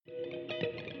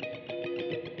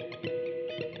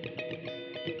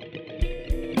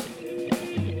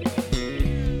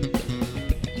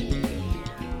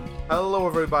Hello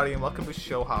everybody and welcome to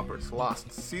Show Hoppers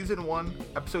Lost Season 1,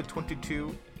 Episode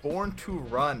 22, Born to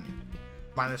Run.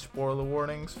 Minor spoiler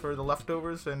warnings for the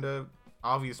leftovers and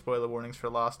obvious spoiler warnings for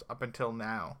Lost up until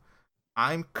now.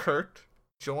 I'm Kurt,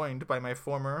 joined by my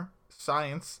former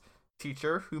science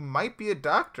teacher, who might be a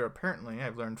doctor, apparently,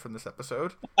 I've learned from this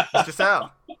episode, Mr.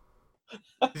 Sal.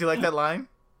 Did you like that line?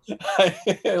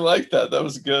 I like that. That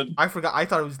was good. I forgot. I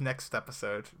thought it was next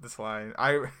episode, this line.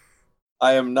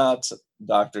 I am not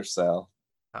Dr. Sal.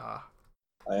 I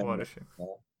am what a shame.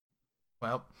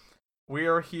 Well, we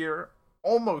are here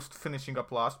almost finishing up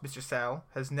Lost. Mr. Sal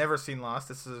has never seen Lost.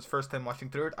 This is his first time watching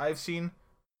through it. I've seen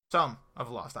some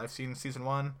of Lost. I've seen Season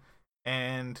 1,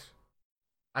 and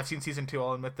I've seen Season 2,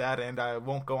 I'll admit that, and I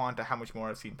won't go on to how much more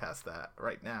I've seen past that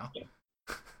right now. Yeah.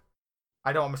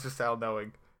 I don't want Mr. Sal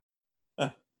knowing.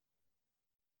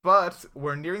 But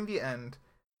we're nearing the end,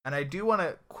 and I do want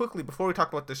to quickly, before we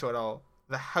talk about the show at all,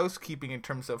 the housekeeping in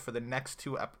terms of for the next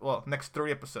next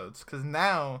 3 episodes, because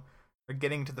now we're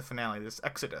getting to the finale, this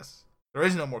Exodus. There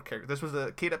is no more character. This was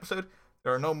the Kate episode.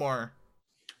 There are no more.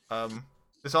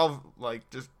 It's all like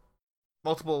just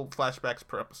multiple flashbacks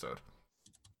per episode.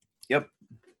 Yep.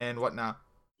 And whatnot.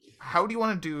 How do you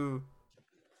want to do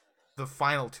the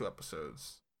final 2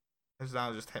 episodes? Because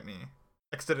now it just hit me.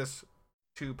 Exodus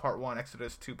 2 Part 1,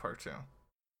 Exodus 2 Part 2.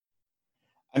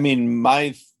 I mean,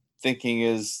 my thinking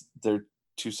is they're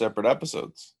 2 separate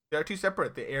episodes. They are 2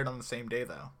 separate. They aired on the same day,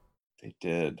 though. They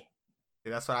did.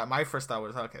 Yeah, that's what my first thought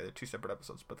was. Okay, they're 2 separate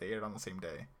episodes, but they aired on the same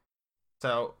day.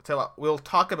 So we'll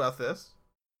talk about this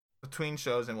between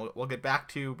shows, and we'll get back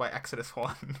to you by Exodus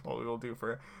 1, what we will do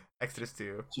for Exodus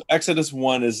 2. So Exodus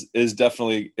 1 is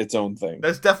definitely its own thing.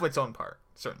 That's definitely its own part,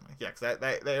 certainly. Yeah, because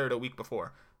that aired a week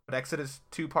before. But Exodus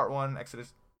 2 Part 1,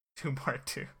 Exodus 2 Part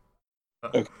 2.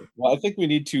 Okay. Well, I think we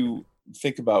need to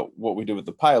think about what we did with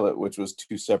the pilot, which was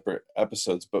 2 separate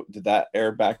episodes, but did that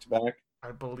air back to back?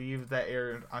 I believe that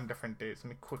aired on different days. Let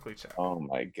me quickly check. Oh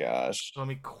my gosh. Let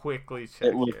me quickly check.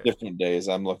 It was different days.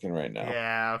 I'm looking right now.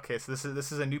 Yeah, okay, so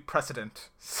this is a new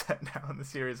precedent set now in the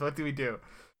series. What do we do?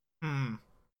 I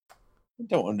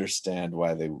don't understand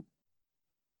why they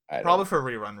probably for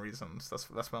rerun reasons.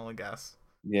 That's my only guess.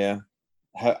 Yeah.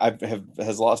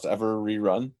 Has Lost ever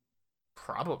rerun?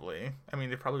 Probably. I mean,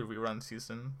 they probably rerun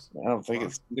seasons. I don't think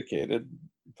it's syndicated,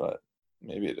 but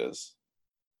maybe it is.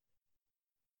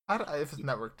 If it's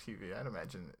network TV, I'd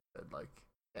imagine it, like,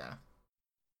 yeah.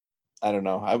 I don't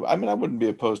know. I mean, I wouldn't be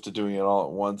opposed to doing it all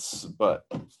at once, but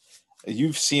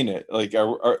you've seen it. Like,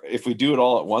 if we do it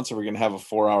all at once, are we going to have a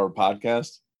 4-hour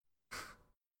podcast?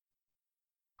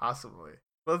 Possibly.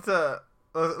 Let's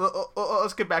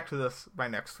get back to this by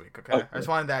next week, okay? I just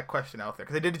wanted that question out there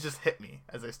because it did just hit me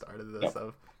as I started this. Yep.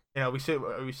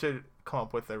 Of, we should come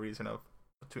up with a reason of,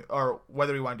 or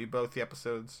whether we want to do both the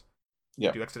episodes,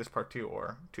 do Exodus Part 2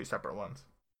 or 2 separate ones.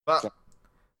 But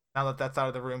now that that's out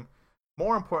of the room,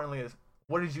 more importantly is,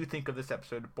 what did you think of this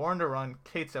episode? Born to Run,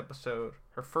 Kate's episode,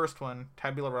 her first one,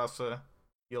 Tabula Rasa.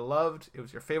 You loved. It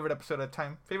was your favorite episode at the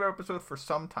time. Favorite episode for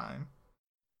some time.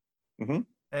 Mm-hmm.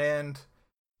 And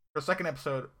for the second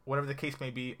episode, whatever the case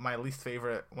may be, my least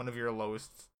favorite, one of your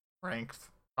lowest ranked,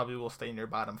 probably will stay in your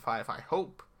bottom 5. I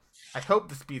hope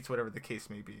this beats whatever the case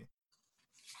may be.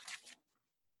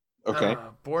 Okay.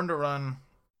 Born to Run,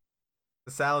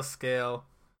 the Salas scale,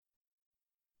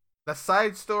 the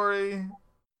side story.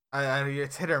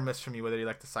 It's hit or miss for me whether you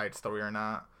like the side story or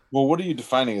not. Well, what are you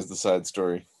defining as the side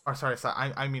story? Or sorry,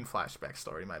 I mean flashback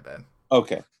story. My bad.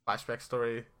 Okay. Flashback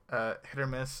story. Hit or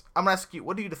miss. I'm gonna ask you,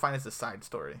 what do you define as the side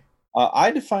story?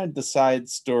 I defined the side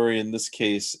story in this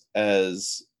case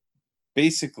as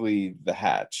basically the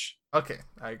hatch. Okay,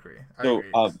 I agree.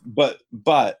 But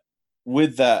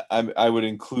with that, I would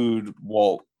include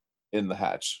Walt in the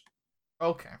hatch.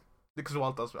 Okay, because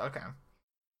Walt does. Okay.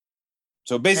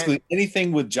 So basically,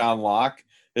 anything with John Locke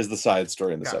is the side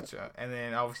story in the episode. And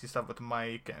then obviously stuff with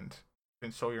Mike and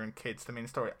Sawyer and Kate's the main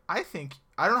story. I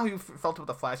don't know how you felt about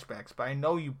the flashbacks, but I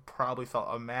know you probably felt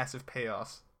a massive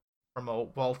payoff from a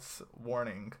Walt's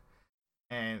warning,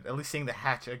 and at least seeing the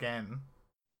hatch again.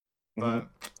 But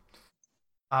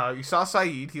you saw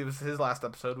Sayid. He was his last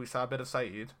episode. We saw a bit of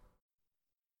Sayid,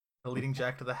 the leading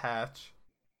Jack to the hatch,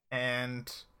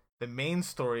 and the main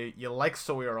story. You like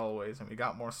Sawyer always, and we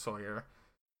got more Sawyer.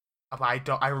 But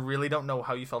I really don't know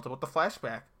how you felt about the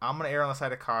flashback. I'm gonna err on the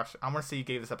side of caution. I'm gonna say you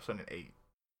gave this episode an 8.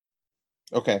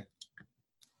 Okay.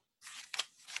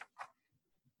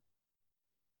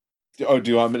 Oh,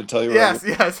 do you want me to tell you? Yes.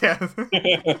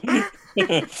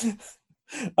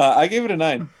 I gave it a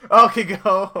 9. Okay,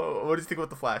 go. What do you think about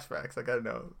the flashbacks? I gotta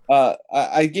know.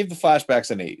 I gave the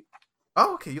flashbacks an 8.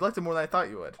 Oh, okay. You liked it more than I thought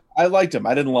you would. I liked them.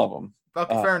 I didn't love them.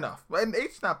 Okay, fair enough. And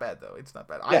eight's not bad though. It's not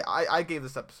bad. Yeah, I gave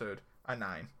this episode a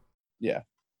 9. yeah,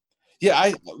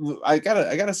 yeah. I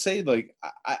gotta say, like,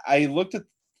 I looked at.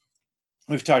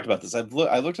 We've talked about this. I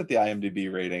looked at the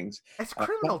IMDb ratings. It's And I saw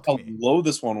criminal to how me. low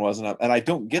this one was, and I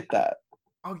don't get that.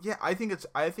 Oh yeah, I think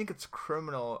it's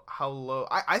criminal how low.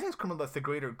 I think it's criminal that the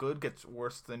greater good gets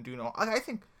worse than Do No.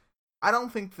 I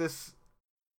don't think this,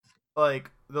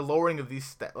 like, the lowering of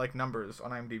these like numbers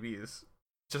on IMDb is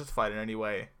justified in any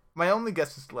way. My only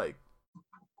guess is, like,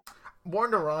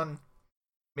 Born to Run.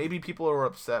 Maybe people are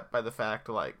upset by the fact,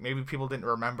 like, maybe people didn't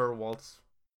remember Walt's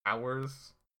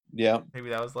hours. Yeah. Maybe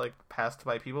that was, like, passed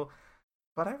by people.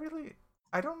 But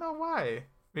I don't know why.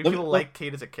 Maybe Let me, people let, like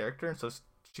Kate as a character, and so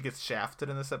she gets shafted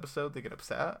in this episode. They get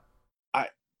upset. I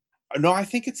no, I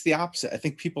think it's the opposite. I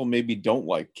think people maybe don't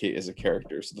like Kate as a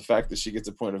character. So the fact that she gets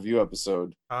a point of view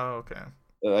episode, Oh, okay.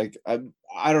 like,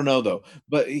 I don't know though.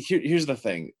 But here's the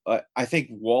thing. I think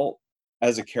Walt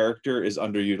as a character is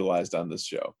underutilized on this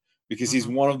show because he's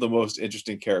Mm-hmm. one of the most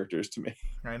interesting characters to me.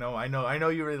 I know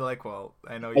you really like Walt.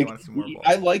 I know you Like, want to see more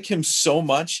I Walt. like him so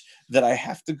much that I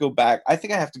have to go back. I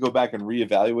think I have to go back and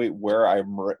reevaluate where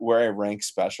I rank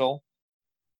special.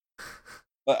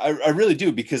 But I really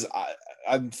do, because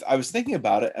I was thinking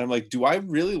about it and I'm like, do I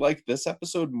really like this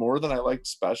episode more than I liked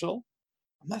special?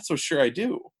 I'm not so sure I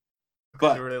do.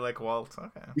 Because you But really like Walt.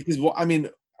 Okay. because, well, I mean,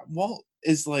 Walt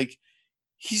is like,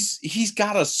 he's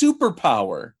got a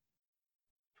superpower.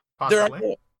 There are Possibly.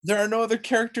 no, there are no other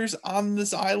characters on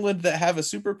this island that have a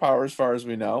superpower as far as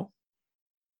we know.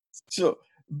 So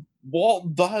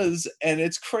Walt does, and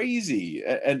it's crazy,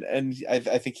 and I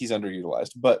think he's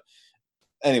underutilized. But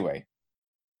anyway,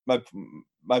 my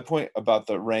my point about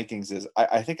the rankings is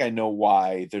I think I know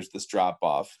why there's this drop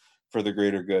off for the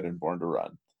greater good and Born to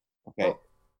Run. Okay,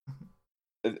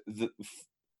 Well, the,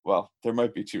 well, there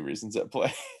might be two reasons at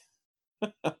play.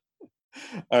 All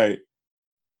right,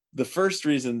 the first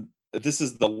reason, this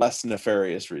is the less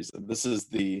nefarious reason. This is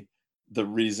the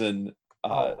reason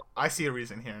I see a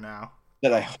reason here now.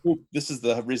 that I hope, this is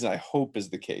the reason I hope is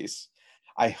the case.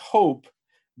 I hope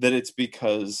that it's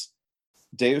because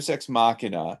Deus Ex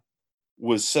Machina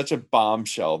was such a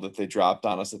bombshell that they dropped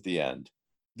on us at the end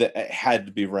that it had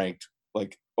to be ranked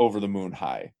like over the moon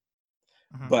high.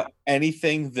 Mm-hmm. But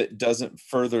anything that doesn't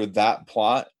further that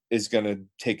plot is going to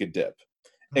take a dip,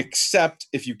 except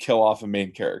if you kill off a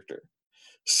main character.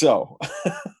 So,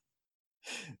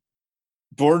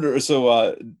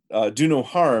 Do No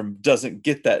Harm doesn't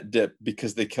get that dip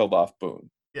because they killed off Boone.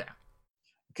 Yeah.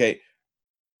 Okay,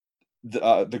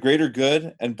 the greater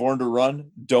good and Born to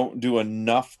Run don't do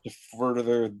enough to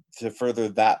further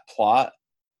that plot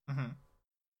Mm-hmm.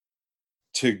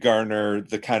 to garner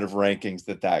the kind of rankings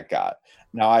that got.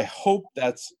 Now I hope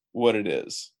that's what it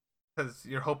is. Because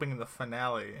you're hoping in the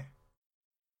finale.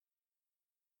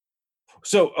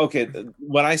 So okay,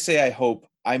 when I say I hope,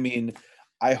 I mean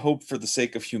I hope for the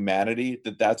sake of humanity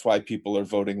that's why people are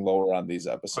voting lower on these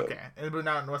episodes. Okay. But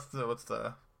now, what's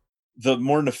the? The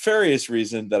more nefarious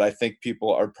reason that I think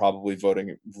people are probably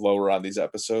voting lower on these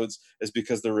episodes is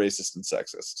because they're racist and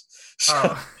sexist.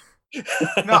 Oh.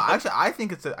 No, actually, I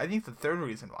think it's the third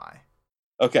reason why.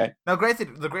 Okay. Now,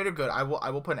 granted, the greater good, I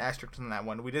will put an asterisk on that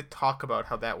one. We did talk about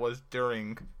how that was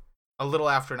during a little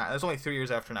after 9. That's only 3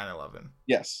 years after 9/11.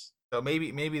 Yes. So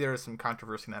maybe there is some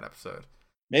controversy in that episode.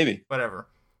 Maybe. Whatever.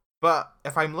 But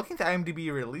if I'm looking at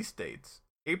IMDb release dates,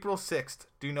 April 6th,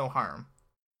 Do No Harm.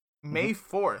 May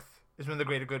 4th is when the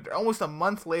greater good. Almost a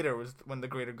month later was when the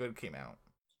greater good came out.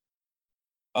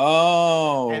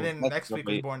 Oh. And then next week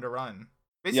was Born to Run.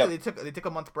 Basically, they took a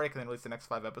month break and then released the next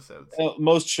 5 episodes.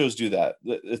 Most shows do that.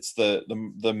 It's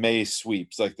the May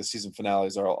sweeps, like the season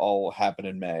finales are all happen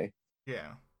in May.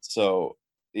 Yeah. So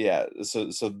yeah, so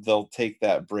they'll take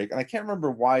that break, and I can't remember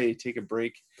why they take a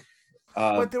break.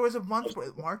 But there was a month,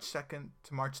 March 2nd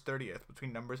to March 30th,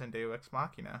 between Numbers and Deus Ex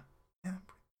Machina. Yeah.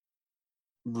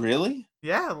 Really?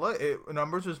 Yeah, look,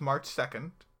 Numbers was March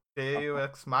 2nd. Deus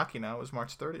Ex Machina was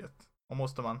March 30th.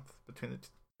 Almost a month between the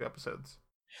two episodes.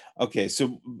 Okay,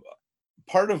 so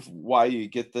part of why you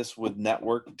get this with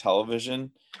network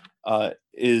television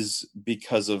is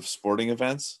because of sporting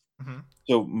events. Mm-hmm.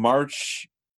 So March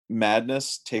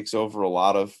Madness takes over a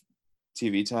lot of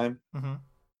TV time,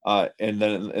 and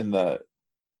then in the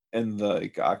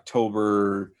like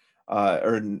October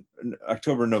or in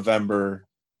October, November.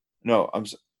 No, I'm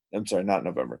sorry, not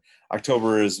November.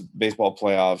 October is baseball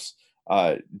playoffs.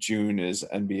 June is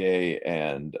NBA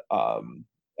and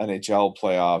NHL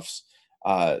playoffs.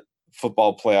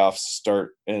 Football playoffs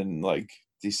start in like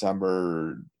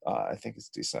December. I think it's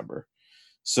December.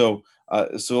 So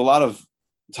a lot of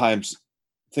times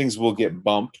things will get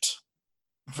bumped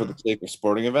for the sake of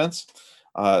sporting events.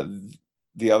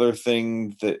 The other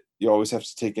thing that you always have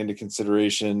to take into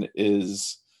consideration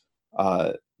is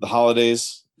the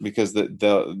holidays, because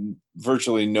the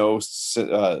virtually no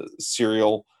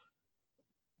serial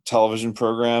television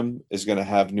program is going to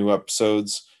have new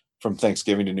episodes from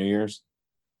Thanksgiving to New Year's.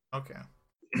 Okay.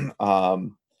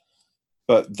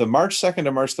 But the March 2nd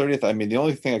to March 30th, I mean, the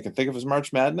only thing I can think of is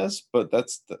March Madness, but that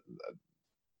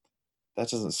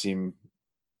doesn't seem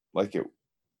like it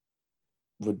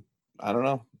would. I don't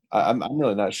know. I'm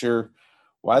really not sure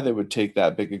why they would take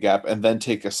that big a gap and then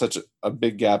take such a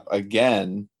big gap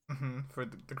again. For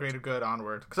the greater good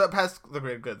onward, because past the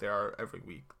greater good, they are every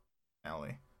week.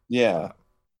 Ellie. Yeah.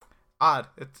 Odd.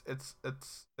 It's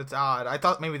odd. I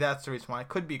thought maybe that's the reason why. It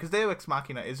could be because Deus Ex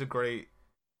Machina is a great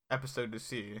episode to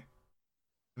see.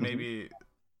 Maybe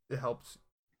it helps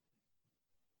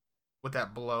with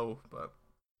that blow, but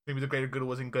maybe the greater good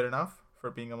wasn't good enough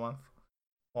for being a month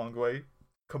long way,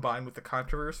 combined with the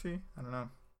controversy. I don't know.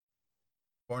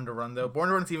 Born to Run, though. Born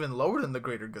to Run's even lower than the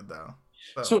greater good, though.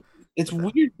 So it's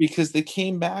weird because they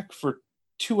came back for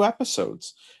 2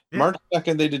 episodes. Yeah. March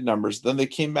 2nd, they did numbers. Then they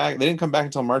came back. They didn't come back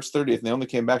until March 30th, and they only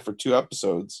came back for 2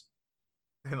 episodes.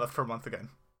 They left for a month again.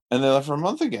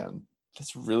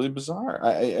 That's really bizarre.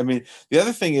 I mean, the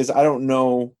other thing is, I don't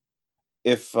know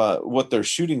if what their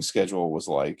shooting schedule was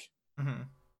like.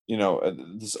 You know,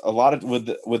 there's a lot of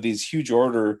with these huge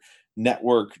order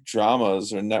network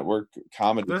dramas or network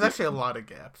comedy. There's actually a lot of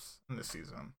gaps in the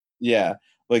season. Yeah,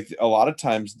 like a lot of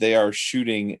times they are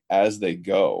shooting as they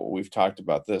go. We've talked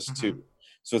about this too.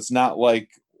 So it's not like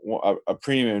a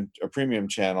premium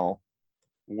channel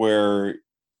where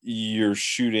you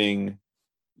shoot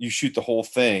the whole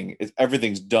thing.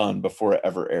 Everything's done before it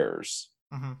ever airs.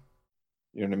 You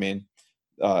know what I mean?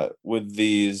 With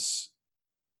these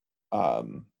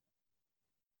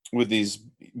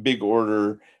big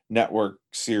order network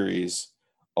series,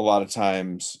 a lot of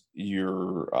times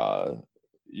you're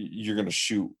going to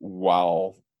shoot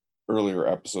while earlier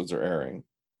episodes are airing.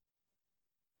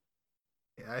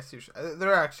 Yeah, I see.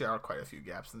 There actually are quite a few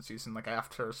gaps in the season. Like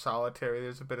after Solitary,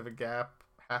 there's a bit of a gap,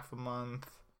 half a month.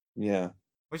 Yeah.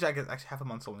 Which I guess actually half a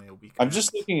month's only a week. I'm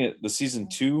just looking at the season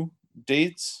 2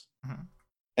 dates,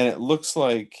 and it looks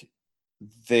like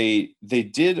they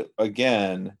did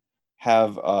again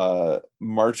have a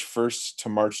March 1st to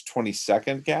March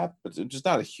 22nd gap, but it's just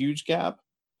not a huge gap,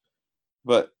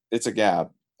 but it's a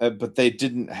gap. But they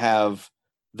didn't have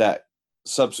that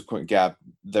subsequent gap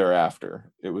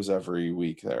thereafter. It was every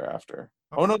week thereafter.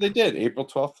 Okay. Oh no, they did April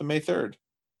 12th to May 3rd.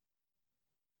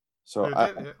 So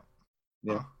I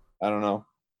don't know.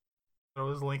 I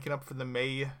was linking up for the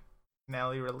May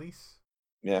finale release.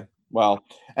 Yeah. Well,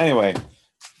 anyway,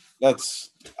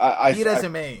 that's Beat as a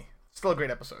May. Still a great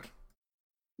episode.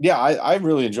 Yeah, I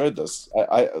really enjoyed this.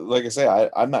 I like I say,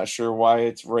 I'm not sure why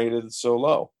it's rated so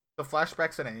low. The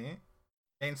flashbacks an 8.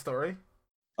 Main story.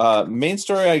 Main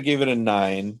story, I gave it a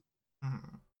 9.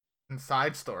 And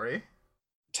side story.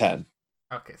 10.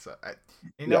 Okay, so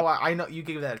I know you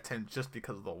gave that a 10 just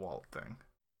because of the Walt thing.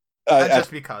 Not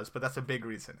just because, but that's a big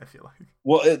reason, I feel like.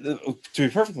 Well, to be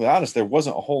perfectly honest, there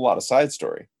wasn't a whole lot of side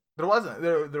story. There wasn't.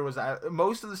 There was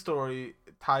most of the story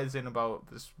ties in about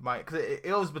this Mike, because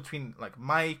it was between like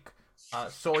Mike,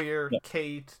 Sawyer,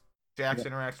 Kate,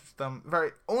 Jackson interacts with them.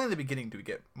 Only in the beginning do we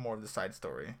get more of the side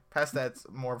story. Past that's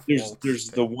more of there's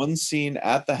the one scene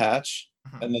at the hatch,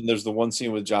 and then there's the one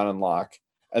scene with John and Locke,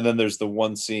 and then there's the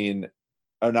one scene,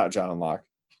 or not John and Locke.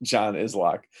 John is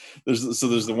Locke. There's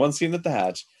the one scene at the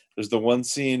hatch. There's the one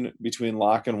scene between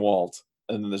Locke and Walt,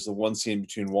 and then there's the one scene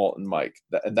between Walt and Mike,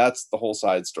 and that's the whole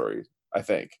side story, I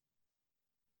think.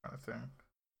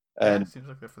 And seems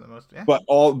like that for the most. Yeah.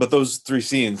 But those 3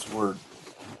 scenes were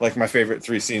like my favorite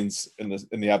 3 scenes in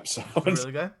the episode. They're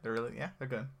really good. They're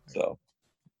good.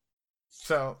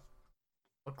 So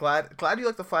well, glad you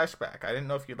like the flashback. I didn't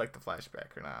know if you'd like the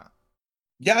flashback or not.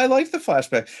 Yeah, I like the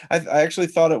flashback. I actually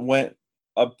thought it went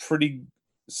a pretty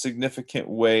significant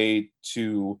way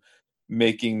to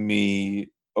making me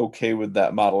okay with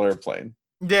that model airplane.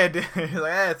 Yeah,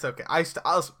 it's okay.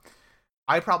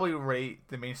 I probably rate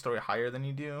the main story higher than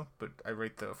you do, but I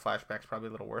rate the flashbacks probably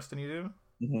a little worse than you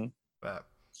do. But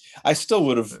I still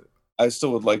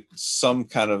would like some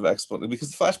kind of explanation,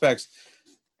 because the flashbacks,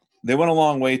 they went a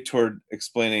long way toward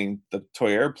explaining the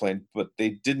toy airplane, but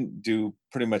they didn't do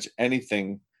pretty much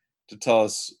anything to tell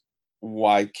us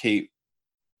why Kate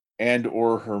and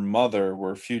or her mother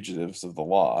were fugitives of the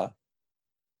law.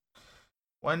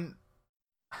 When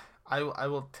I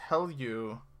will tell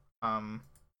you, I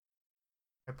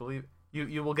believe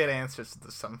you will get answers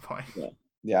at some point. Yeah.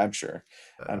 Yeah, I'm sure.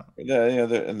 And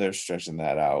they're stretching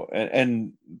that out,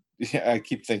 and yeah, I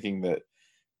keep thinking that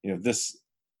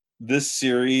this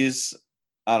series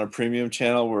on a premium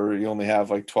channel where you only have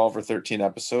like 12 or 13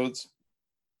 episodes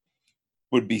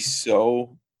would be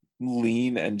so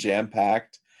lean and jam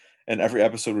packed, and every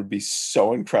episode would be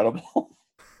so incredible.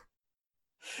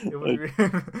 It would Like,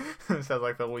 be sounds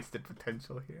like the wasted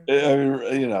potential here.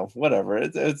 I mean, whatever.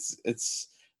 It's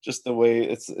just the way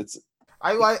it's.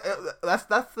 I like that's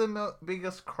the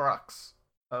biggest crux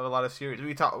of a lot of series.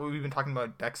 We've been talking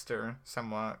about Dexter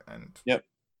somewhat, and Yep.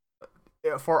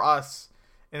 for us,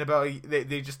 in about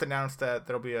they just announced that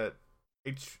there'll be a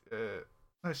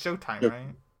Showtime, Yep.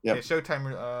 right? Yep. Yeah,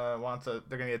 Showtime wants they're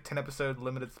gonna get a 10-episode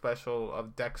limited special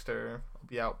of Dexter. It'll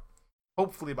be out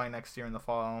hopefully by next year in the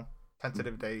fall.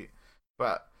 Tentative date,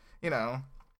 but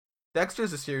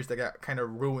Dexter's a series that got kind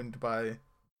of ruined by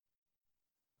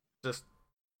just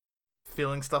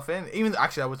filling stuff in. Even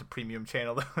actually, that was a premium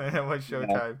channel. That was Showtime.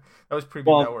 Yeah. That was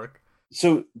Premium Network.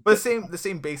 So, but the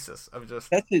same basis of just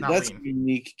that's a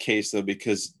unique case though,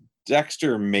 because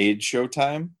Dexter made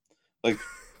Showtime. Like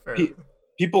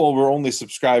people were only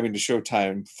subscribing to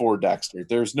Showtime for Dexter.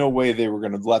 There's no way they were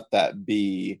going to let that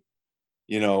be.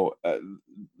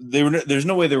 There's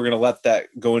no way they were going to let that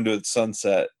go into its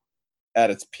sunset at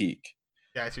its peak.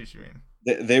 Yeah, I see what you mean.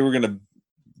 They were going to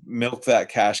milk that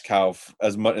cash cow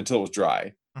as much until it was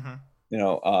dry. Mm-hmm.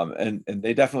 And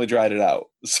they definitely dried it out.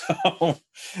 So,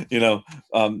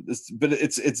 but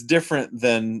it's different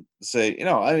than say,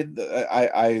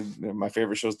 I my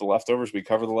favorite show is The Leftovers. We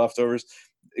cover The Leftovers.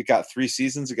 It got 3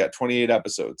 seasons. It got 28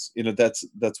 episodes.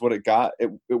 That's what it got.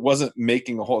 It wasn't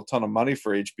making a whole ton of money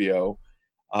for HBO.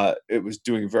 It was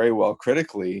doing very well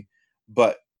critically,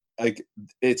 but like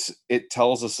it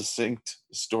tells a succinct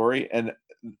story and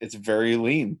it's very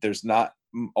lean. There's not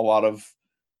a lot of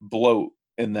bloat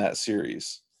in that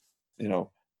series.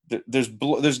 There's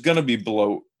going to be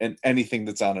bloat in anything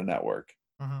that's on a network.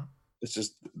 Mm-hmm. It's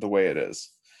just the way it is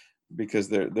because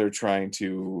they're trying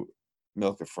to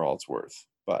milk it for all it's worth.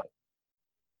 But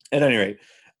at any rate,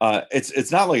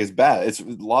 it's not like it's bad. It's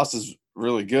Lost is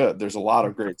really good. There's a lot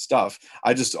of great stuff.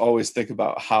 I just always think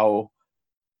about how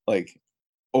like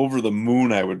over the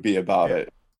moon I would be about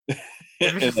it.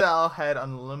 If Michelle had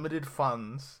unlimited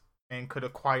funds and could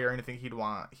acquire anything he'd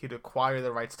want, he'd acquire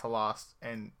the rights to Lost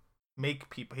and make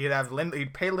people. He'd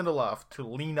pay Lindelof to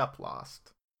lean up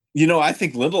Lost. I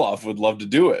think Lindelof would love to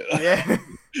do it. Yeah.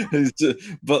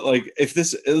 But like, if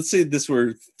let's say this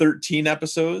were 13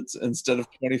 episodes instead of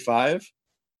 25.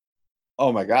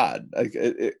 Oh my God! Like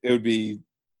it would be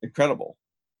incredible.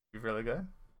 Be really good.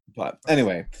 But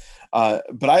anyway,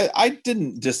 but I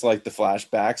didn't dislike the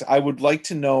flashbacks. I would like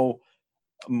to know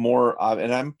more,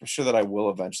 and I'm sure that I will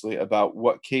eventually, about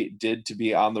what Kate did to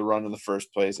be on the run in the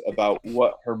first place, about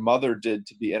what her mother did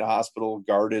to be in a hospital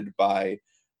guarded by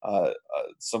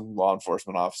some law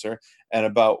enforcement officer, and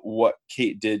about what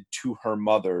Kate did to her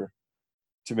mother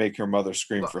to make her mother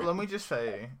scream for him. Let me just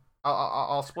say,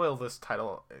 I'll spoil this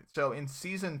title. So in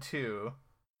season 2,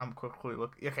 I'm quickly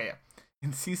looking. Okay, yeah.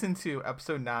 In season 2,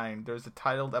 episode 9, there's a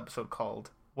titled episode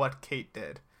called "What Kate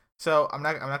Did." So I'm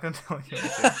not gonna tell you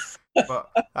anything, but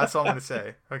that's all I'm gonna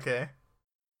say. Okay.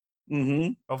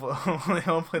 Mm-hmm.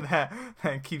 Hopefully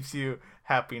that keeps you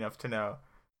happy enough to know.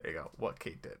 There you go. What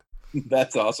Kate did.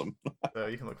 That's awesome. So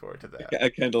you can look forward to that. I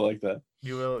kind of like that.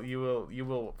 You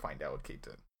will find out what Kate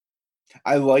did.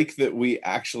 I like that we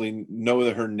actually know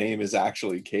that her name is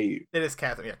actually Kate. It is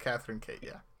Catherine. Yeah, Catherine Kate.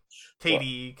 Yeah.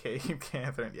 Katie, well, Kate,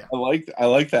 Catherine. Yeah. I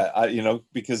like that.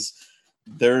 Because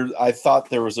I thought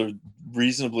there was a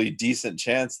reasonably decent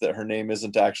chance that her name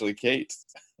isn't actually Kate.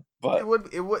 But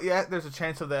it would yeah, there's a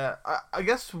chance of that. I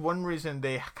guess one reason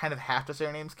they kind of have to say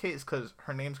her name's Kate is because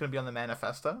her name's going to be on the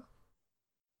manifesto.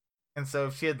 And so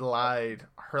if she had lied,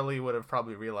 Hurley would have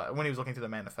probably realized when he was looking through the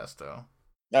manifesto.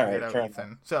 All right, fair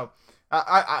enough. So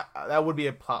I that would be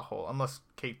a plot hole unless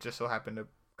Kate just so happened to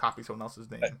copy someone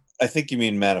else's name. I think you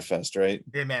mean manifest, right?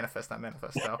 Yeah, manifest, not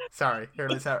manifesto. Sorry,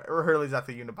 Hurley's not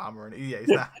the Unabomber, and yeah,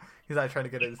 he's not trying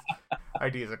to get his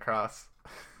ideas across.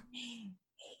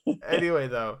 Anyway,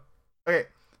 though, okay,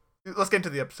 let's get into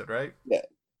the episode, right?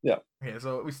 Yeah. Okay,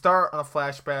 so we start on a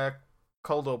flashback,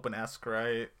 cold open-esque,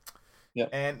 right? Yeah.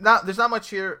 And there's not much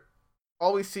here.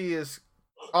 All we see is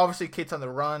obviously Kate's on the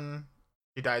run.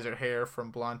 She dyes her hair from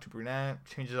blonde to brunette,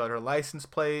 changes out her license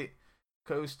plate,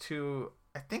 goes to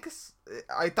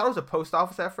I thought it was a post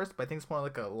office at first, but I think it's more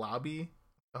like a lobby,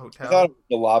 a hotel. I thought it was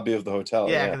the lobby of the hotel.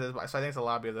 Yeah, so I think it's a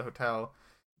lobby of the hotel,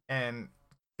 and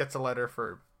gets a letter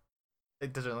for.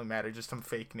 It doesn't really matter, just some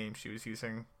fake name she was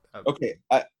using. Okay,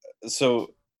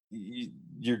 so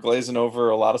you're glazing over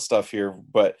a lot of stuff here,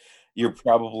 but you're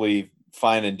probably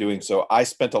fine in doing so. I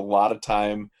spent a lot of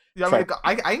time Yeah, I trying.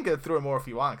 mean, I can go through it more if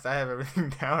you want, because I have everything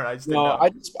down. I just didn't No, know.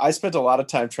 I spent a lot of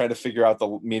time trying to figure out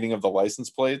the meaning of the license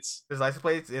plates. There's license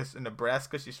plates. Is in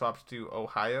Nebraska. She swaps to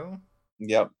Ohio.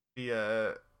 Yep.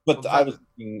 The But what was I that? was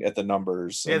looking at the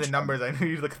numbers Yeah, and the numbers. I knew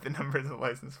you look at the numbers of the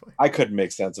license plate. I couldn't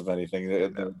make sense of anything. Yeah,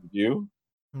 no, Did you?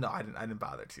 no, I didn't. I didn't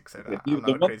bother to because Okay. I'm The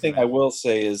not a one crazy thing I man. will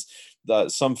say is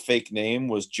that some fake name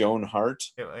was Joan Hart,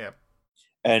 Yeah, yeah.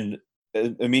 and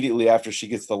immediately after she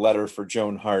gets the letter for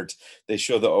Joan Hart, they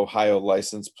show the Ohio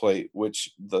license plate, which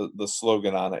the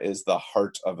slogan on it is "the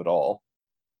heart of it all."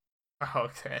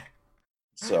 Okay.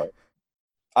 So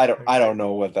I Okay. don't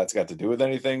know what that's got to do with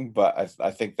anything, but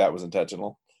I think that was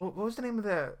intentional. What was the name of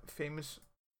the famous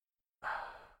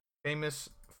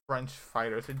French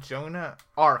fighter? Is it Jonah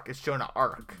Arc? It's Jonah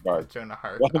Arc. Right. Not Jonah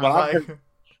Hart. Well, I was like,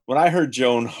 when I heard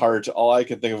Joan Hart, all I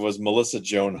could think of was Melissa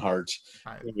Joan Hart,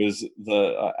 I, who is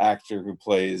the actor who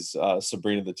plays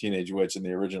Sabrina the Teenage Witch in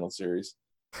the original series.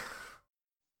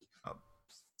 oh,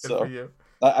 good for So you.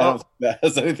 I don't Well, think that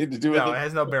has anything to do with no, it it.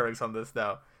 has no bearings on this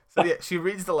though. So yeah, she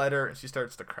reads the letter and she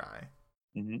starts to cry.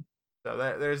 Mhm. So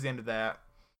there's the end of that.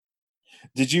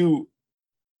 Did you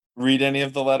read any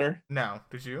of the letter? No,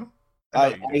 did you?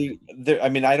 I know you did. I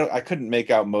mean, I couldn't make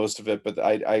out most of it, but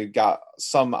I got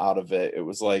some out of it. It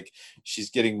was like she's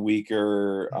getting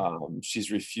weaker. She's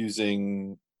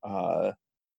refusing to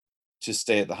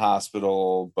stay at the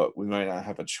hospital, but we might not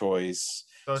have a choice.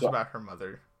 So it's So about her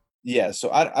mother. yeah, so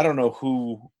I don't know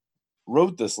who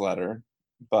wrote this letter,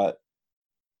 but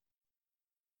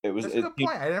That's a it good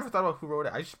point. I never thought about who wrote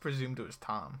it. I just presumed it was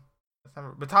Tom.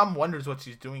 But Tom wonders what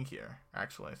she's doing here,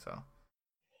 actually. So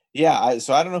yeah,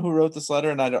 so I don't know who wrote this letter,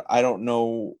 and I don't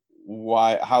know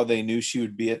how they knew she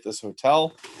would be at this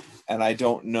hotel, and I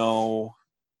don't know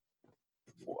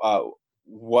uh,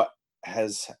 what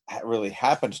has really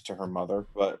happened to her mother.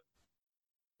 But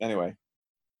anyway,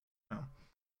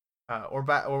 no. We're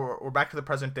back to the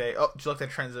present day. Oh, did you like that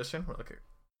transition? We're like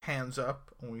hands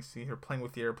up when we see her playing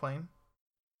with the airplane.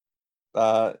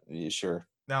 yeah, sure.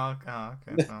 No, oh,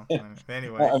 okay. Well,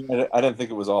 anyway, I mean, I didn't think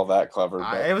it was all that clever,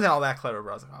 but it wasn't all that clever, but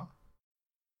I was like, oh,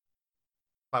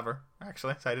 clever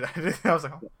actually. So I was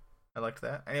like, oh, I liked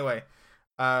that. Anyway,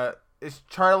 is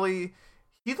Charlie?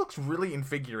 He looks really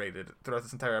invigorated throughout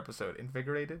this entire episode.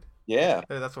 Invigorated? yeah,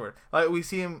 That's the word. Like we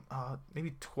see him,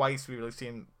 maybe twice. We really see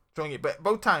him showing it, but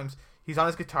both times he's on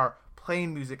his guitar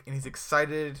playing music and he's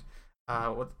excited.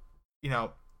 What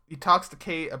he talks to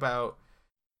Kate about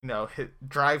his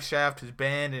Drive Shaft, his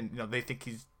band, and they think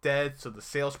he's dead, so the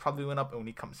sales probably went up. And when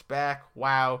he comes back,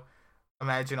 wow,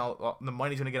 imagine all the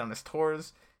money's gonna get on his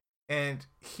tours, and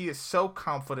he is so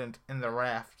confident in the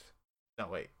raft. No,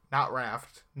 wait, not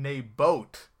raft, nay,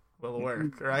 boat will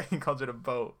work, right? He calls it a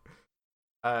boat,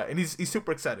 and he's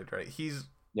super excited, right? He's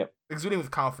yep, exuding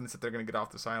with confidence that they're gonna get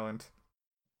off this island,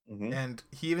 mm-hmm. and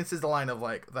he even says the line of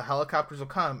like, "The helicopters will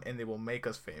come and they will make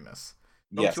us famous."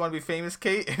 Don't Yes. you want to be famous,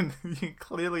 Kate? And you can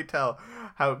clearly tell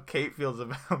how Kate feels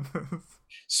about this.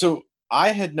 So I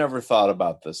had never thought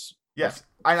about this. Yes,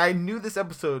 and I knew this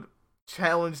episode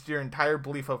challenged your entire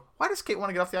belief of why does Kate want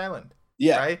to get off the island,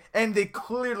 Yeah, right? And they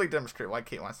clearly demonstrate why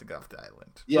Kate wants to get off the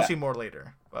island. yeah, We'll see more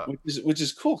later, but which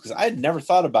is cool because I had never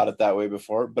thought about it that way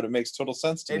before, but it makes total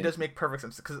sense to it me. does make perfect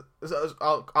sense because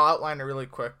I'll outline it really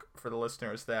quick for the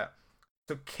listeners. That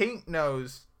so Kate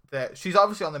knows that she's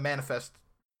obviously on the manifest.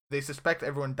 They suspect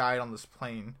everyone died on this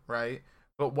plane, right?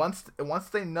 But once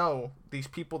they know these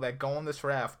people that go on this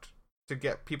raft to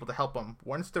get people to help them,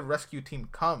 once the rescue team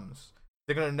comes,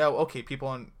 they're gonna know, okay, people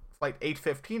on flight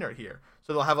 815 are here,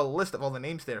 so they'll have a list of all the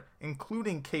names there,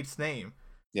 including Kate's name.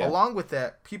 Yeah, Along with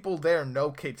that, people there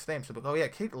know Kate's name, so they'll go, oh yeah,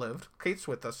 Kate lived. Kate's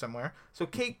with us somewhere, so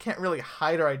Kate can't really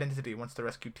hide her identity once the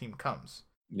rescue team comes.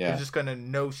 yeah. They're just gonna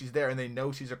know she's there, and they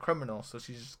know she's a criminal, so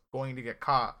she's just going to get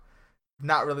caught.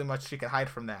 Not really much she can hide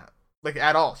from that. Like,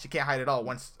 at all. She can't hide at all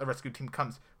once a rescue team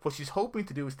comes. What she's hoping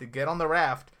to do is to get on the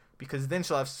raft, because then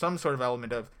she'll have some sort of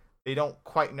element of they don't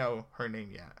quite know her name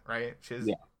yet, right? She has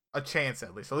a chance,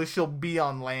 at least. At least she'll be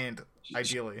on land,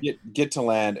 ideally. Get to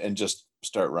land and just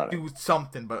start running. Do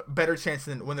something, but better chance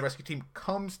than when the rescue team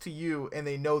comes to you and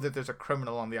they know that there's a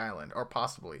criminal on the island, or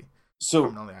possibly a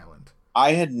criminal on the island.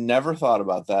 I had never thought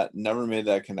about that, never made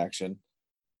that connection.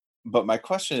 But my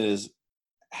question is,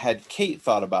 had Kate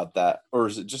thought about that, or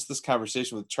is it just this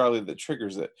conversation with Charlie that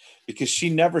triggers it? Because she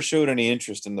never showed any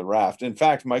interest in the raft. In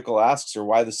fact, Michael asks her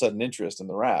why the sudden interest in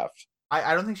the raft.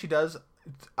 I don't think she does.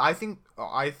 I think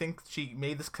she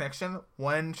made this connection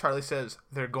when Charlie says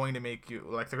they're going to make you,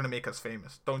 like, they're going to make us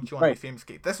famous. Don't you want to be famous,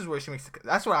 Kate? This is where she makes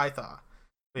that's what I thought.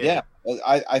 Yeah,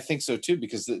 I think so too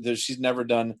because she's never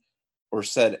done or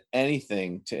said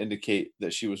anything to indicate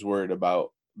that she was worried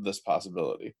about this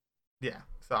possibility. Yeah.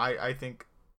 So I think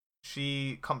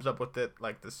she comes up with it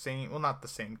like the same. Well, not the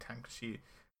same time. Cause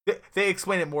they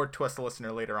explain it more to us, the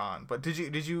listener, later on. But did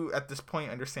you at this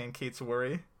point understand Kate's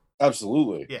worry?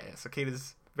 Absolutely. Yeah. So Kate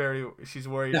is she's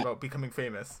worried Now, about becoming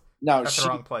famous. now At the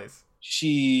wrong place.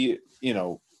 she,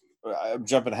 I'm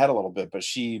jumping ahead a little bit, but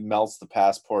she melts the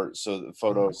passport so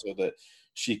that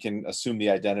she can assume the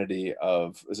identity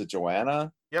of, is it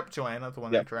Joanna? Yep, Joanna, the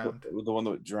one Yeah, that drowned. the one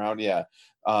that drowned. Yeah,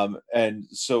 and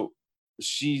so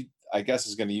she, I guess,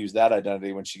 is going to use that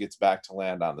identity when she gets back to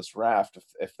land on this raft,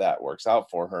 if that works out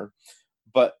for her.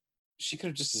 But she could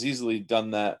have just as easily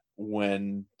done that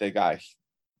when they got.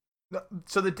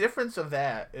 So the difference of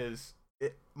that is,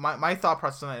 my thought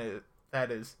process on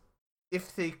that is,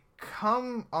 if they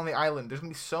come on the island, there's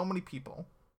gonna be so many people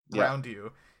around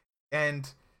you, and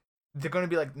they're gonna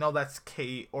be like, no, that's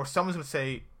Kate, or someone's gonna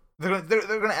say, they're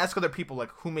gonna ask other people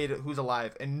like who made it, who's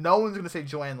alive, and no one's gonna say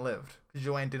Joanne lived because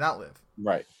Joanne did not live.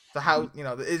 Right. So how,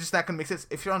 it's just not gonna make sense.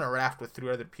 If you're on a raft with 3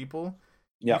 other people,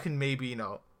 you can maybe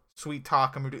sweet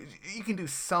talk them, or you can do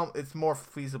some. It's more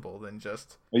feasible than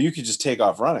just. Well, you could just take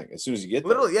off running as soon as you get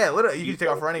literally, there. Yeah, literally, you can take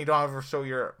off running. You don't ever show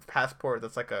your passport.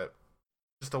 That's like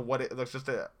just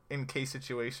a in case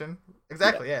situation.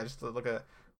 Exactly. Yeah, just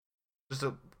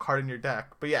a card in your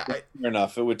deck. But yeah, fair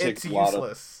enough. It would take it's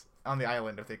useless on the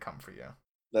island if they come for you.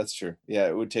 That's true. Yeah,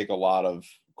 it would take a lot of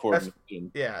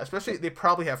coordination. Yeah, especially they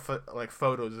probably have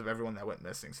photos of everyone that went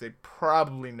missing, so they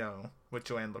probably know what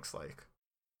Joanne looks like.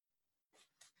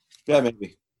 Yeah,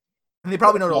 maybe. And they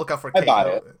probably know to look out for Kate. I buy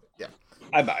it. Yeah,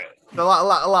 I buy it. A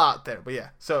lot there, but yeah.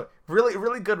 So really,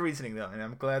 really good reasoning though, and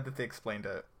I'm glad that they explained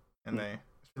it, and it's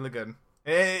really good.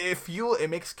 It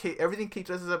makes everything Kate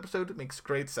does this episode makes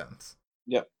great sense.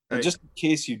 Yep. Right? And just in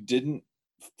case you didn't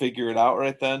figure it out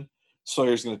right then,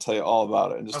 Sawyer's going to tell you all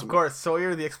about it. Of course,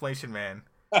 Sawyer, the explanation man.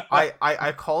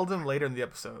 I called him later in the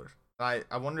episode. I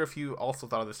wonder if you also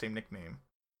thought of the same nickname,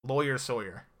 Lawyer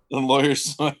Sawyer. The Lawyer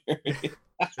Sawyer.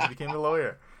 He became a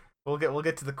lawyer. We'll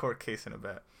get to the court case in a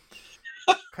bit.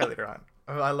 Okay, later on.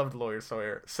 I loved Lawyer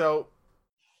Sawyer. So,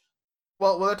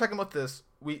 while they're talking about this,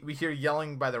 we hear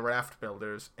yelling by the raft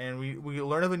builders, and we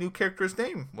learn of a new character's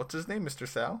name. What's his name, Mr.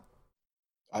 Sal?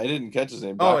 I didn't catch his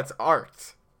name. Oh, it's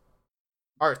Art.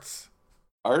 Arts.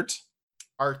 Art?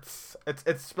 Arts.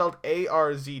 It's spelled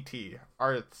A-R-Z-T.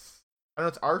 Arts. I don't know,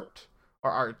 it's Art or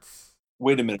Arts.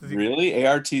 Wait a minute, really?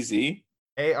 A-R-T-Z?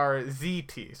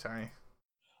 A-R-Z-T, sorry.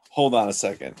 Hold on a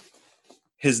second.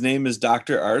 His name is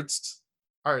Dr. Arts?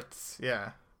 Arts,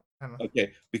 yeah.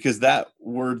 Okay, because that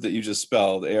word that you just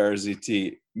spelled,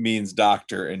 A-R-Z-T, means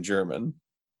doctor in German.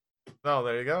 Oh,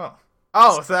 there you go.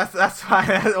 Oh, so that's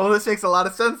why. Well, this makes a lot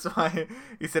of sense why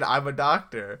he said, I'm a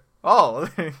doctor. Oh,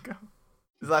 there you go.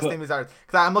 His last name is Arts.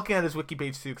 Because I'm looking at his wiki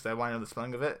page too, because I want to know the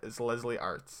spelling of it. It's Leslie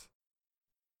Arts.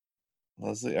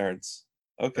 Leslie Arts.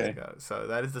 Okay. So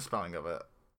that is the spelling of it.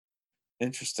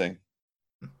 Interesting.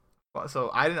 Well,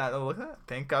 so I did not know. Look at that.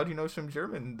 Thank God he knows some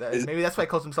German. Maybe that's why he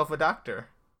calls himself a doctor.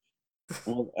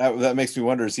 Well, that makes me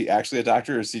wonder: is he actually a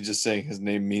doctor, or is he just saying his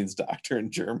name means doctor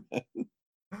in German?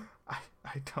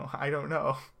 I don't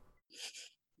know.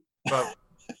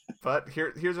 But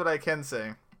here's what I can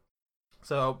say.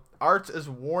 So Arts is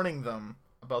warning them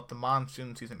about the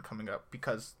monsoon season coming up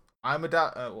because I'm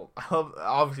a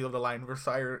obviously love the line where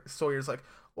Sawyer's like,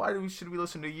 why should we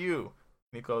listen to you?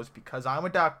 And he goes, because I'm a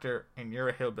doctor and you're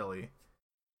a hillbilly.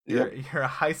 You're a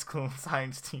high school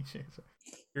science teacher.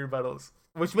 Your rebuttals,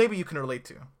 which maybe you can relate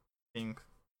to, being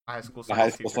a high school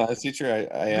science teacher. Science teacher.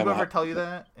 I am. Did you ever tell you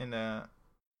that in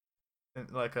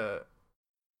like a,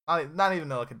 not even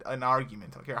like an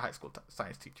argument? Like you're a high school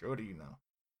science teacher. What do you know?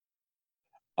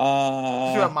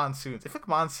 About monsoons. I feel like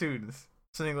monsoons,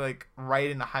 something like right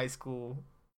in the high school,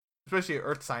 especially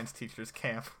earth science teachers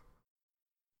camp.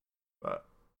 But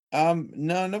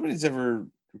no, nobody's ever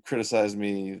criticized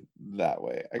me that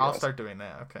way. I'll start doing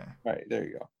that. Okay. All right, there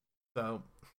you go. So,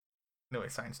 anyway,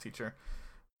 science teacher,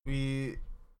 we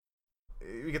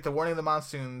get the warning of the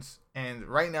monsoons, and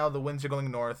right now the winds are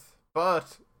going north.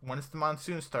 But once the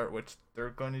monsoons start, which they're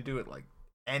going to do it like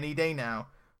any day now,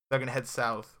 they're going to head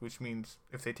south, which means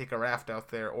if they take a raft out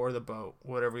there or the boat,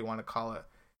 whatever you want to call it,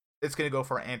 it's going to go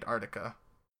for Antarctica,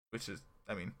 which is,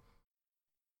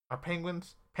 are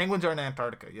penguins? Penguins are in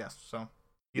Antarctica, yes. So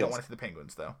you don't want to see the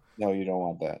penguins, though. No, you don't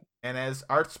want that. And as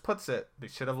Arts puts it, they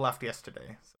should have left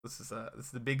yesterday. So this is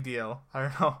a big deal. I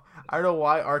don't know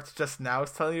why Arts just now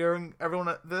is telling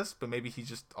everyone this, but maybe he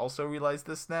just also realized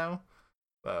this now.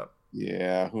 But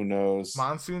yeah, who knows?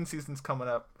 Monsoon season's coming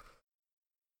up.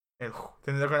 and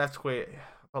then they're gonna have to wait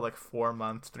about like 4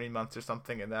 months, 3 months, or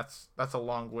something, and that's a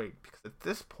long wait because at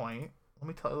this point, let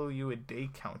me tell you a day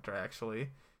counter. Actually,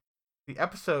 this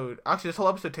whole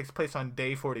episode takes place on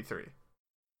day 43.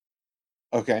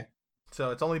 Okay. So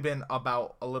it's only been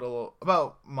about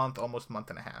month, almost month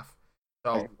and a half.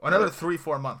 So another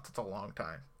 3-4 months. It's a long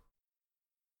time.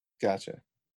 Gotcha.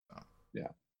 So.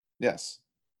 Yeah. Yes.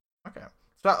 Okay.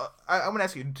 So I'm gonna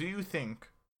ask you: do you think?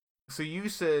 So you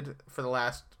said for the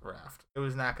last raft, it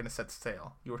was not going to set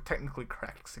sail. You were technically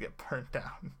correct to get burnt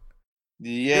down.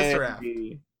 Yeah. This raft,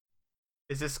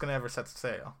 is this going to ever set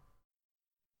sail?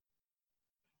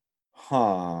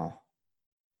 Huh.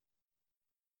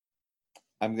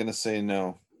 I'm going to say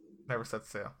no. Never set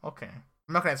sail. Okay.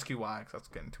 I'm not going to ask you why, because that's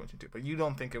getting too much into it. But you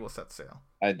don't think it will set sail?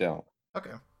 I don't.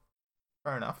 Okay.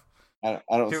 Fair enough. I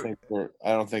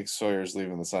don't think Sawyer's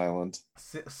leaving this island.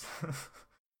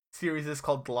 Series is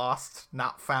called Lost,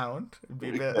 Not Found. It'd be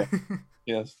a bit...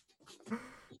 Yes.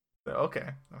 Okay.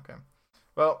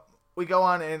 Well, we go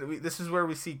on, and this is where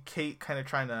we see Kate kind of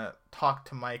trying to talk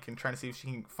to Mike and trying to see if she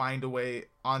can find a way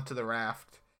onto the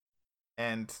raft.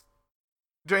 And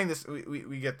during this,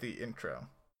 we get the intro.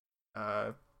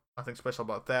 Nothing special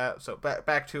about that. So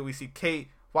back to we see Kate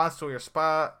wants Sawyer's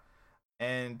spot,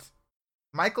 and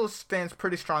Michael stands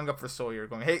pretty strong up for Sawyer,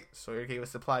 going, "Hey, Sawyer gave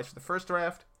us supplies for the first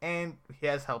raft, and he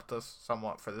has helped us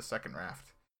somewhat for the second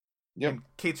raft." Yep. And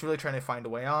Kate's really trying to find a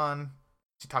way on.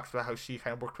 She talks about how she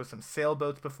kind of worked with some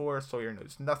sailboats before. Sawyer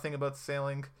knows nothing about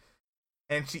sailing.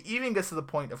 And she even gets to the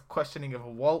point of questioning if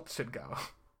Walt should go,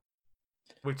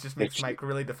 which just makes Mike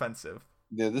really defensive.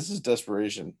 Yeah, this is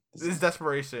desperation. This is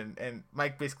desperation. And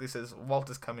Mike basically says, "Walt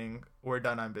is coming. We're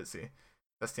done. I'm busy."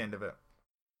 That's the end of it.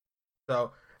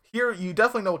 So here, you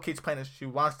definitely know what Kate's plan is. She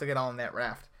wants to get on that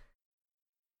raft.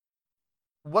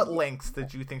 What lengths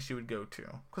did you think she would go to?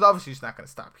 Because obviously she's not going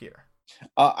to stop here.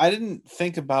 I didn't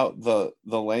think about the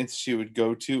lengths she would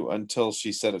go to until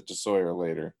she said it to Sawyer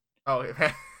later. Oh,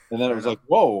 okay. And then it was like,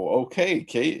 "Whoa, okay,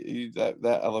 Kate,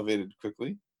 that elevated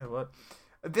quickly." What?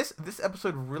 This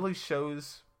episode really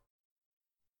shows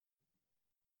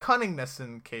cunningness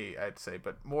in Kate, I'd say,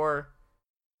 but more.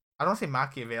 I don't say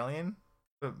Machiavellian,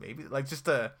 but maybe like just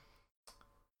a.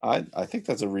 I think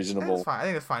that's a reasonable. I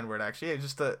think it's a fine word actually. Yeah,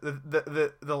 just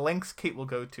the lengths Kate will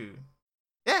go to.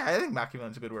 Yeah, I think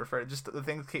Machiavellian's a good word for it. Just the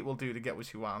things Kate will do to get what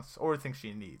she wants or the things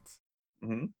she needs.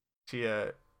 Mm-hmm.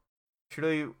 She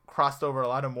really crossed over a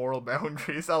lot of moral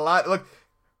boundaries. A lot. Look,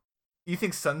 you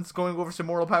think Sun's going over some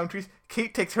moral boundaries?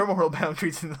 Kate takes her moral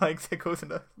boundaries and like it goes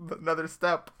another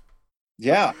step.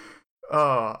 Yeah.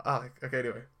 Okay.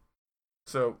 Anyway,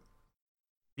 so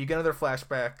you get another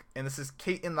flashback, and this is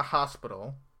Kate in the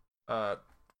hospital,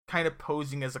 kind of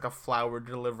posing as like a flower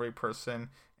delivery person,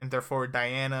 and therefore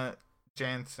Diana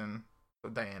Jansen, so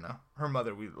Diana, her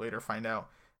mother, we later find out.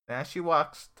 And as she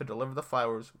walks to deliver the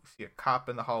flowers, we see a cop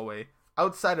in the hallway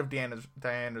outside of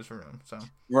Diana's room. So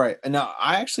right, and now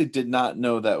I actually did not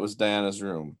know that was Diana's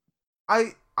room.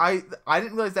 I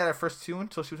didn't realize that at first too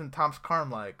until she was in Tom's car.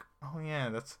 I'm like, oh yeah,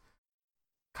 that's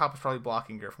cop is probably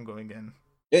blocking her from going in.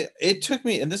 It took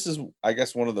me, and this is, I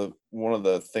guess, one of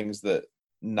the things that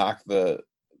knocked the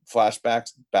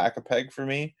flashbacks back a peg for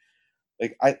me.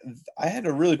 Like I had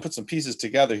to really put some pieces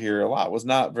together here. A lot was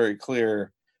not very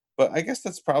clear, but I guess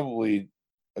that's probably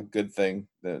a good thing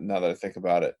that now that I think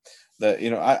about it. That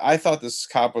I thought this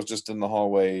cop was just in the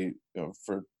hallway,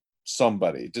 for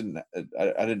somebody.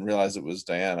 I didn't realize it was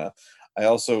Diana. I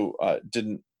also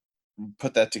didn't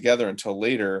put that together until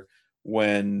later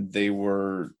when they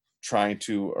were trying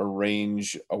to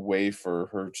arrange a way for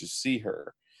her to see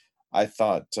her. I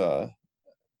thought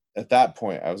at that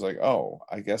point I was like, oh,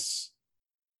 I guess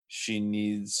she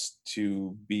needs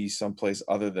to be someplace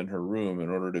other than her room in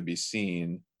order to be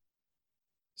seen.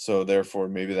 So therefore,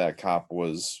 maybe that cop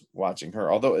was watching her.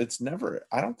 Although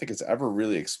I don't think it's ever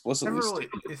really explicitly stated.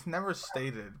 It's never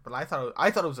stated, but I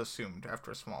thought it was assumed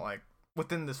after a small, like,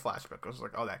 within this flashback. I was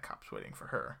like, oh, that cop's waiting for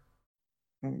her.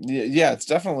 Yeah, it's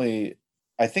definitely.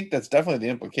 I think that's definitely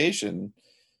the implication.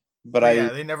 But yeah,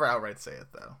 they never outright say it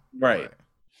though. Right.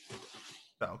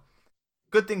 So,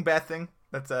 good thing, bad thing.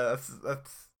 That's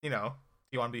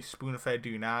you want to be spoon fed? Do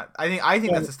you not? I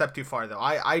think that's a step too far though.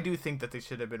 I do think that they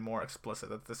should have been more explicit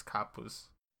that this cop was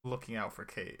looking out for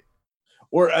Kate.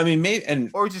 Or I mean, maybe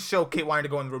or just show Kate wanting to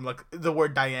go in the room, like the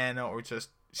word Diana, or just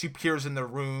she appears in the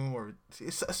room, or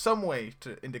some way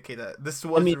to indicate that this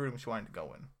was the room she wanted to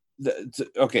go in.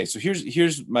 Okay, so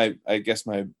here's my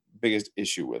biggest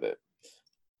issue with it.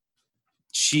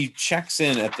 She checks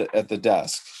in at the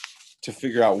desk to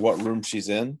figure out what room she's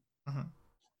in, mm-hmm.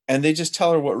 and they just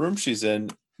tell her what room she's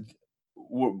in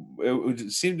it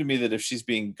would seem to me that if she's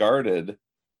being guarded,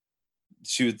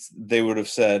 they would have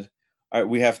said, all right,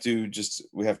 we have to get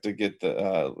we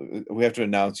have to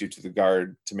announce you to the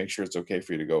guard to make sure it's okay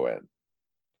for you to go in.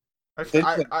 I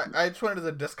just wanted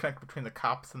the disconnect between the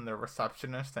cops and the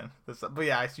receptionist and this, but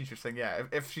yeah, I see what you're saying. Yeah,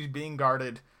 if she's being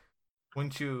guarded,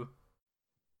 wouldn't you?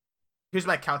 Here's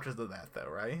my counters to that, though,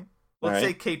 right? Let's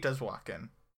say Kate does walk in,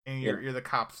 and you're the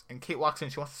cops, and Kate walks in.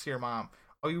 She wants to see her mom.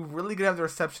 Are you really gonna have the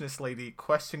receptionist lady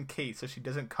question Kate so she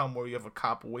doesn't come where you have a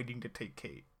cop waiting to take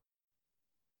Kate?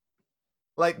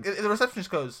 Like the receptionist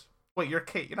goes, "Wait, you're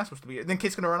Kate. You're not supposed to be here." Then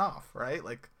Kate's gonna run off, right?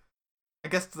 Like, I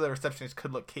guess the receptionist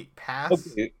could let Kate pass.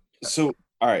 Okay. So,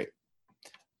 all right.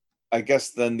 I guess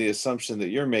then the assumption that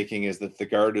you're making is that the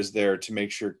guard is there to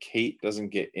make sure Kate doesn't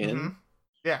get in. Mm-hmm.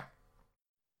 Yeah.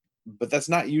 But that's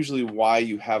not usually why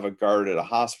you have a guard at a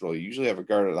hospital. You usually have a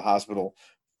guard at a hospital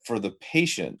for the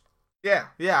patient. Yeah,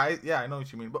 I know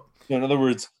what you mean. But so in other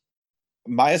words,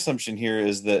 my assumption here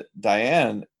is that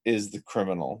Diane is the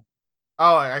criminal.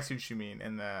 Oh, I see what you mean.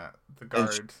 And the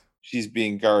guard, she's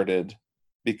being guarded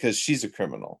because she's a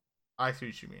criminal. I see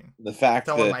what you mean. The fact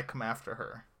that someone might come after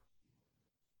her.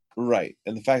 Right.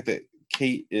 And the fact that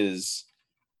Kate is,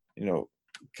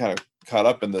 kind of caught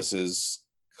up in this is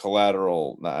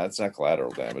collateral. Nah, it's not collateral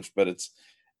damage, but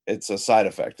it's a side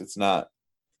effect. It's not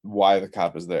why the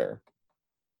cop is there.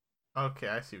 Okay,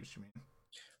 I see what you mean.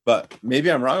 But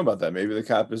maybe I'm wrong about that. Maybe the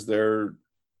cop is there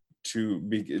to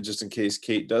be just in case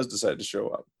Kate does decide to show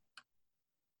up.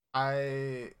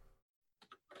 I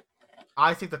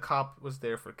think the cop was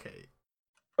there for Kate.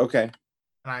 Okay.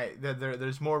 And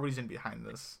there's more reason behind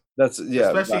this.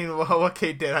 Especially in what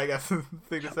Kate did, I guess. All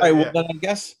right, well, then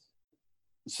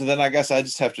I guess I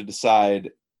just have to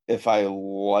decide if I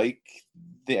like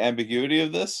the ambiguity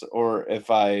of this or if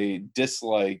I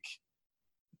dislike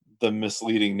the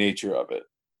misleading nature of it.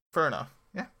 Fair enough.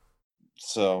 Yeah.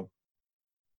 So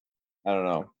I don't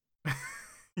know.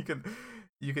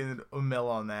 you can mill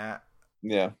on that.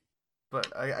 Yeah.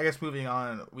 But I guess moving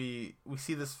on, we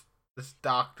see this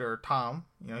doctor, Tom,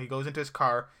 he goes into his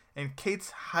car and Kate's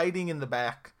hiding in the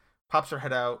back, pops her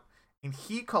head out, and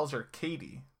he calls her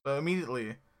Katie. So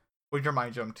immediately, where'd your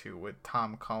mind jump to with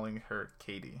Tom calling her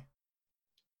Katie?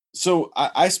 So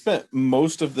I spent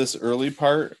most of this early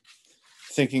part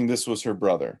thinking this was her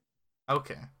brother.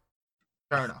 Okay.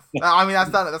 Fair enough. I mean,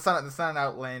 that's not an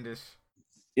outlandish.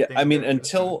 Yeah, I mean,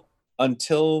 until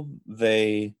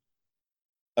they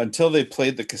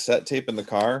played the cassette tape in the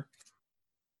car,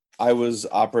 I was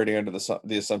operating under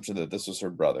the assumption that this was her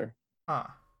brother. Huh.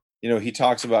 He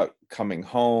talks about coming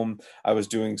home. I was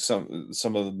doing some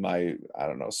of my, I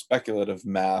don't know, speculative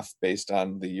math based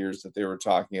on the years that they were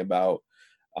talking about.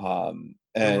 And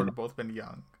they would have both been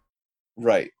young.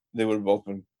 Right. They would have both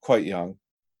been quite young.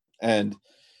 And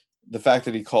the fact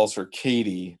that he calls her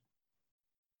Katie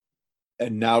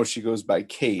and now she goes by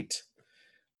Kate,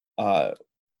 kind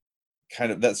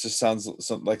of, that just sounds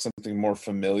like something more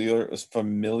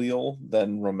familial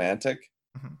than romantic.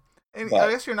 Mm-hmm. And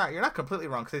I guess you're not completely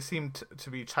wrong because they seem to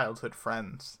be childhood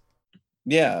friends.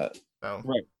 Yeah. So.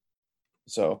 Right.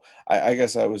 So I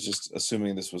guess I was just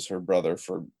assuming this was her brother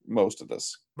for most of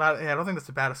this. But yeah, I don't think that's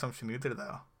a bad assumption either,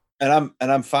 though. And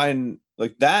I'm fine.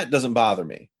 Like, that doesn't bother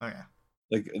me. Oh yeah.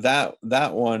 Like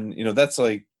that one, that's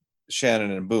like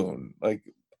Shannon and Boone. Like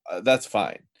that's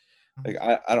fine. Like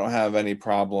I don't have any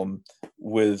problem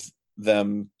with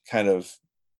them kind of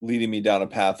leading me down a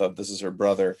path of this is her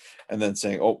brother and then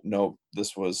saying, oh no,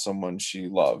 this was someone she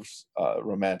loved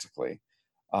romantically.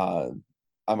 I'm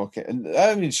okay. And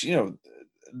I mean,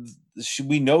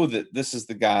 we know that this is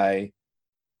the guy.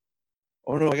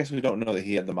 Oh no, I guess we don't know that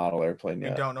he had the model airplane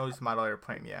yet. We don't know he's the model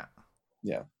airplane yet.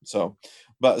 Yeah. So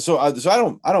I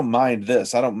don't mind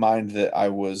this. I don't mind that I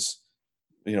was,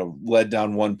 led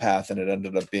down one path and it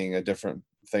ended up being a different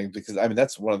thing, because I mean,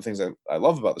 that's one of the things I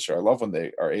love about the show. I love when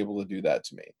they are able to do that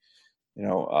to me.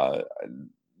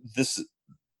 This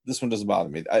one doesn't bother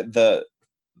me. The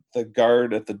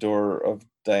guard at the door of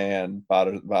Diane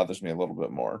bothers me a little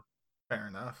bit more. Fair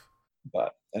enough.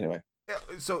 But anyway. Yeah,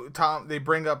 so Tom, they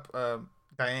bring up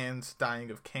Diane's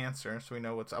dying of cancer, so we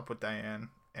know what's up with Diane,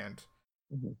 and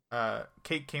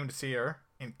Kate came to see her,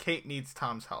 and Kate needs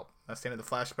Tom's help. That's the end of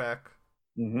the flashback.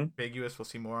 Ambiguous. We'll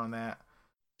see more on that.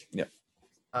 Yeah.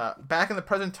 Back in the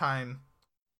present time,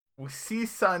 we see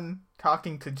Sun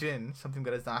talking to Jin, something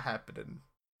that has not happened.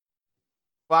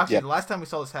 Well, actually, the last time we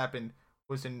saw this happen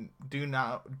was in Do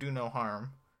No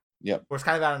Harm. Yep. Where it's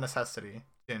kind of out of necessity.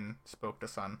 Jin spoke to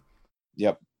Sun.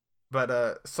 Yep.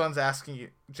 But Sun's asking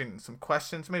Jin some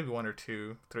questions, maybe 1 or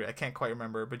 2, 3. I can't quite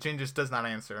remember, but Jin just does not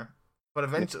answer. But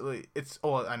eventually, it's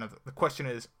I know the question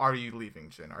is, are you leaving,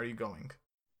 Jin? Are you going?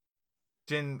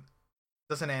 Jin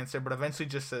doesn't answer, but eventually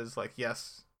just says like,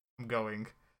 yes, I'm going,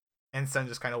 and Sun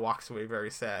just kind of walks away very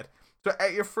sad. So,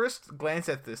 at your first glance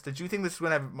at this, did you think this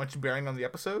would have much bearing on the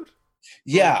episode?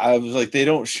 Yeah, I was like, they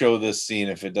don't show this scene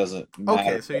if it doesn't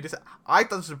matter. Okay, so I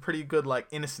thought this was a pretty good, like,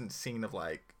 innocent scene of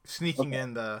like sneaking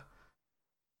in the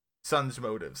Sun's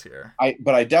motives here.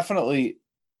 But I definitely,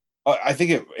 I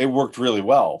think it worked really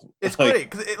well. It's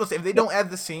great because listen, if they don't add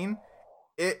the scene,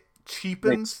 it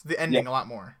cheapens the ending a lot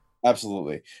more.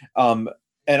 Absolutely. And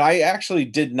I actually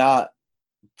did not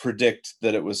predict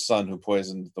that it was Sun who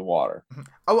poisoned the water.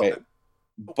 Okay?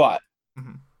 But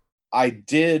I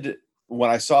did, when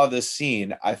I saw this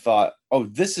scene, I thought, oh,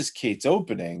 this is Kate's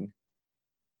opening.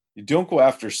 You don't go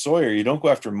after Sawyer. You don't go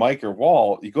after Mike or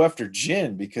Walt. You go after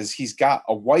Jin because he's got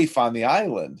a wife on the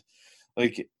island.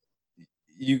 Like,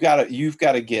 you've got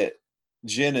to get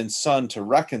Jin and Sun to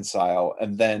reconcile,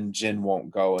 and then Jin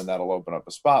won't go, and that'll open up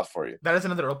a spot for you. That is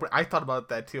another open. I thought about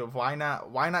that too. Of why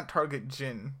not target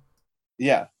Jin?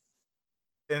 Yeah.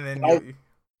 And then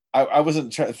I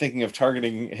wasn't thinking of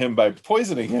targeting him by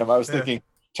poisoning him. I was thinking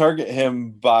target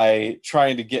him by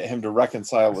trying to get him to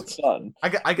reconcile with Sun.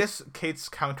 I guess Kate's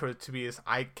counter to me is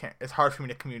it's hard for me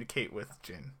to communicate with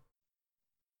Jin.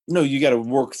 No, you got to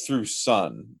work through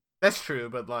Sun. That's true,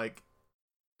 but like,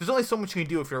 there's only so much you can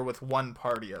do if you're with one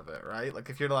party of it, right? Like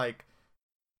if you're like,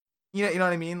 you know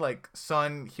what I mean? Like,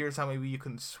 Sun, here's how maybe you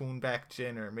can swoon back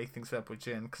Jin or make things up with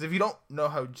Jin. Because if you don't know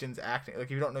how Jin's acting, like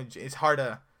if you don't know, it's hard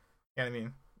to, you know what I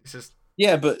mean? It's just.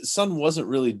 Yeah, but Sun wasn't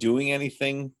really doing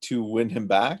anything to win him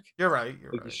back. You're right.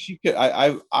 Right. She could.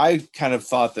 I kind of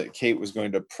thought that Kate was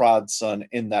going to prod Sun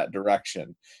in that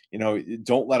direction. You know,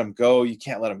 don't let him go. You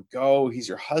can't let him go. He's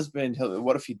your husband.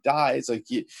 What if he dies? Like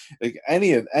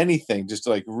anything, just to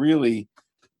like really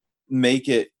make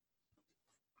it,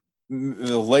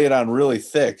 lay it on really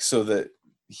thick so that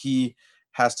he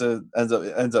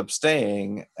ends up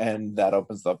staying, and that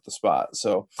opens up the spot.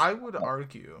 So I would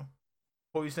argue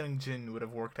poisoning Jin would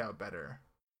have worked out better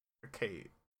for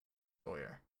Kate,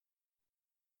 Sawyer,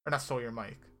 or not Sawyer,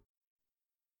 Mike.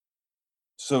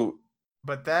 So,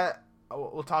 but that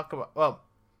we'll talk about. Well,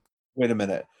 wait a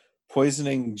minute.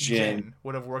 Poisoning Jin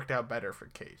would have worked out better for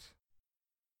Kate.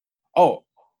 Oh,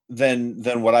 than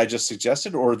what I just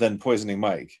suggested, or than poisoning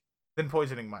Mike? Than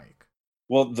poisoning Mike.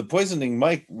 Well, the poisoning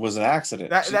Mike was an accident.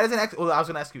 That is an accident. Well, I was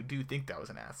going to ask you, do you think that was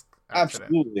an accident?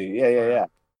 Absolutely. Yeah.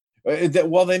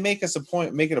 Well, they make it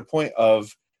a point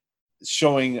of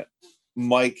showing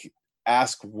Mike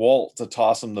ask Walt to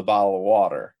toss him the bottle of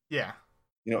water. Yeah.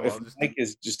 You know, if Mike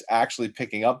is just actually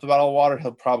picking up the bottle of water,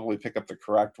 he'll probably pick up the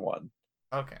correct one.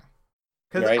 Okay.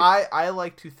 Because right? I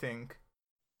like to think,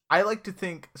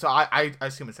 so I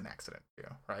assume it's an accident,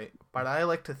 right? But I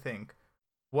like to think,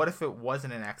 what if it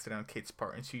wasn't an accident on Kate's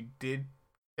part and she did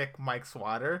pick Mike's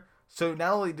water? So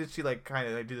not only did she like kind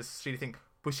of like do this shitty thing,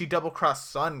 but she double crossed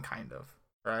Sun, kind of,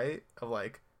 right? Of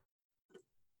like,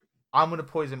 I'm gonna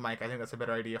poison Mike. I think that's a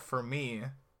better idea for me.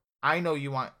 I know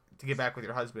you want to get back with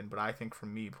your husband, but I think for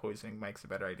me, poisoning Mike's a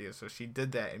better idea. So she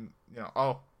did that, and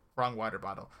wrong water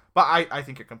bottle. But I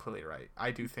think you're completely right.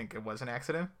 I do think it was an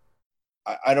accident.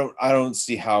 I don't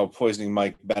see how poisoning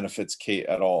Mike benefits Kate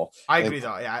at all. I agree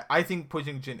though. Yeah, I think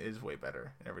poisoning Jin is way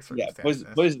better in every circumstance.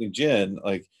 Yeah, poisoning Jin,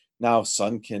 like, now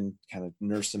Sun can kind of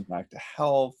nurse him back to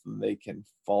health, and they can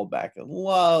fall back in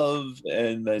love,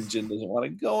 and then Jin doesn't want to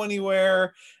go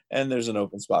anywhere, and there's an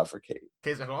open spot for Kate.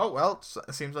 Kate's like, oh well,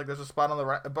 it seems like there's a spot on the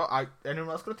right. But anyone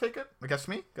else gonna take it? Guess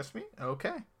me.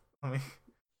 Okay. I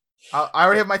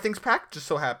already have my things packed. Just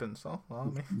so happens. So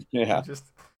we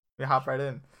hop right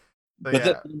in.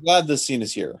 I'm glad this scene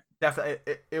is here.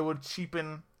 Definitely, it would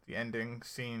cheapen the ending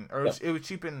scene, or it would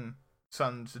cheapen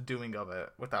Sun's doing of it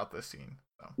without this scene.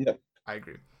 So, yeah, I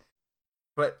agree.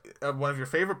 But one of your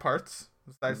favorite parts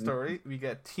of that story, we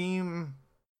get team.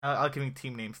 I'll give you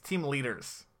team names. Team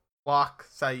leaders: Locke,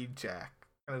 Sayid, Jack.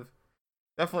 Kind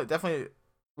of, definitely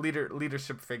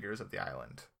leadership figures of the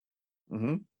island.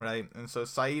 Mm-hmm. Right, and so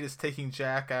Sayid is taking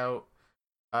Jack out.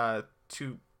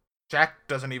 To Jack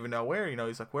doesn't even know where.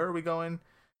 He's like, "Where are we going?"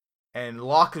 And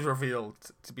Locke is revealed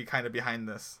to be kind of behind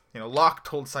this. Locke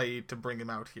told Sayid to bring him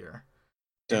out here.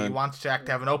 And he wants Jack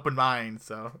to have an open mind.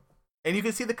 So, and you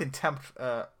can see the contempt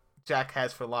Jack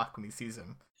has for Locke when he sees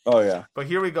him. Oh yeah. But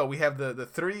here we go. We have the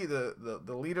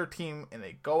leader team, and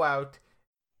they go out,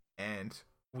 and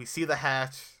we see the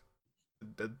hatch,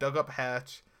 the dug up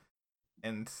hatch,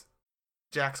 and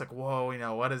Jack's like,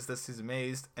 "Whoa, what is this?" He's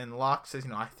amazed, and Locke says,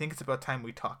 "I think it's about time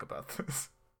we talk about this."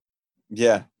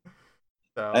 Yeah.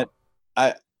 So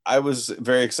I I was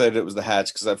very excited it was the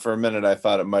hatch because for a minute I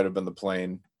thought it might have been the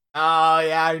plane.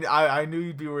 Yeah, I knew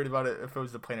you'd be worried about it if it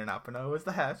was the plane or not, but no, it was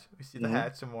the hatch. We see the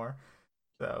hatch some more.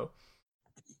 So,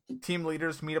 team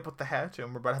leaders meet up with the hatch,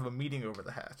 and we're about to have a meeting over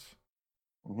the hatch.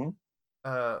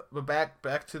 But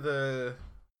back to the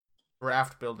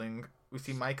raft building, we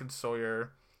see Mike and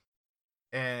Sawyer,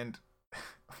 and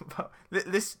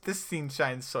this scene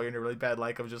shines Sawyer in a really bad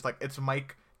light of just like it's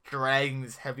Mike dragging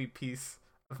this heavy piece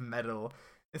of metal,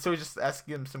 and so he's just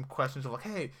asking him some questions of like,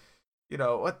 hey,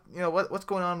 what's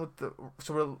going on with the?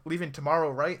 So we're leaving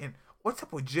tomorrow, right? And what's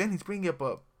up with Jen? He's bringing up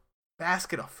a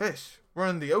basket of fish. We're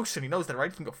in the ocean. He knows that,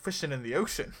 right? He can go fishing in the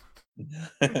ocean.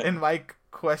 And Mike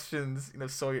questions,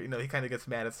 Sawyer. He kind of gets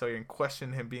mad at Sawyer and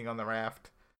question him being on the raft.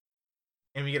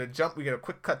 And we get a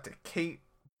quick cut to Kate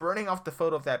burning off the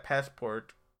photo of that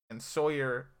passport, and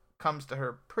Sawyer comes to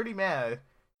her pretty mad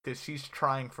because she's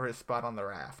trying for his spot on the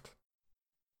raft.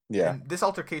 Yeah. And this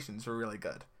altercations were really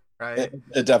good, right?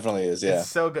 It definitely is, yeah. It's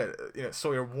so good.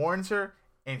 Sawyer warns her,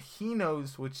 and he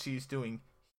knows what she's doing.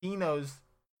 He knows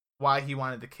why he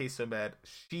wanted the case so bad.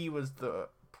 She was the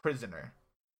prisoner.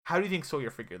 How do you think Sawyer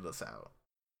figured this out?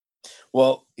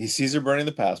 Well, he sees her burning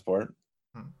the passport.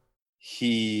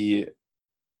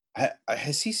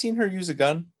 Has he seen her use a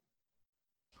gun?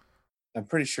 I'm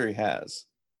pretty sure he has.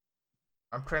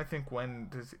 I'm trying to think when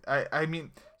does I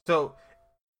mean, so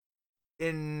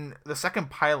in the second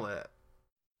pilot,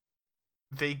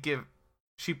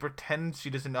 she pretends she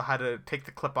doesn't know how to take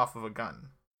the clip off of a gun.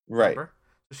 Right. Remember?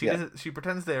 So she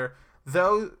pretends there.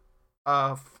 Though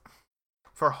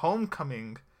for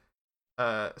Homecoming,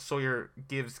 Sawyer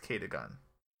gives Kate a gun.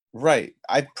 Right.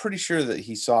 I'm pretty sure that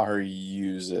he saw her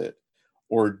use it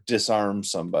or disarm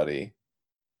somebody.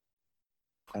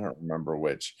 I don't remember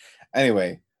which.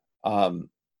 Anyway,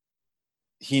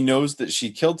 he knows that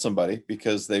she killed somebody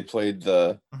because they played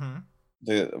the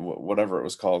whatever it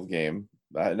was called game.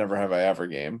 Never Have I Ever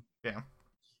game. Yeah.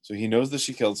 So he knows that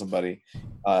she killed somebody.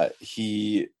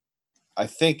 He, I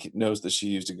think, knows that she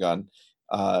used a gun.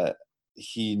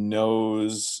 He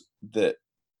knows that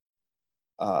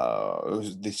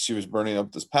she was burning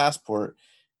up this passport,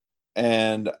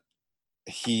 and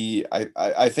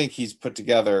I think he's put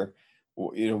together,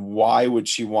 why would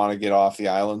she want to get off the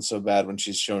island so bad when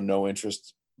she's shown no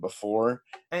interest before,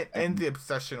 and the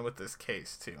obsession with this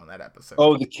case too on that episode.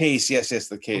 Oh, the case. Yes,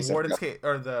 the case. The warden's case,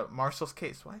 or the marshal's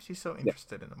case. Why is she so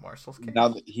interested in the marshal's case? Now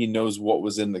that he knows what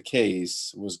was in the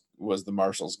case was the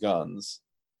marshal's guns.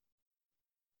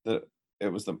 The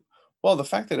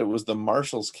fact that it was the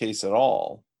marshal's case at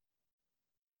all,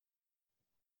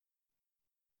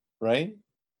 right?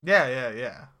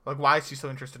 Yeah. Like, why is she so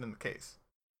interested in the case?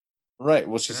 Right.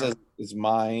 Well, she says it's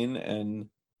mine, and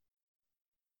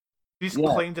she's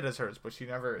claimed it as hers, but she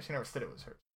never said it was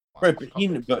hers. Right,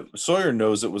 but Sawyer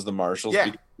knows it was the marshal's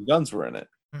because the guns were in it.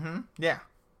 Yeah.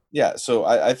 Yeah. So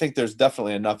I think there's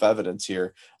definitely enough evidence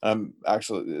here.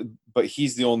 Actually, but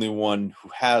he's the only one who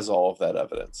has all of that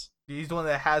evidence. He's the one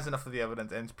that has enough of the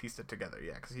evidence and pieced it together.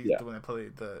 Yeah, because he's the one that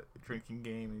played the drinking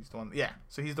game. He's the one. Yeah,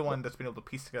 so he's the one that's been able to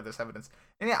piece together this evidence.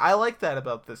 And yeah, I like that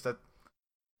about this. That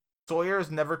Sawyer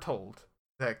is never told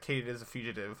that Kate is a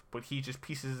fugitive, but he just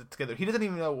pieces it together. He doesn't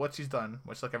even know what she's done,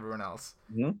 much like everyone else.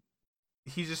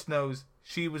 He just knows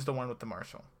she was the one with the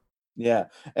marshal. Yeah,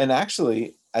 and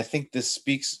actually, I think this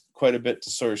speaks quite a bit to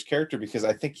Sawyer's character because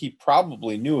I think he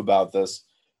probably knew about this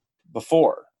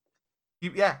before.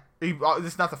 This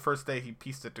is not the first day he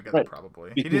pieced it together. Right.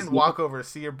 Probably because he didn't walk over to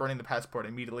see her burning the passport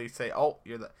and immediately say, "Oh,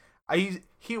 you're the."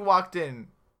 He walked in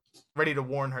ready to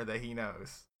warn her that he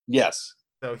knows. Yes.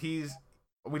 So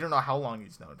we don't know how long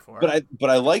he's known for. But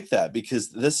I like that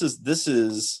because this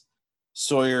is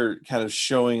Sawyer kind of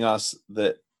showing us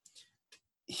that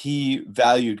he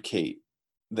valued Kate,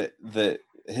 that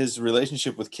his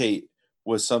relationship with Kate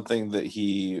was something that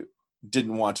he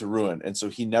didn't want to ruin, and so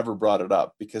he never brought it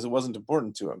up because it wasn't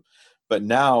important to him. But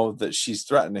now that she's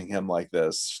threatening him like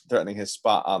this, threatening his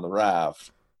spot on the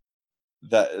raft,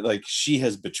 that like she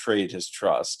has betrayed his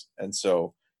trust, and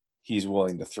so he's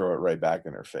willing to throw it right back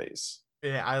in her face.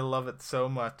 Yeah, I love it so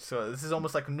much. So this is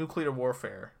almost like nuclear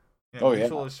warfare.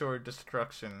 Mutual assured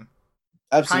destruction.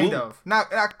 Absolutely. Kind of.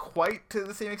 Not quite to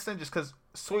the same extent, just because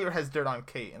Sawyer has dirt on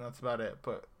Kate, and that's about it.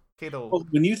 But Kate will... Well,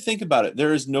 when you think about it,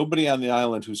 there is nobody on the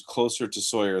island who's closer to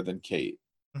Sawyer than Kate.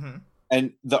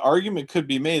 And the argument could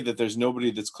be made that there's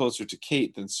nobody that's closer to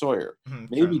Kate than Sawyer.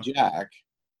 Maybe Jack.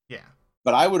 Yeah.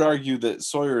 But I would argue that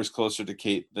Sawyer is closer to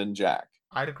Kate than Jack.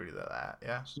 I'd agree with that,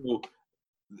 yeah. So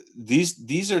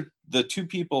these are the two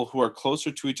people who are closer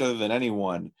to each other than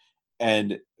anyone.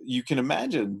 And you can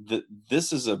imagine that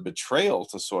this is a betrayal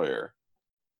to Sawyer.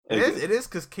 It is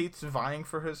because Kate's vying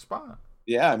for his spot.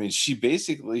 Yeah, I mean, she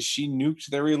nuked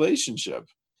their relationship,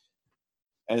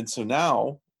 and so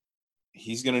now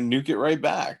he's gonna nuke it right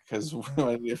back. Because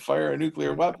when you fire a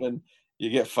nuclear weapon, you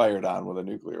get fired on with a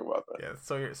nuclear weapon.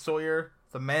 Yeah, Sawyer,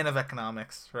 the man of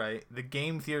economics, right? The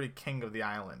game theory king of the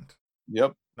island.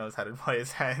 Yep. Knows how to play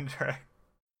his hand, right?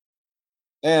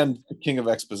 And the king of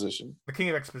exposition. The king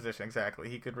of exposition, exactly.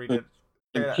 He could read it.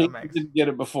 In case he didn't get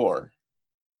it before.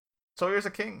 Sawyer's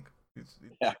a king.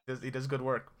 He does good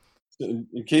work.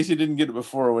 In case you didn't get it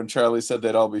before, when Charlie said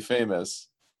they'd all be famous,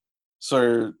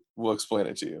 Sawyer will explain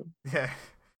it to you. Yeah.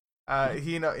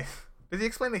 Did he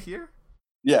explain it here?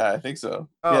 Yeah, I think so.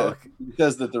 Oh, yeah, okay. He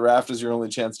says that the raft is your only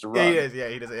chance to run. Yeah, he is. Yeah,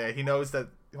 he does. Yeah, he knows that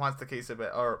he wants the case of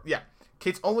it.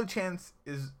 Kate's only chance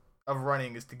of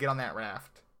running is to get on that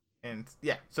raft. And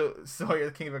yeah, so Sawyer,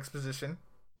 the king of exposition,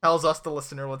 tells us, the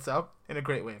listener, what's up in a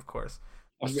great way, of course.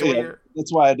 Sawyer,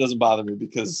 that's why it doesn't bother me,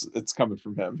 because it's coming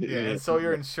from him. And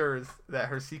Sawyer ensures that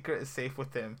her secret is safe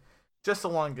with him, just so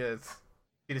long as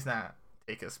he does not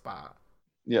take his spot.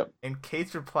 Yep. And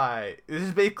Kate's reply, this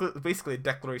is basically a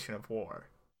declaration of war,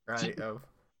 right? Of,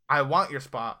 I want your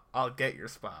spot, I'll get your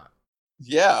spot.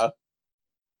 Yeah.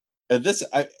 And this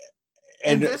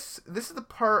is the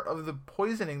part of the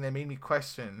poisoning that made me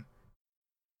question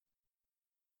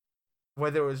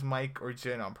whether it was Mike or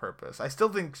Jin on purpose. I still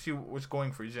think she was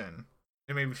going for Jin.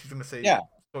 And maybe she's going to say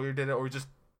Sawyer did it, or just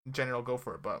in general go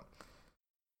for it. But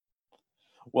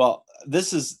well,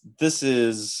 this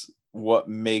is what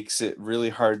makes it really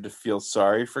hard to feel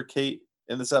sorry for Kate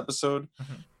in this episode,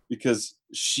 because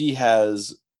she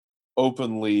has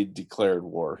openly declared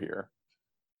war here.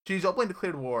 She's openly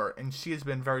declared war, and she has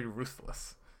been very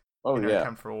ruthless in her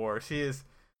attempt for war. She is.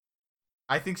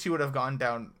 I think she would have gone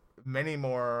down many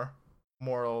more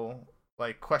moral,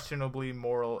 questionably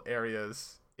moral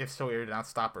areas if Sawyer did not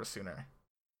stop her sooner.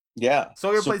 Yeah.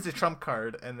 Sawyer plays the trump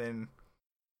card, and then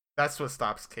that's what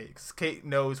stops Kate. 'Cause Kate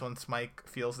knows once Mike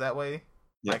feels that way,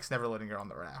 Mike's never letting her on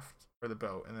the raft or the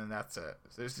boat, and then that's it.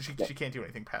 So she can't do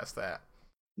anything past that.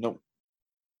 Nope.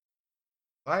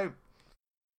 I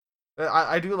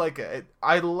do like it.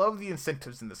 I love the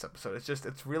incentives in this episode.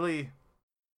 It's really,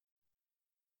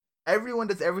 everyone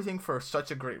does everything for such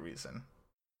a great reason.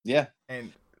 Yeah.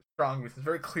 And strong reasons,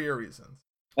 very clear reasons.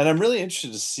 And I'm really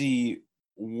interested to see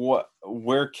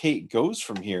where Kate goes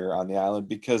from here on the island,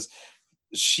 because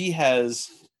she has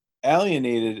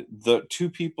alienated the two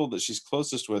people that she's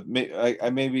closest with.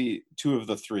 Maybe two of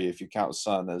the three, if you count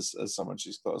Sun as someone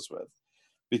she's close with.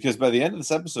 Because by the end of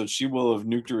this episode, she will have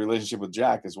nuked her relationship with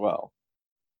Jack as well.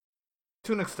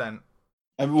 To an extent.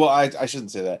 I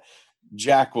shouldn't say that.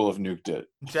 Jack will have nuked it.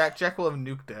 Jack will have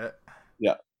nuked it.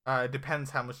 Yeah. It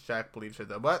depends how much Jack believes her,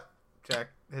 though. But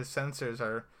his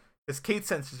Kate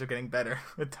sensors are getting better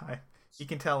with time. He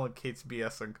can tell when Kate's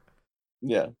BSing.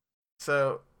 Yeah.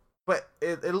 So, but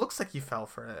it looks like he fell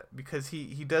for it, because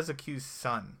he does accuse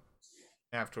Sun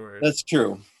afterwards. That's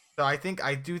true. So I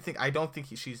don't think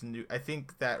she's new. I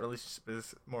think that relationship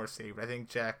is more saved. I think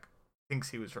Jack thinks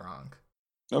he was wrong.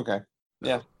 Okay.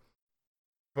 Yeah.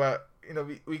 But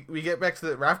we get back to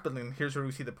the raft building. Here's where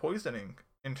we see the poisoning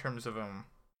in terms of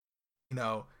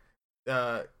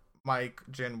Mike,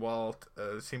 Jin, Walt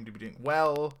seem to be doing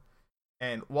well,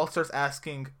 and Walt starts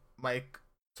asking Mike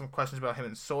some questions about him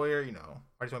and Sawyer. Why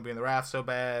does he want to be in the raft so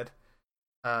bad?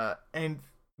 And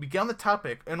we get on the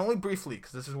topic, and only briefly,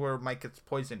 because this is where Mike gets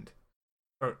poisoned,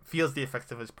 or feels the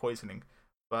effects of his poisoning.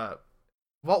 But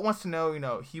Walt wants to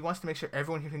know, he wants to make sure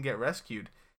everyone here can get rescued.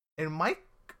 And Mike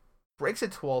breaks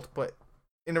it to Walt, but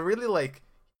in a really like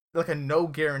a no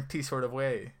guarantee sort of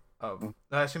way.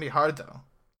 It's gonna be hard though.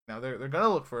 They're gonna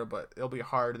look for it, but it'll be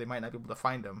hard. They might not be able to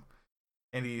find him.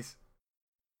 And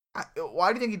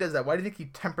why do you think he does that? Why do you think he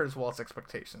tempers Walt's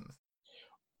expectations?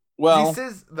 Well, he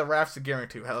says the raft's a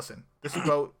guarantee. Hey, listen, this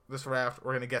boat, this raft,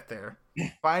 we're gonna get there.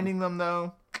 Finding them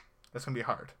though, that's gonna be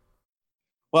hard.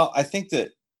 Well, I think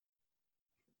that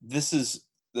this is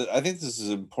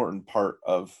an important part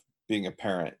of being a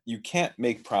parent. You can't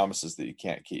make promises that you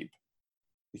can't keep.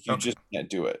 You just can't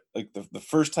do it. Like the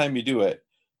first time you do it,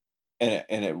 and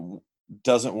it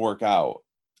doesn't work out,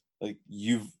 like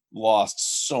you've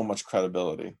lost so much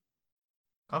credibility.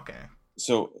 Okay.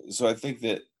 So I think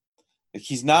that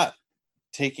he's not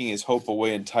taking his hope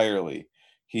away entirely.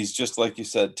 He's just, like you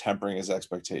said, tempering his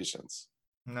expectations.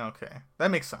 Okay,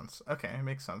 that makes sense. Okay, it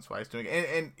makes sense why he's doing it,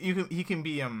 and he can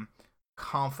be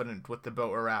confident with the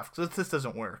boat or raft, because this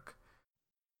doesn't work,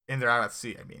 and they're out at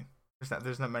sea. I mean,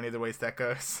 there's not many other ways that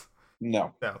goes.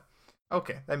 No. So,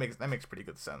 okay, that makes pretty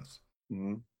good sense.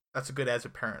 Mm-hmm. That's a good as a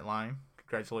parent line.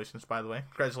 Congratulations, by the way.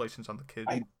 Congratulations on the kid.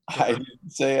 I didn't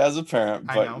say as a parent,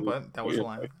 but I know, but that was a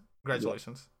line.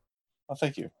 Congratulations. Yeah. Oh,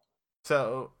 thank you.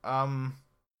 So, and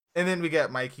then we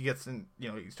get Mike. He gets in,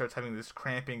 he starts having this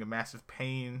cramping, a massive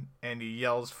pain, and he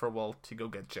yells for Walt to go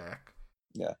get Jack.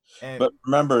 Yeah, but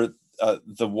remember,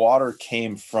 the water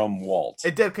came from Walt.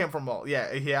 It did come from Walt.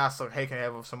 Yeah, he asked, like, "Hey, can I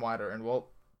have some water?" And Walt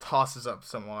tosses up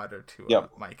some water to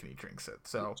Mike, and he drinks it.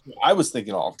 So I was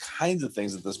thinking all kinds of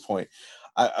things at this point.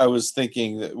 I was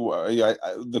thinking that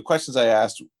the questions I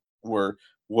asked were: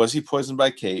 was he poisoned by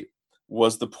Kate?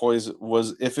 Was the poison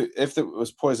if it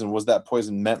was poison, was that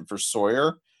poison meant for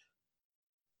Sawyer?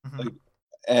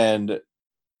 Mm-hmm.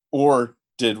 Or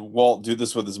did Walt do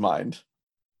this with his mind?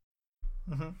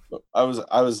 Mm-hmm. I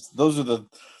was. Those are the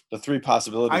three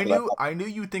possibilities. I knew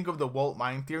you'd think of the Walt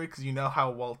mind theory because you know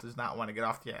how Walt does not want to get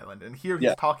off the island, and here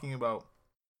he's talking about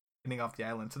getting off the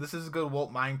island. So this is a good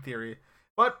Walt mind theory,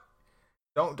 but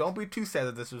don't be too sad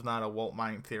that this was not a Walt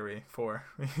mind theory for.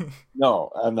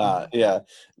 No, I'm not. Yeah,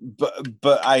 but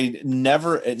it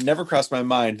never crossed my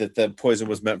mind that the poison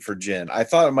was meant for Jin. I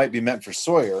thought it might be meant for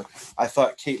Sawyer. I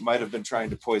thought Kate might have been trying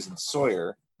to poison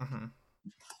Sawyer. Mm-hmm.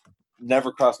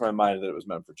 Never crossed my mind that it was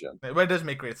meant for Jin. But it does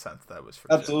make great sense that it was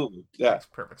for Absolutely. Jin. Yeah, makes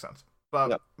perfect sense.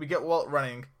 But we get Walt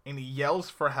running, and he yells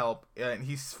for help, and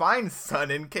he finds Sun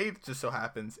and Kate, just so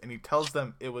happens, and he tells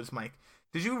them it was Mike.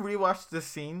 Did you rewatch this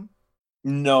scene?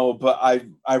 No, but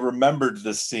I remembered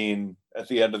this scene at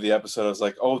the end of the episode. I was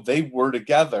like, oh, they were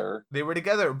together. They were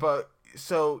together, but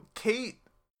so Kate,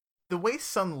 the way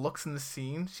Sun looks in the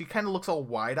scene, she kind of looks all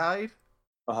wide-eyed.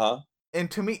 Uh-huh.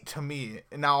 And to me,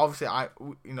 now obviously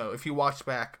if you watch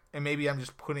back, and maybe I'm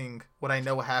just putting what I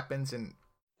know happens and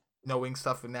knowing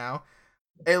stuff now,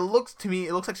 it looks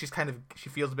like she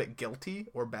feels a bit guilty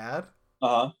or bad.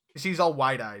 Uh-huh. She's all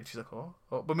wide-eyed. She's like, oh.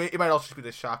 But it might also just be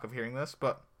the shock of hearing this,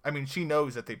 but I mean, she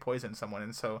knows that they poisoned someone,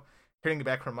 and so hearing it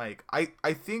back from Mike, I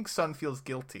think Sun feels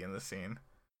guilty in this scene.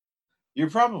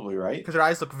 You're probably right, because her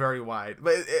eyes look very wide.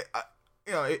 But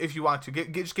if you want to,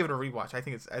 just give it a rewatch. I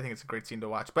think it's a great scene to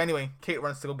watch. But anyway, Kate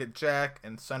runs to go get Jack,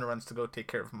 and Sun runs to go take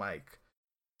care of Mike.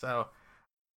 So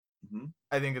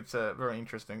I think it's very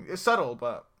interesting. It's subtle,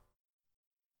 but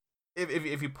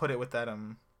if you put it with that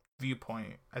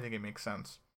viewpoint, I think it makes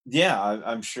sense. Yeah,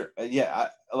 I'm sure. Yeah,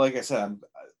 like I said,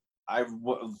 I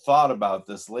thought about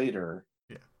this later,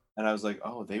 and I was like,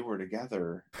 oh, they were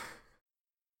together.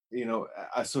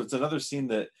 So it's another scene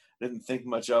that I didn't think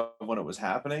much of when it was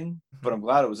happening, but I'm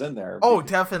glad it was in there. Oh,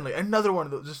 definitely. Another one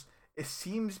of those, just, it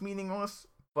seems meaningless,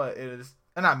 but it is,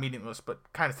 not meaningless, but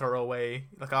kind of throwaway.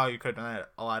 Like, oh, you could have done it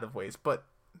a lot of ways, but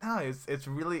no, it's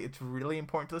really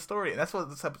important to the story, and that's what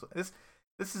this episode,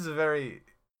 this is a very,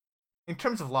 in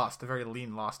terms of Lost, a very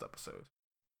lean Lost episode,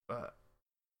 but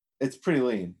it's pretty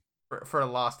lean. For a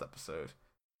Lost episode.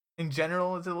 In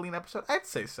general, is it a lean episode? I'd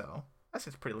say so. I'd say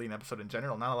it's a pretty lean episode in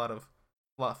general. Not a lot of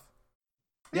fluff.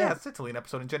 Yeah, it's a lean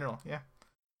episode in general. Yeah.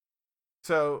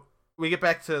 So we get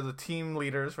back to the team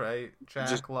leaders, right?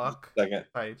 Jack, Locke. Second.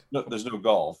 Right. No, there's no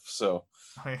golf, so.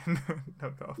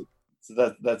 No golf.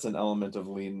 So that's an element of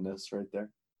leanness right there.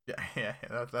 Yeah.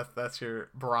 That's your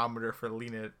barometer for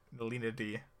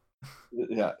leanity.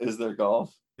 Yeah. Is there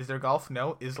golf? Is there golf?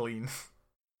 No. Is lean.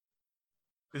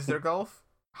 Is there golf?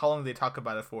 How long do they talk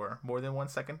about it for? More than 1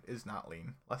 second is not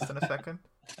lean. Less than a second?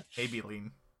 Maybe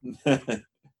lean.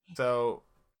 So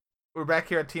we're back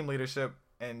here at team leadership,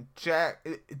 and Jack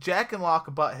and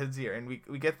Locke butt heads here, and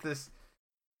we get this.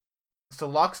 So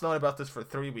Locke's known about this for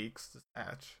 3 weeks. This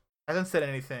match hasn't said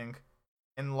anything,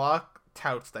 and Locke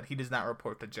touts that he does not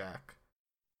report to Jack.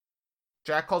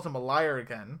 Jack calls him a liar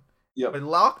again. Yep. But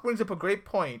Locke brings up a great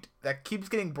point that keeps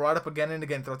getting brought up again and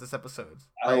again throughout this episode.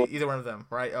 Right? Either one of them,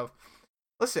 right?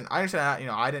 Listen, I understand.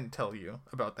 I didn't tell you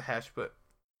about the hatch, but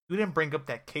you didn't bring up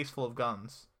that case full of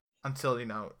guns until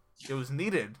it was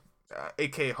needed,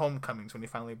 aka Homecomings, when you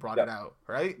finally brought it out,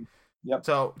 right? Yep.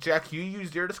 So Jack, you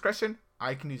used your discretion.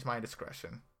 I can use my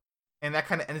discretion, and that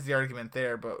kind of ends the argument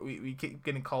there. But we keep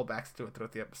getting callbacks to it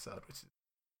throughout the episode, which is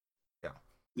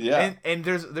yeah. And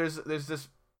there's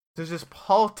this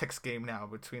politics game now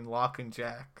between Locke and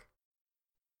Jack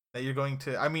that you're going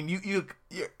to. I mean, you're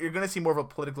going to see more of a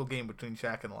political game between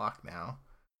Jack and Locke now.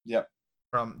 Yep.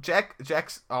 From Jack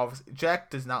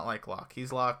does not like Locke.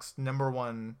 He's Locke's number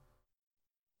one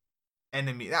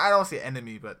enemy. I don't say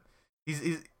enemy, but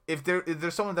he's if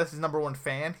there's someone that's his number one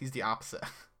fan, he's the opposite.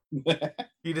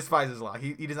 He despises Locke.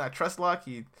 He does not trust Locke.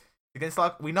 He's against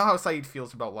Locke. We know how Sayid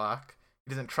feels about Locke. He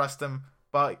doesn't trust him,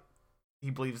 but he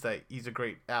believes that he's a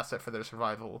great asset for their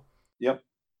survival. Yep.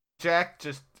 Jack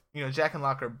and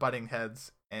Locke are butting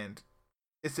heads, and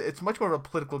it's much more of a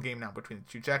political game now between the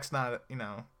two. Jack's not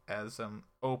as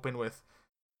open with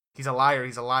he's a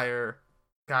liar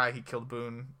guy, he killed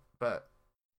Boone, but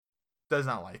does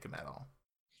not like him at all.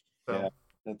 So,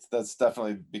 yeah, that's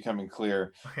definitely becoming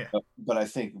clear. yeah. But I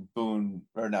think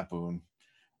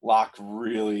Locke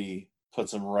really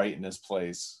puts him right in his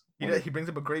place. He brings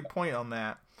up a great point on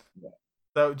that. Yeah.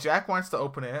 So Jack wants to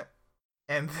open it,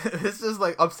 and this is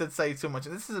like upset Sayid so much.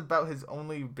 And this is about his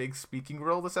only big speaking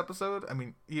role this episode. I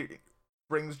mean, he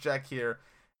brings Jack here,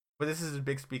 but this is his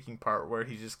big speaking part where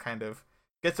he just kind of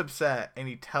gets upset and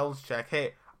he tells Jack,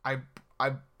 "Hey,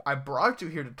 I brought you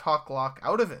here to talk Locke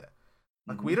out of it.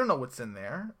 Like we don't know what's in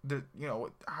there.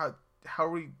 How are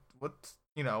we? What's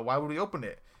why would we open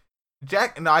it?"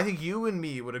 Jack, no, I think you and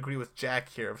me would agree with Jack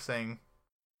here of saying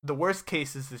the worst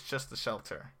case is it's just the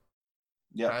shelter.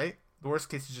 Yeah. Right? The worst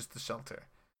case is just the shelter.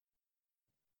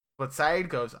 But Sayid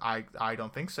goes, I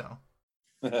don't think so.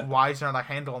 Why is there not a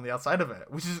handle on the outside of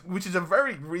it? Which is a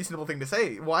very reasonable thing to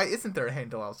say. Why isn't there a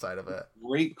handle outside of it?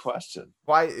 Great question.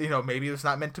 Why, maybe it's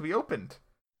not meant to be opened.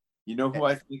 You know who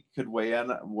I think could weigh in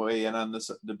on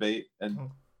this debate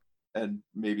and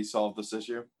maybe solve this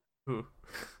issue? Who?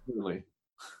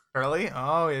 Hurley.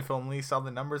 Oh, if only saw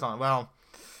the numbers on. Well,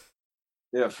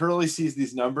 yeah, if Hurley sees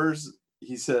these numbers,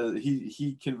 he says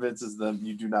he convinces them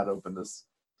you do not open this.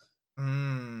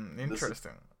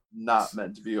 Interesting. This not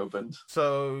meant to be opened.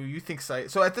 So you think Sayid?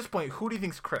 So at this point, who do you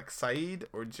think's correct, Sayid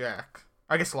or Jack?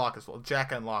 I guess Locke as well.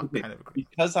 Jack and Locke kind of agree.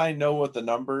 Because I know what the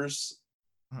numbers,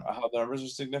 how the numbers are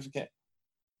significant.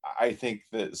 I think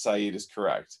that Sayid is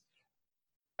correct.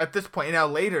 At this point, now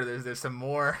later, there's some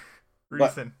more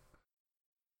reason.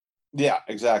 Yeah,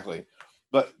 exactly.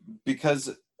 But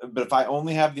if I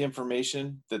only have the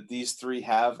information that these three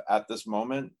have at this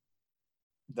moment,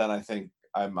 then I think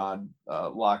I'm on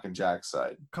Locke and Jack's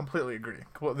side. Completely agree.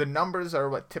 Well, the numbers are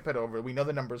what tip it over. We know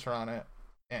the numbers are on it,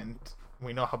 and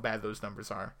we know how bad those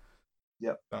numbers are.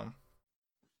 Yep. So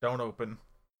don't open,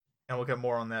 and we'll get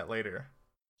more on that later.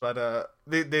 But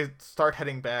they start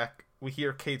heading back. We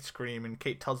hear Kate scream, and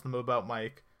Kate tells them about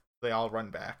Mike. They all run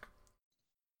back.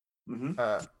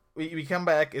 We come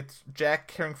back. It's Jack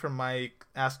caring for Mike,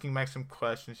 asking Mike some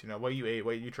questions. What you ate,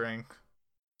 what you drank,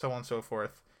 so on and so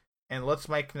forth, and lets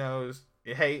Mike knows,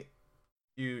 hey,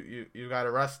 you got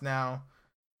to rest now,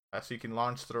 so you can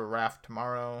launch the raft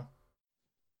tomorrow,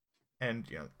 and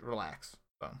relax.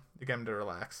 So you get him to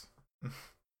relax.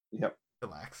 Yep.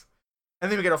 Relax. And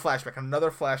then we get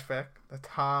another flashback, the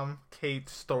Tom Kate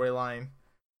storyline,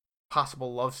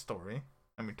 possible love story.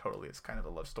 I mean, totally, it's kind of a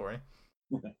love story.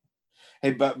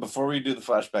 Hey, but before we do the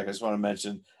flashback, I just want to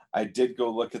mention I did go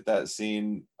look at that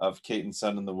scene of Kate and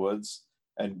Sun in the woods,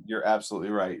 and you're absolutely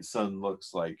right. Sun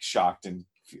looks like shocked and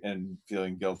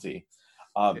feeling guilty.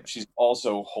 She's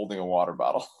also holding a water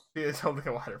bottle. She is holding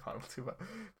a water bottle too, but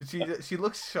she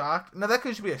looks shocked. Now that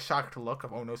could be a shocked look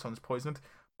of, oh no, someone's poisoned.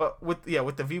 But with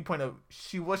the viewpoint of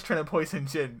she was trying to poison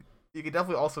Jin, you could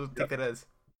definitely also take that as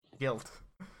guilt.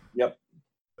 Yep.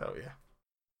 So yeah.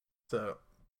 So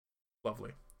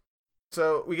lovely.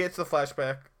 So we get to the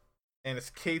flashback, and it's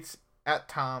Kate's at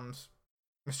Tom's.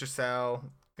 Mr.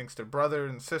 Sal thinks they're brother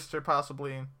and sister,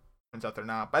 possibly. Turns out they're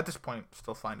not. But at this point,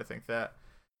 still fine to think that.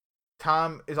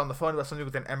 Tom is on the phone about something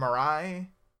with an MRI,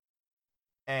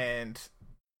 and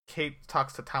Kate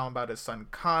talks to Tom about his son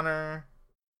Connor,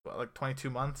 like 22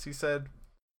 months, he said,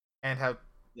 and how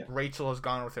Rachel has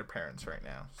gone with her parents right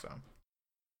now. So,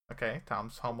 okay,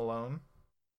 Tom's home alone,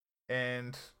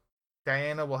 and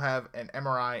Diana will have an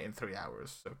MRI in 3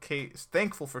 hours. So Kate is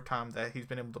thankful for Tom that he's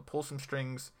been able to pull some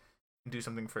strings and do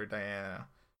something for Diana.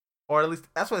 Or at least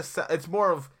that's what it's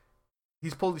more of.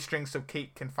 He's pulled these strings so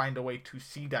Kate can find a way to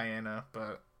see Diana.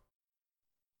 But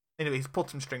anyway, he's pulled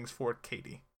some strings for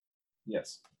Katie.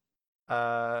 Yes.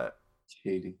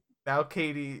 Katie. Now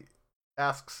Katie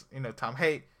asks, Tom,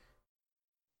 hey,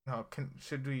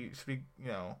 should we,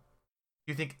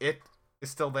 you think it is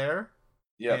still there?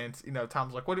 Yeah. And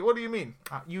Tom's like, what do you mean?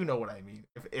 You know what I mean.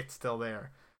 If it's still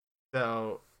there,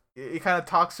 so it kind of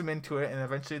talks him into it, and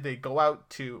eventually they go out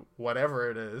to whatever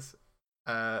it is.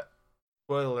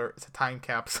 Spoiler alert, it's a time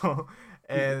capsule,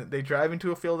 and they drive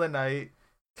into a field at night,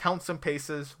 count some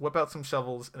paces, whip out some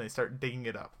shovels, and they start digging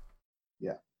it up.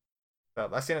 Yeah. So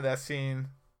that's the end of that scene.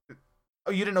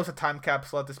 Oh, you didn't know it's a time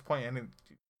capsule at this point? I mean,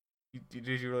 did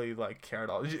you really care at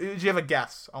all? Did you have a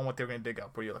guess on what they were going to dig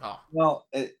up? Were you like, oh? Well,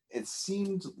 it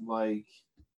seemed like,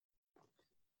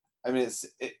 I mean,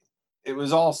 it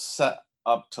was all set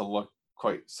up to look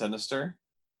quite sinister,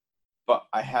 but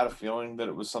I had a feeling that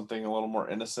it was something a little more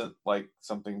innocent, like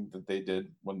something that they did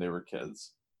when they were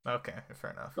kids. Okay,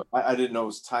 fair enough. So I didn't know it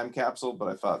was time capsule, but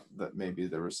I thought that maybe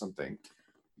there was something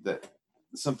that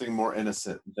something more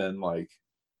innocent than like,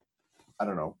 I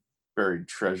don't know, buried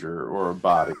treasure or a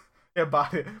body. Yeah,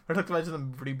 body. I'd like to imagine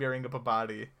them reburying up a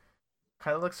body,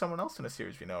 kind of like someone else in a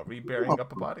series we know, reburying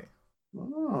up a body.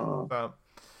 Oh.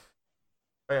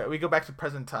 So we go back to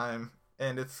present time,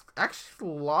 and it's actually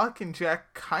Locke and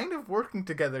Jack kind of working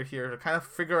together here to kind of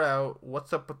figure out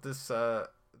what's up with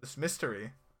this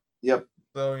mystery. Yep.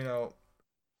 So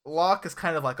Locke is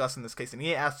kind of like us in this case, and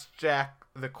he asks Jack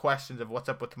the questions of what's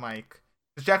up with Mike,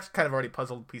 because Jack's kind of already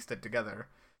puzzled, pieced it together,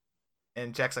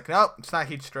 and Jack's like, no, it's not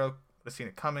heat stroke. I've seen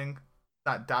it coming. It's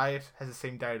not diet. Has the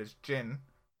same diet as Jin.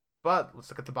 But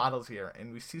let's look at the bottles here,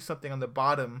 and we see something on the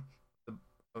bottom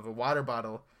of a water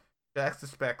bottle. Jack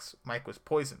suspects Mike was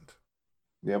poisoned.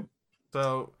 Yep.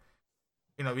 So,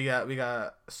 we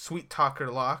got sweet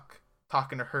talker Locke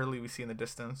talking to Hurley we see in the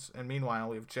distance, and meanwhile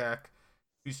we have Jack,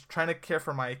 who's trying to care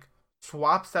for Mike,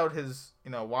 swaps out his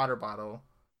water bottle,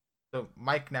 so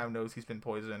Mike now knows he's been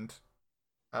poisoned,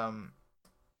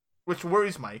 which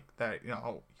worries Mike that he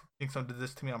thinks someone did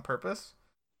this to me on purpose.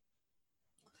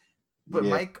 But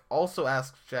yeah. Mike also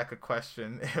asks Jack a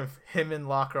question if him and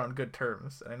Locke are on good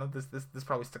terms. And I know this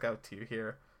probably stuck out to you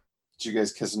here. Did you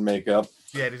guys kiss and make up?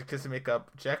 Yeah, did you kiss and make up?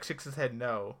 Jack shakes his head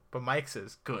no, but Mike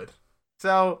says good.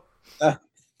 So I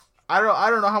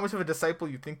don't know how much of a disciple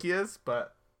you think he is,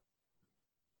 but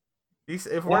if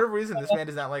for whatever reason this man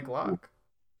does not like Locke.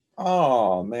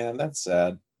 Oh man, that's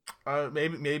sad.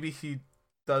 Maybe he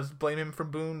does blame him for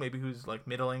Boone. Maybe who's like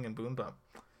middling and Boone, but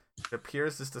it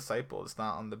appears this disciple is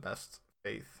not on the best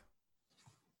faith.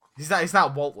 He's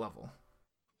not Walt level.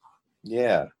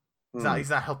 Yeah. He's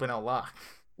not helping out Locke.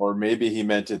 Or maybe he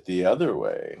meant it the other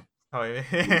way. Oh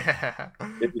yeah.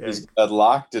 Maybe he's glad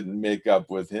Locke didn't make up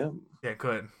with him. Yeah,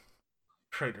 good.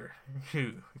 Traitor.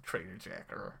 Traitor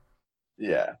Jack.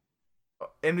 Yeah.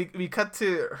 And we cut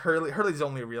to Hurley. Hurley's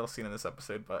only a real scene in this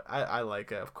episode, but I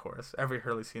like it, of course. Every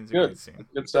Hurley scene's a great scene.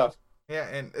 Good stuff. Yeah,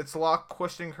 and it's Locke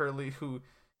questioning Hurley, who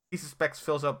he suspects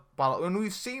fills up bottles. And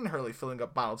we've seen Hurley filling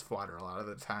up bottles of water a lot of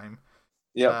the time.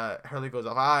 Yeah. Hurley goes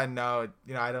off, no,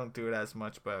 I don't do it as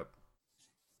much, but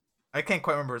I can't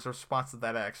quite remember his response to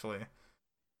that, actually.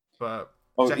 But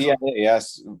he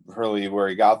asked Hurley where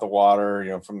he got the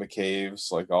water, from the caves,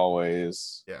 like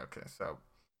always. Yeah, okay, so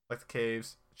like the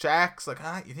caves. Jack's like,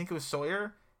 you think it was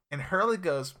Sawyer? And Hurley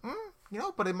goes,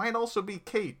 but it might also be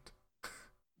Kate.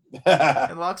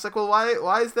 And Locke's like, well,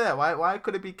 why is that? Why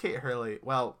could it be Kate, Hurley?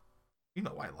 Well, you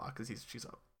know why, Locke, because she's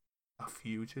a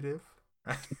fugitive,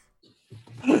 right?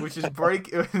 which is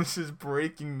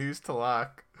breaking news to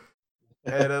Locke.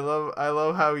 And I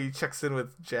love how he checks in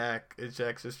with Jack, and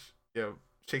Jack just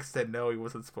shakes his head no, he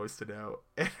wasn't supposed to know.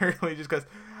 And Hurley just goes,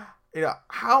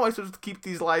 how am I supposed to keep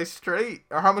these lies straight?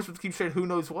 Or how am I supposed to keep straight who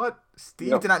knows what?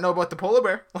 Steve did not know about the polar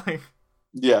bear.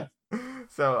 Yeah.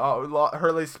 So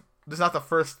Hurley's, this is not the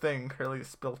first thing Hurley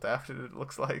spilt after, it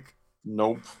looks like.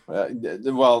 Nope.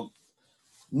 Well,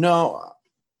 no.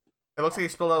 It looks like he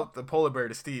spilled out the polar bear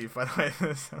to Steve, by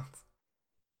the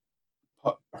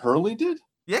way. Hurley did?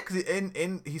 Yeah, because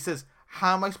he says,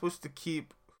 how am I supposed to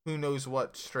keep who knows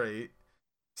what straight?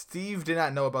 Steve did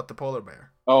not know about the polar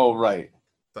bear. Oh, right.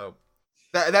 So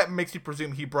that makes you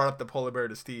presume he brought up the polar bear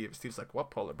to Steve. Steve's like,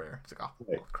 what polar bear? He's like, oh,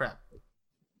 crap.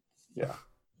 Yeah.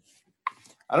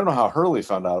 I don't know how Hurley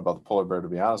found out about the polar bear, to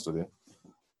be honest with you.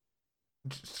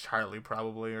 Charlie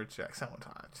probably, or Jack, someone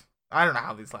taught. I don't know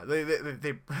how these lies.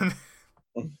 They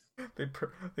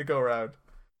go around.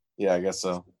 Yeah, I guess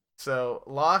so. So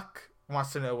Locke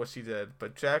wants to know what she did,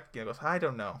 but Jack goes, I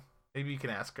don't know. Maybe you can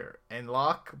ask her. And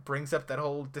Locke brings up that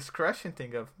whole discretion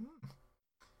thing of,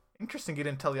 interesting, you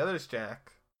didn't tell the others,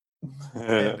 Jack.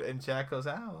 and Jack goes,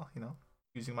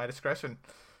 using my discretion.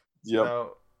 Yep.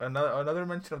 So another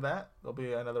mention of that. There'll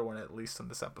be another one at least in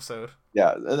this episode.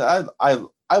 Yeah,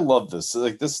 I love this.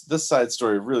 Like this side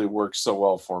story really works so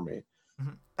well for me.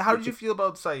 Mm-hmm. How did you feel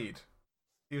about Saeed?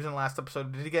 He was in the last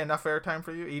episode. Did he get enough airtime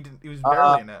for you? He was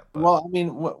barely in it. But... Well, I mean,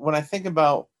 when I think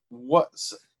about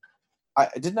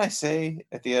didn't I say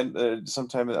at the end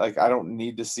sometime like I don't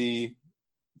need to see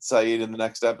Saeed in the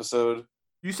next episode?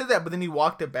 You said that, but then you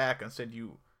walked it back and said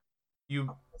you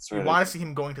want to see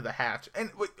him going to the hatch,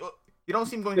 and you don't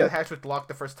see him going to the hatch with Locke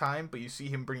the first time, but you see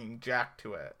him bringing Jack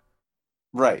to it.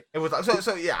 Right. It was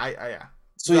so yeah. Yeah.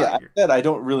 So yeah, I said I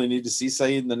don't really need to see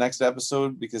Saeed in the next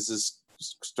episode because his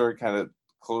story kind of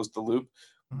closed the loop,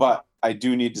 but I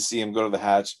do need to see him go to the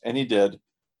hatch, and he did.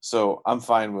 So I'm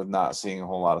fine with not seeing a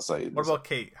whole lot of Saeed. What about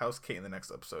Kate? How's Kate in the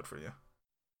next episode for you?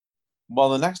 Well,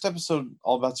 the next episode,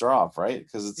 all bets are off, right?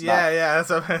 Because it's yeah.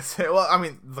 That's what I'm gonna say. Well, I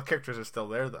mean, the characters are still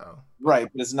there, though. Right,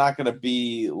 but it's not going to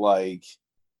be like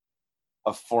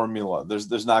a formula.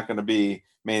 There's not going to be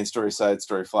main story, side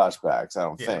story, flashbacks. I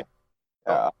don't think.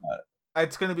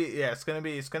 It's gonna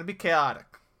be chaotic,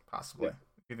 possibly. Yeah.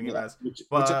 If you think about it, which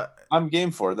I'm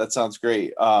game for. That sounds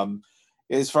great.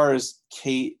 As far as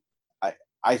Kate,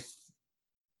 I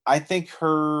think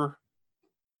her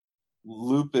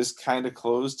loop is kind of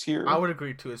closed here. I would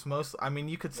agree too. It's most. I mean,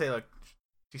 you could say like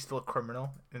she's still a criminal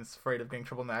and is afraid of getting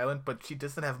trouble on the island, but she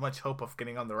doesn't have much hope of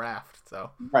getting on the raft.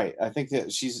 So right, I think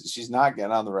that she's not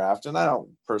getting on the raft, and I don't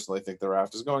personally think the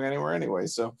raft is going anywhere anyway.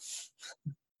 So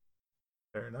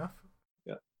fair enough.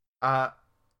 Yeah.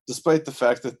 Despite the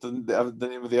fact that the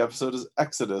name of the episode is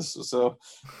Exodus, so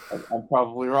I'm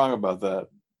probably wrong about that.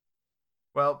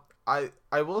 Well, I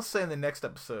will say in the next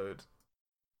episode.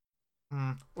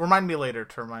 Remind me later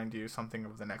to remind you something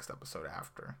of the next episode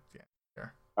after. Yeah,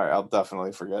 sure. All right, I'll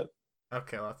definitely forget.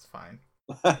 Okay, well, that's fine.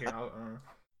 Here,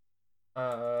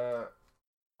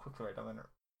 quickly write down there.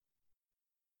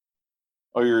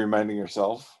 Oh, you're reminding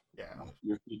yourself? Yeah.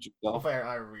 Your future self? If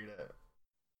I read it.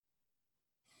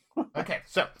 Okay,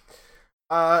 so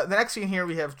the next scene here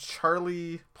we have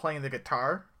Charlie playing the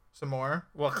guitar some more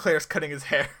while Claire's cutting his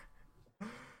hair.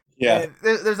 Yeah.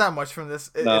 There's not much from this.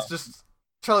 It's just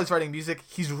Charlie's writing music.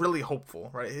 He's really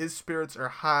hopeful, right? His spirits are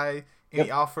high, and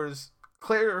he offers.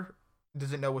 Claire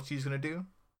doesn't know what she's gonna do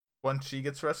once she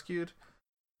gets rescued,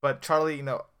 but Charlie,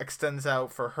 extends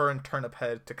out for her and Turnip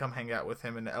Head to come hang out with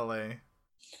him in L.A.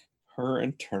 Her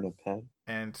and Turnip Head,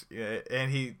 and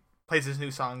he plays his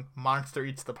new song, "Monster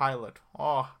Eats the Pilot."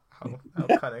 Oh, how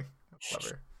cutting, how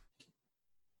clever.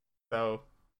 So,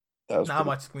 not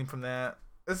much to glean from that.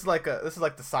 This is like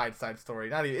the side story.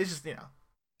 Not even. It's just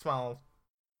small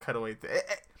cutaway.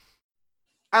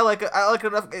 I like it. I like it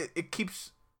enough.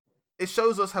 It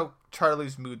shows us how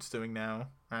Charlie's mood's doing now,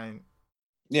 right?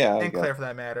 Yeah, and Claire for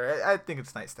that matter. I think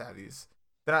it's nice to have these.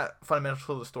 They're not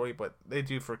fundamental to the story, but they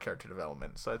do for character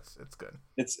development, so it's good.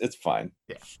 It's fine.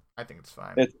 Yeah, I think it's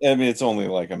fine. It's only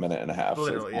like a minute and a half.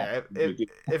 Literally, so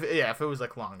if it was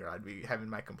like longer, I'd be having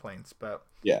my complaints. But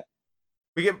yeah,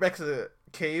 we get back to the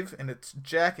cave, and it's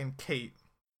Jack and Kate.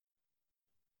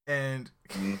 And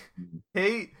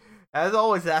Kate, as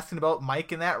always, asking about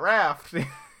Mike and that raft.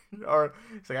 Or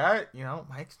it's like, all right,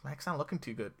 Mike's not looking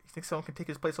too good. You think someone can take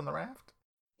his place on the raft?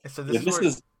 And so this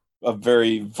is a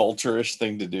very vulture-ish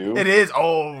thing to do. It is.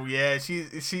 Oh yeah,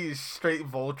 she's straight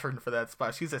vulturing for that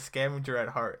spot. She's a scavenger at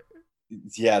heart.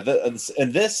 Yeah,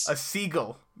 and this a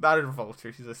seagull, not a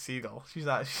vulture. She's a seagull. She's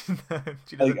not.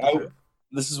 She doesn't.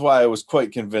 This is why I was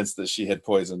quite convinced that she had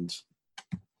poisoned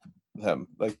him.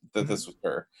 Like that, this was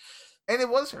her. And it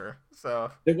was her.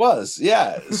 So it was,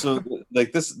 yeah. So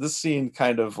like this scene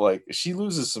kind of like she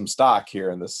loses some stock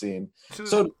here in this scene.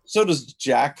 So does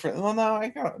Jack. Well, no, I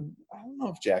don't know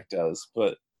if Jack does,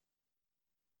 but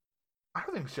I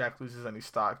don't think Jack loses any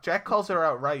stock. Jack calls her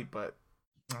out right, but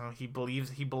he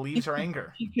believes her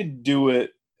anger. He could do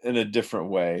it in a different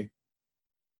way.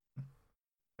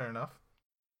 Fair enough.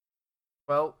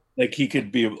 Well, like he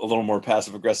could be a little more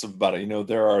passive aggressive about it.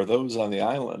 There are those on the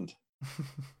island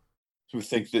who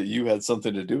think that you had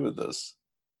something to do with this.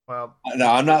 Well,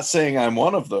 now I'm not saying I'm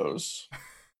one of those.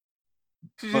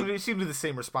 She'd do the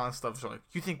same response stuff. So like,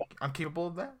 you think I'm capable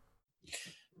of that?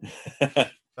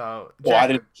 So, well, I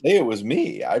didn't say it was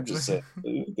me. I'm just saying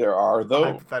there are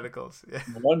those hypotheticals. Yeah.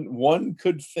 One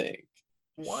could think.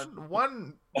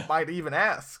 One might even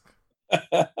ask.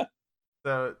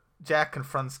 So Jack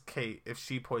confronts Kate if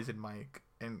she poisoned Mike,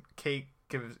 and Kate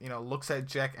looks at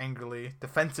Jack angrily,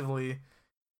 defensively.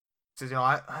 Says,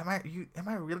 am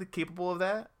I really capable of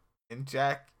that? And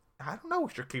Jack, I don't know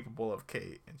what you're capable of,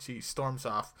 Kate. And she storms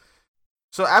off.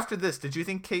 So after this, did you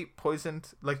think Kate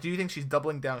poisoned? Like, do you think she's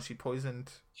doubling down? She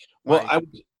poisoned Mike? Well,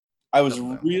 I was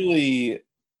really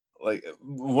like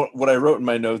what I wrote in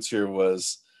my notes here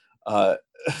was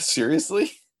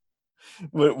seriously?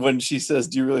 When she says,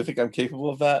 "Do you really think I'm capable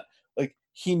of that?" Like,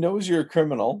 he knows you're a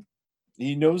criminal.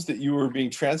 He knows that you were being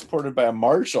transported by a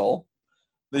marshal,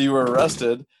 that you were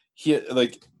arrested.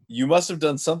 You must have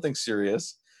done something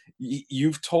serious.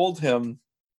 You've told him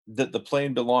that the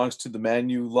plane belongs to the man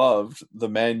you loved, the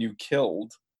man you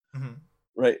killed. Mm-hmm.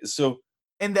 Right. So,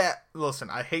 and that,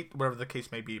 listen, I hate whatever the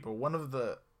case may be, but one of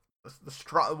the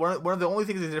only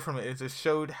things that's different is it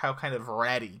showed how kind of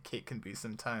ratty Kate can be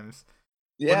sometimes.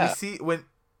 Yeah. When we see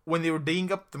when they were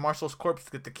digging up the marshal's corpse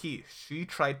to get the key, she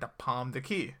tried to palm the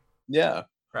key. Yeah.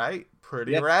 Right.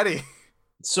 Pretty ratty.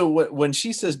 So when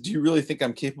she says, "Do you really think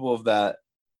I'm capable of that?"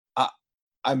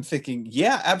 I'm thinking,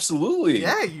 yeah, absolutely.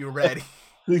 Yeah, you're ready.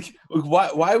 Like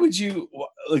why would you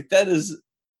like? That is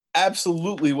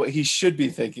absolutely what he should be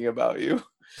thinking about you.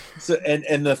 So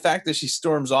and the fact that she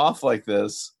storms off like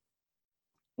this,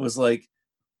 was like,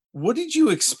 what did you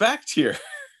expect here?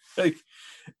 Like,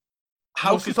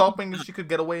 how well, she's hoping she could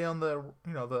get away on the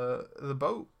the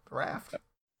boat, the raft.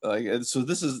 like, so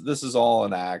this is all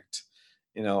an act,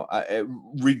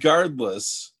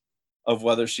 regardless of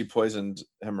whether she poisoned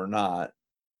him or not.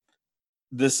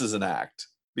 This is an act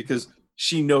because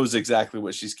she knows exactly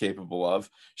what she's capable of.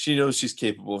 She knows she's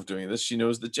capable of doing this. She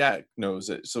knows that Jack knows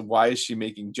it. So why is she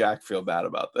making Jack feel bad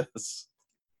about this?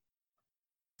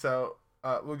 So,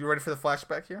 well, you ready for the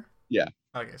flashback here? Yeah.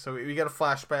 Okay, so we get a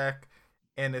flashback,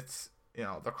 and it's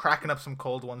they're cracking up some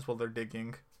cold ones while they're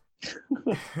digging,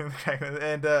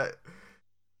 and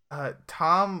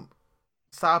Tom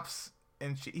stops,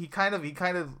 and he kind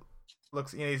of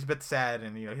looks, he's a bit sad,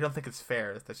 and he don't think it's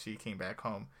fair that she came back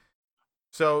home.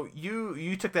 So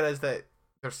you took that as that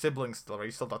they're siblings still, right?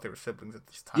 You still thought they were siblings at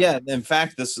this time. Yeah, in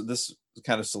fact, this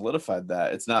kind of solidified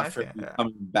that it's not fair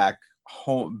coming back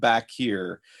home, back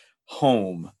here,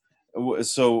 home.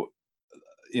 So,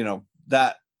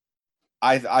 that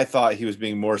I thought he was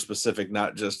being more specific,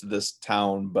 not just this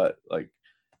town, but like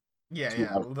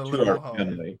the little home.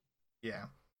 Family. Yeah,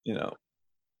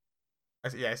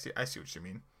 I see what you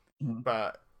mean, mm-hmm.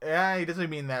 But yeah, he doesn't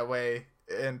mean that way,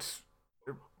 and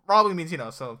it probably means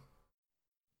so.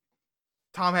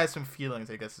 Tom has some feelings,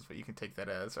 I guess is what you can take that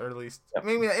as, or at least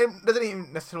maybe it doesn't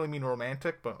even necessarily mean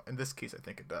romantic, but in this case, I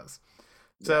think it does.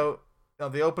 Yeah. So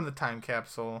they open the time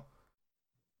capsule,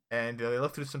 and they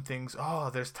look through some things. Oh,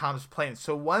 there's Tom's plane.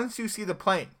 So once you see the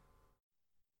plane,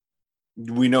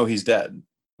 we know he's dead.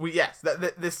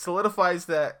 This solidifies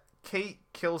that Kate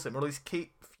kills him, or at least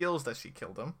Kate feels that she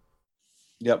killed him.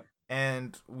 Yep.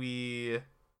 And so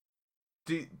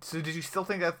did you still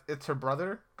think that it's her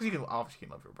brother? Because you can obviously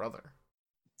love your brother.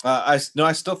 I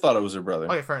still thought it was her brother.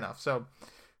 Okay, fair enough. So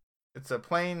it's a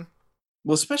plane.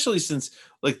 Well, especially since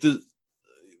like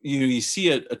you see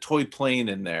a toy plane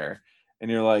in there, and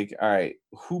you're like, all right,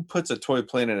 who puts a toy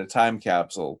plane in a time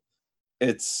capsule?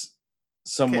 It's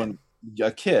someone,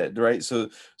 a kid, right? So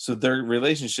their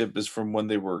relationship is from when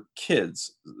they were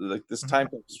kids. Like this time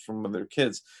capsule is from when they're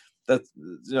kids. That's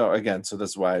again, so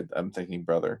that's why I'm thinking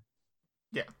brother.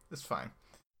 Yeah, that's fine.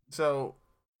 So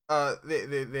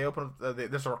they open up.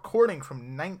 There's a recording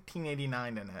from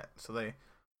 1989 in it. So they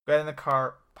get in the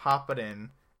car, pop it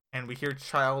in, and we hear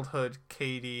childhood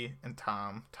Katie and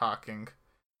Tom talking.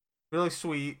 Really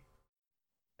sweet.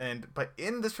 But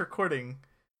in this recording,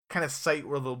 kind of cite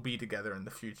where they'll be together in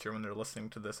the future when they're listening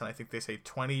to this, and I think they say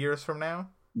 20 years from now.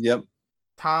 Yep.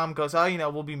 Tom goes,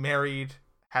 "Oh, we'll be married,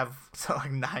 have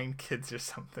like 9 kids or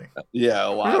something." Yeah,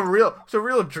 a lot. It's a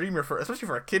real dreamer especially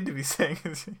for a kid to be saying.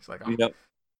 He's like, "Oh, yep.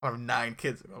 I have 9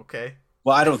 kids." Okay.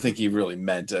 Well, I don't think he really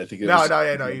meant it. I think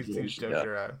it he's joking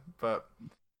around. But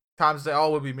Tom's like,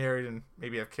 "Oh, we'll be married and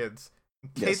maybe have kids."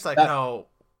 And Kate's like, "No.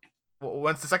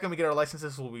 Once the second we get our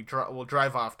licenses, we'll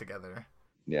drive off together."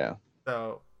 Yeah.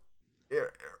 So,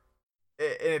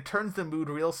 it turns the mood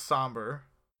real somber.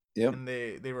 Yep. And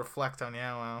they reflect on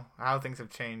how things have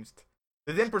changed.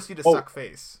 They then proceed to suck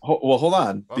face. Well, hold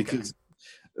on,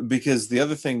 because the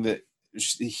other thing that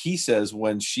he says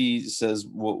when she says,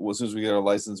 well, as soon as we get our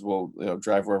license, we'll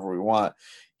drive wherever we want.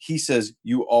 He says,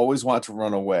 "You always want to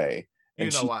run away."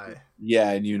 And you know why?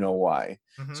 Yeah, and you know why.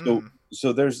 Mm-hmm.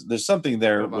 So there's something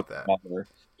there with that. Mother,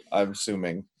 I'm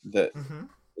assuming that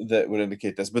that would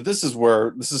indicate this. But this is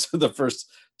the first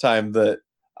time that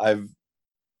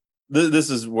this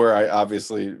is where I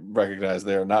obviously recognize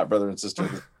they are not brother and sister.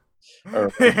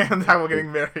 And now we're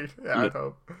getting married. Yeah, I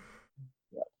hope.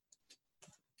 Yeah.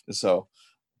 So,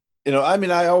 I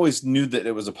mean, I always knew that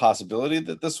it was a possibility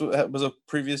that this was a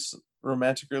previous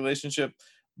romantic relationship,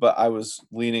 but I was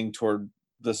leaning toward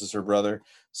this is her brother.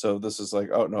 So this is like,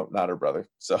 oh no, not her brother.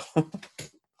 So,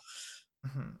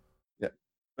 yeah,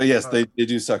 but yes, they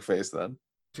do suck face then.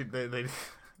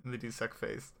 They do suck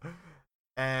face,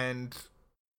 and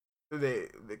they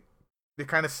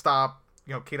kind of stop.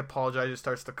 Kate apologizes,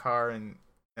 starts the car, and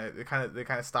they kind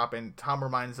of stop. And Tom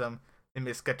reminds them they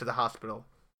must get to the hospital,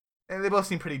 and they both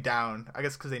seem pretty down. I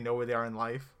guess because they know where they are in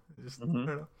life. Just I don't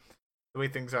know, the way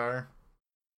things are.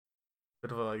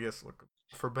 Bit of a, I guess,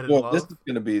 forbidden love.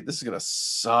 This is gonna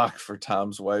suck for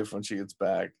Tom's wife when she gets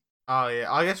back. Oh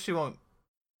yeah, I guess she won't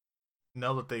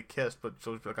know that they kissed, but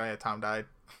she'll be like, "Oh yeah, Tom died."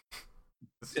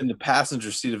 In the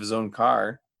passenger seat of his own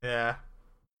car. Yeah,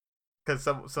 because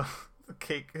some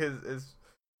Kate, his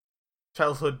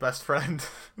childhood best friend,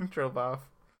 drove off.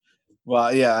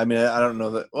 Well, yeah, I mean, I don't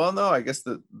know that. Well, no, I guess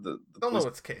the don't know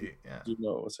it's Kate. Yeah, do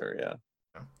know it was her. Yeah.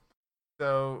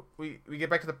 So we get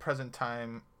back to the present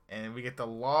time, and we get the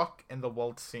Locke and the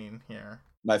Walt scene here.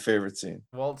 My favorite scene.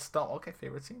 Walt's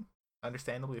favorite scene.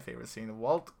 understandably a favorite scene.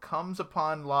 Walt comes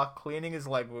upon Locke cleaning his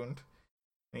leg wound,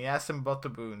 and he asks him about the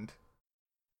wound.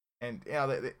 And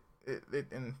they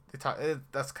talk.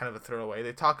 That's kind of a throwaway.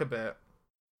 They talk a bit,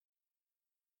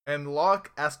 and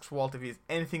Locke asks Walt if he has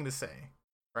anything to say,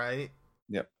 right?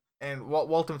 Yep. And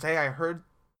Walt would say, "Hey, I heard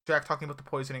Jack talking about the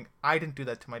poisoning. I didn't do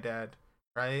that to my dad,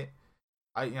 right?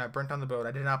 I burnt down the boat.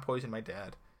 I did not poison my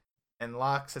dad." And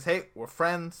Locke says, "Hey, we're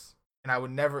friends, and I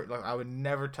would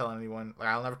never tell anyone. Like,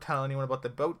 I'll never tell anyone about the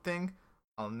boat thing.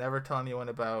 I'll never tell anyone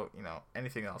about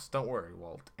anything else. Don't worry,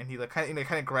 Walt." And he kind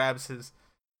of grabs his,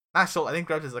 not shoulder, I think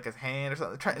grabs his his hand or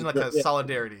something, in a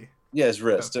solidarity. Yeah, his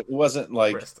wrist. It wasn't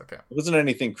like wrist, okay. It wasn't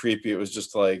anything creepy. It was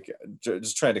just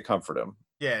just trying to comfort him.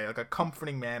 Yeah, like a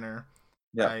comforting manner.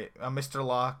 Yeah, right? A Mr.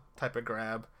 Locke type of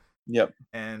grab. Yep.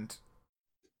 And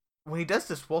when he does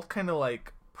this, Walt kind of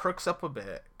perks up a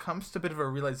bit, comes to a bit of a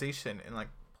realization, and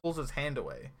pulls his hand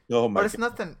away. Oh my! But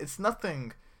it's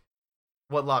nothing.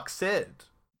 What Locke said.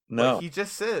 No, he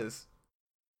just says,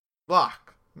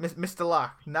 "Locke, Mr.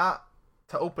 Locke, not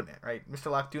to open it, right?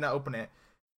 Mr. Locke, do not open it.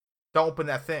 Don't open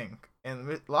that thing."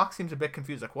 And Locke seems a bit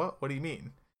confused, like, "What? What do you mean?"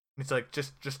 And he's like,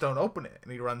 "Just don't open it,"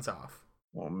 and he runs off.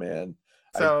 Oh man!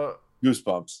 So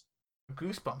goosebumps.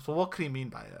 Goosebumps. Well, what could he mean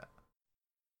by that?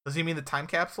 Does he mean the time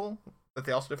capsule that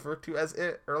they also referred to as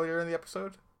it earlier in the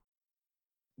episode?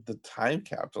 The time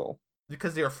capsule.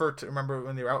 Because they referred to, remember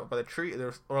when they were out by the tree,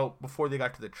 before they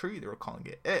got to the tree, they were calling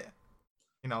it. Hey.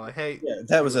 Yeah,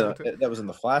 that was in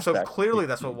the flashback. So clearly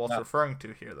that's what Walt's referring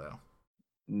to here, though.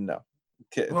 No.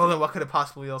 Well, then what could it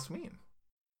possibly else mean?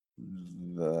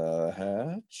 The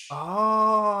hatch?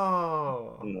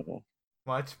 Oh. No.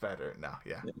 Much better. No,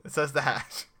 yeah. It says the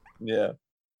hatch. Yeah.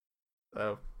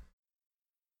 So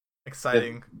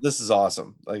exciting. This is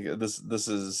awesome. This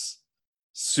is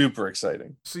super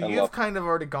exciting. So you've kind of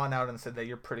already gone out and said that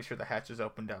you're pretty sure the hatch is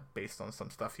opened up based on some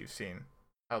stuff you've seen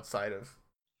outside of.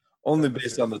 Only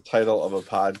based on the title of a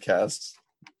podcast.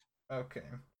 Okay.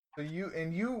 So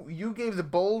you gave the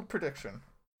bold prediction.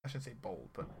 I shouldn't say bold,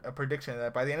 but a prediction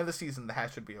that by the end of the season the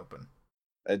hatch should be open.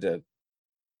 I did.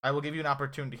 I will give you an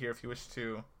opportunity here if you wish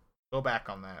to go back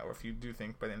on that, or if you do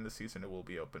think by the end of the season it will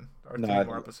be open. Or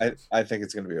more episodes. I think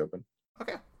it's going to be open.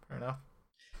 Okay, fair enough.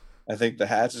 I think the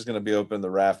hatch is going to be open.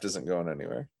 The raft isn't going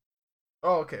anywhere.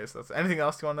 Oh, okay. So that's anything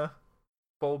else you want to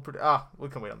bold? We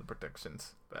can wait on the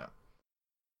predictions, but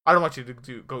I don't want you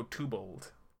to go too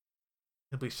bold.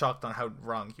 You'll be shocked on how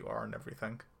wrong you are and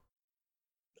everything.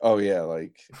 Oh yeah,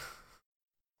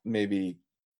 maybe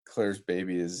Claire's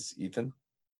baby is Ethan.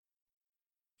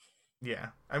 Yeah,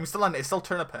 I'm still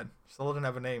Turnip Head. Still doesn't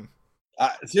have a name.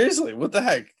 Seriously, what the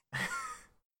heck? How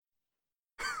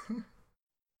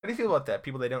do you feel about that?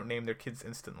 People, they don't name their kids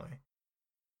instantly.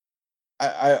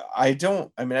 I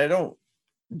don't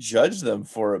judge them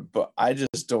for it, but I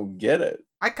just don't get it.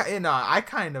 I kind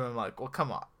of am like, well,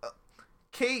 come on.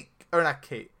 Claire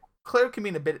can be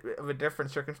in a bit of a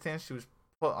different circumstance. She was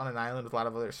put on an island with a lot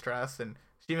of other stress, and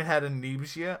she even had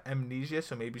amnesia.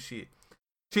 So maybe she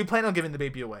planned on giving the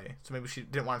baby away. So maybe she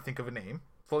didn't want to think of a name.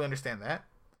 Fully understand that.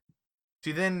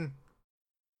 She then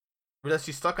realized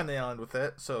she's stuck on the island with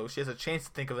it, so she has a chance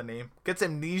to think of a name. Gets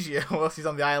amnesia while she's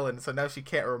on the island, so now she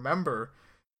can't remember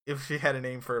if she had a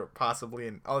name for it possibly,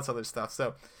 and all this other stuff.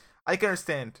 So I can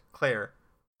understand Claire,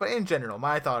 but in general,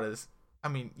 my thought is,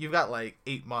 you've got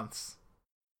 8 months.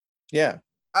 Yeah.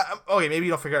 Okay, maybe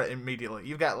you don't figure it out immediately.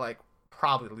 You've got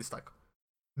probably at least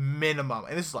minimum,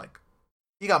 and this is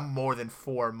you got more than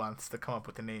 4 months to come up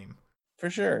with a name. For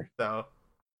sure. So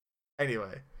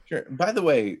anyway. Sure. By the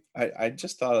way, I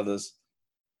just thought of this.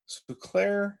 So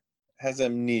Claire has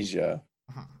amnesia,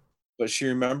 but she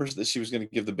remembers that she was going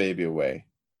to give the baby away.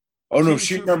 Oh no,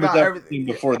 she remembers everything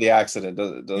before the accident.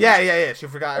 Yeah. She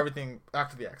forgot everything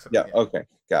after the accident. Yeah. Okay,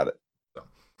 got it. So,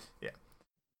 yeah.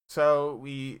 So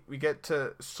we get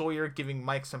to Sawyer giving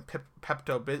Mike some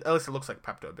Pepto-Bismol. At least it looks like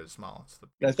Pepto-Bismol.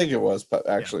 I think it was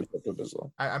actually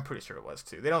Pepto-Bismol. I'm pretty sure it was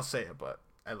too. They don't say it, but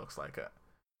it looks like it.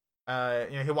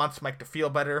 He wants Mike to feel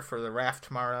better for the raft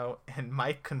tomorrow, and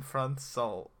Mike confronts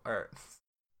Sawyer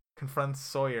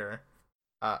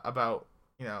about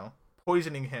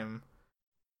poisoning him,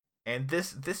 and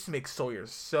this makes Sawyer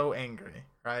so angry,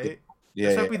 right? Yeah,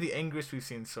 this might be the angriest we've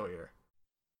seen Sawyer.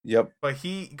 Yep. But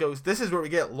he goes. This is where we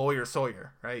get Lawyer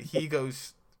Sawyer, right? He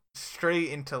goes straight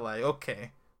into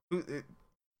okay,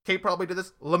 Kate probably did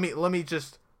this. Let me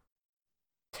just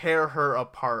tear her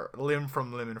apart limb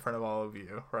from limb in front of all of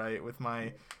you, right? With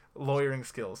my lawyering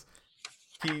skills.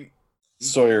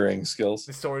 Sawyering skills.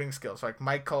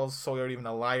 Mike calls Sawyer even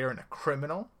a liar and a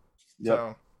criminal.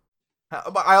 Yep.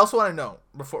 So, but I also want to know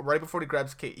right before he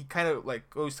grabs Kate, he kind of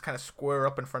goes to kind of square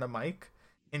up in front of Mike,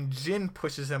 and Jin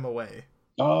pushes him away.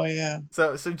 Oh yeah.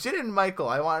 So Jin and Michael,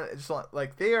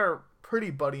 like they are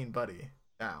pretty buddy and buddy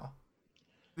now.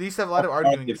 They used to have a lot of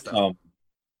arguing and stuff.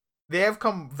 They have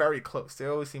come very close. They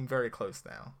always seem very close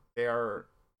now. They are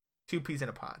two peas in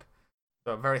a pod.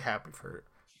 So I'm very happy for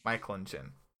Michael and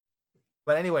Jin.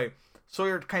 But anyway,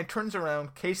 Sawyer kind of turns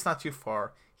around. Kate's not too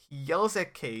far. He yells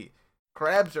at Kate,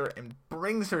 grabs her, and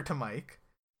brings her to Mike.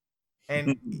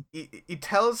 And he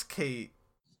tells Kate,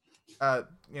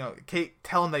 Kate,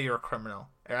 tell him that you're a criminal,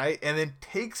 all right? And then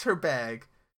takes her bag,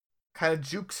 kind of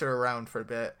jukes her around for a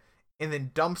bit, and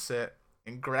then dumps it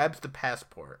and grabs the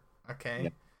passport, okay? Yeah.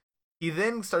 He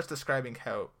then starts describing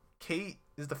how Kate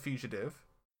is the fugitive.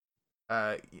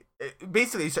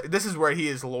 Basically, this is where he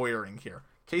is lawyering here.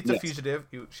 Kate's a fugitive.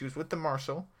 She was with the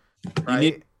marshal,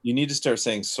 right? You need to start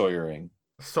saying Sawyering.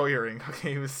 Sawyering.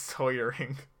 Okay, he was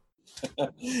Sawyering.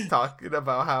 Talking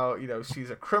about how, she's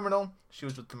a criminal. She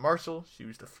was with the marshal. She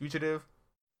was the fugitive.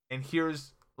 And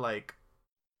here's, like,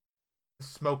 the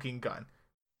smoking gun.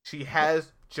 She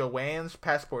has Joanne's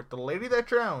passport, the lady that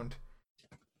drowned,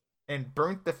 and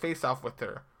burnt the face off with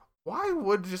her. Why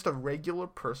would just a regular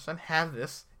person have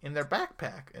this in their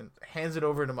backpack and hands it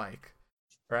over to Mike?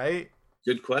 Right?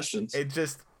 Good questions. It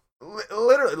just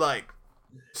literally, like,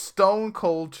 stone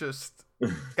cold just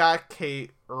got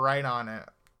Kate right on it.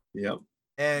 Yep.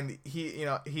 And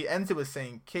he ends it with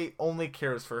saying Kate only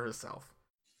cares for herself.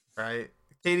 Right?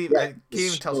 Kate even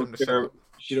tells him to shut up.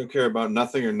 She don't care about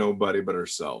nothing or nobody but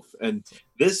herself. And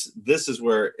this is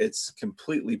where it's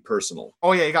completely personal.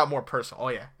 Oh yeah, it got more personal. Oh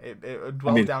yeah, it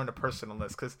dwelled down to personalness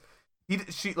because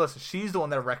she's the one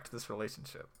that wrecked this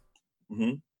relationship.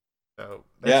 Mm-hmm. So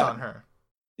that's on her.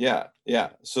 Yeah.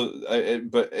 So,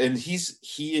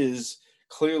 he is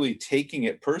clearly taking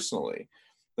it personally.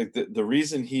 Like the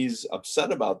reason he's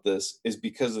upset about this is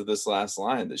because of this last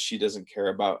line that she doesn't care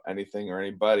about anything or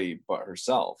anybody but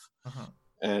herself. Uh-huh.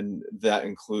 And that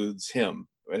includes him.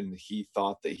 And he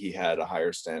thought that he had a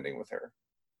higher standing with her.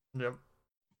 Yep.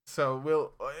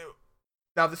 So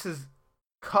now this is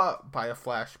cut by a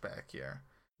flashback here.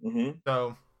 Mm-hmm.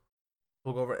 So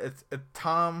we'll go over it. It's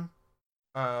Tom.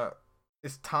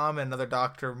 It's Tom and another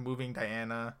doctor moving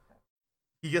Diana.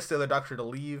 He gets the other doctor to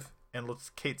leave and lets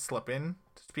Kate slip in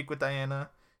to speak with Diana.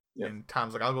 Yep. And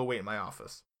Tom's like, I'll go wait in my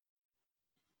office.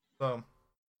 So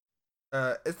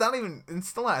it's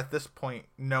still not at this point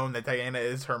known that Diana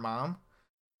is her mom,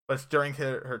 but it's during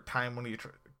her time when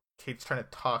Kate's trying to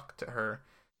talk to her.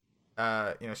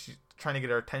 She's trying to get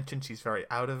her attention. She's very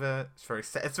out of it.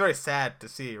 It's very sad to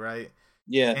see, right?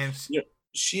 Yeah. And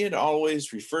she had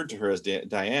always referred to her as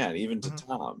Diane, even to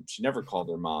mm-hmm. Tom. She never called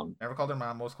her mom. Never called her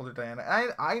mom. Most called her Diana.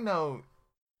 I know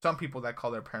some people that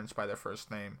call their parents by their first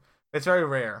name. It's very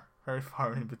rare. Very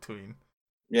far in between.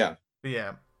 Yeah. But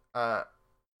yeah. I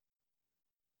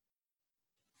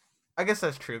guess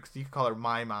that's true because you can call her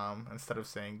my mom instead of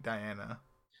saying Diana.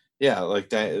 Yeah, like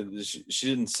she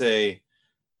didn't say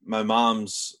my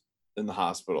mom's in the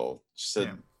hospital. She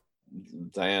said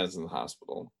Diana's in the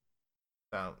hospital.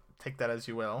 So take that as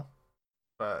you will.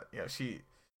 But yeah, she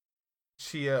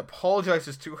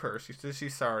apologizes to her. She says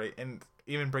she's sorry and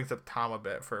even brings up Tom a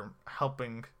bit for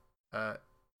helping,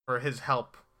 for his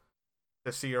help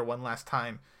to see her one last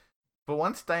time. But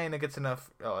once Diana gets enough,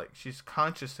 she's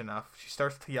conscious enough, she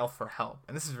starts to yell for help,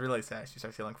 and this is really sad. She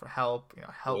starts yelling for help,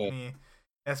 help me.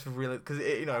 That's really because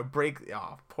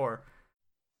poor.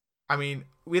 I mean,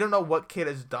 we don't know what Kate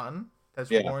has done that's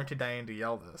warranted Diana to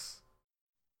yell this.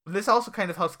 But this also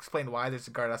kind of helps explain why there's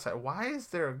a guard outside. Why is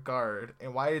there a guard,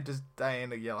 and why does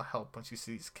Diana yell help when she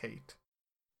sees Kate?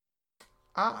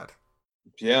 Odd.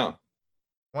 Yeah.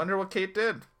 Wonder what Kate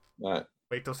did. Wait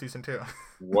till season 2.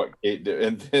 What Kate did,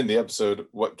 and in the episode,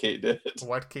 what Kate did.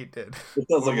 What Kate did. It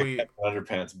sounds like a Captain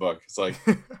Underpants book. It's like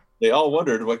they all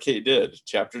wondered what Kate did.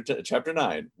 Chapter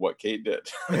 9, what Kate did.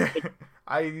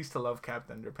 I used to love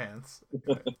Captain Underpants.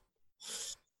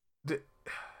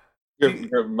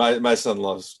 My son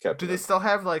loves Captain. Do they still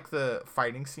have like the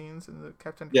fighting scenes in the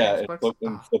Captain Underpants? Yeah,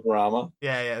 in Fliporama.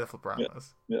 Yeah, the Flipораmas.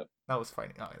 Yeah, that was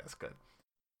fighting. Oh, that's good.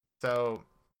 So,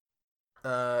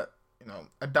 a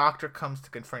doctor comes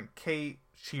to confront Kate.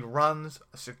 She runs.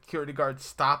 A security guard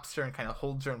stops her and kind of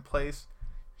holds her in place.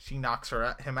 She knocks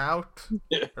him out,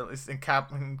 or at least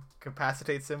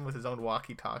incapacitates him with his own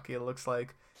walkie-talkie. It looks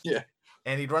like. Yeah.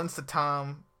 And he runs to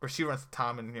Tom, or she runs to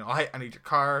Tom, and I need your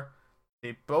car.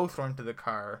 They both run to the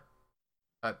car.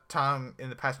 Tom in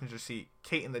the passenger seat,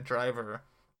 Kate in the driver,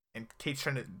 and Kate's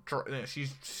trying to.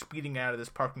 She's speeding out of this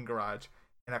parking garage,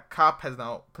 and a cop has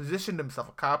now positioned himself.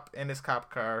 A cop in his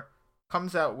cop car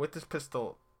comes out with his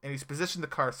pistol, and he's positioned the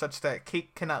car such that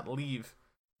Kate cannot leave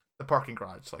the parking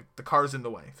garage. Like the car's in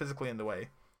the way, physically in the way.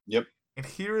 Yep. And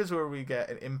here is where we get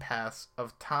an impasse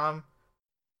of Tom.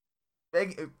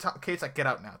 Kate's like, "Get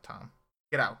out now, Tom.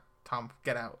 Get out, Tom.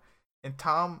 Get out." And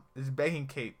Tom is begging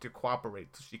Kate to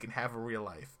cooperate so she can have a real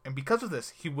life. And because of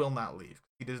this, he will not leave.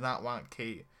 He does not want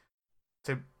Kate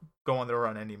to go on the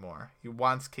run anymore. He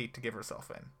wants Kate to give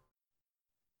herself in.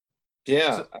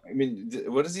 Yeah, so, I mean,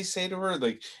 what does he say to her?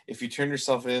 Like, if you turn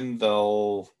yourself in,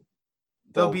 they'll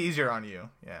be easier on you.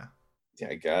 Yeah. Yeah,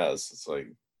 I guess it's like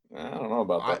I don't know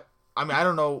about that. I mean, I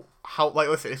don't know how. Like,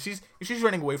 listen, if she's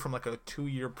running away from like a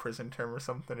 2-year prison term or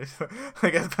something, I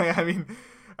guess. I mean,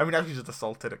 now she's just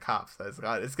assaulted a cop. So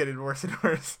it's getting worse and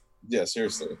worse. Yeah,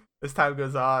 seriously. As time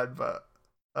goes on, but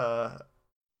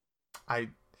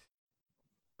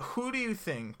who do you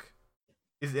think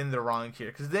is in the wrong here?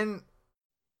 Because then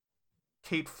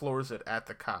Kate floors it at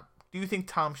the cop. Do you think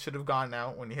Tom should have gone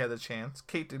out when he had the chance?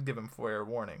 Kate did give him fair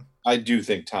warning. I do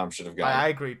think Tom should have gone. I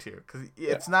agree too, because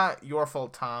it's not your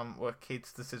fault, Tom, what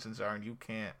Kate's decisions are, and you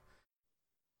can't.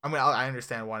 I mean, I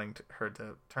understand wanting her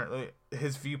to turn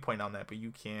his viewpoint on that, but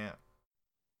you can't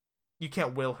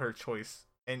will her choice,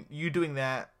 and you doing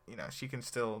that, she can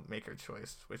still make her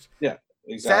choice. Which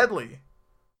exactly.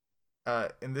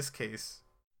 Sadly, in this case,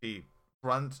 she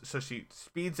runs, so she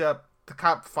speeds up. The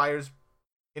cop fires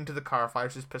into the car,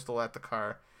 fires his pistol at the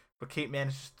car, but Kate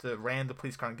manages to ram the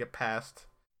police car and get past.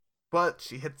 But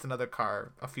she hits another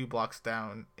car a few blocks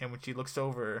down, and when she looks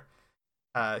over,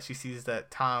 she sees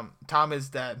that Tom is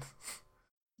dead.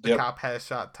 The cop has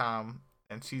shot Tom,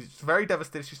 and she's very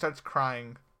devastated. She starts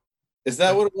crying. Is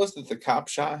that what it was, that the cop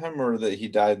shot him, or that he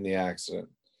died in the accident?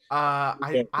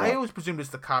 I always presumed it's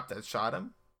the cop that shot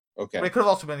him. Okay. But it could have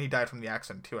also been he died from the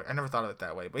accident too. I never thought of it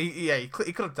that way. But he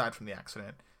could have died from the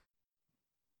accident.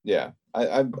 Yeah,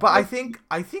 I think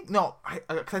I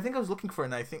was looking for it,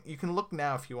 and I think you can look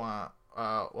now if you want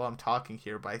while I'm talking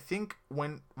here. But I think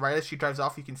right as she drives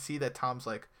off, you can see that Tom's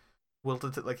like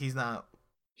wilted, like he's not.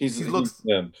 He looks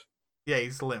limp. Yeah,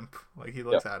 he's limp. Like he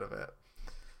looks out of it.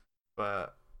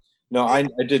 But no, I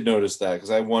did notice that,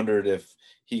 because I wondered if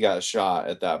he got shot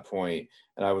at that point,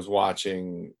 and I was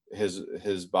watching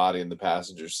his body in the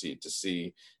passenger seat to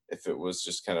see if it was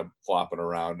just kind of flopping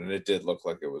around, and it did look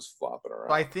like it was flopping around.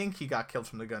 Well, I think he got killed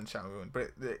from the gunshot wound, but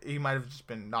he might have just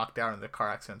been knocked out in the car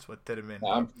accidents, what did him in.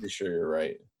 I'm pretty sure you're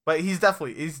right. But he's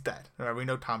dead. Right? We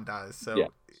know Tom dies,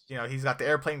 so he's got the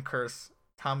airplane curse.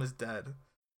 Tom is dead,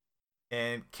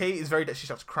 and Kate is she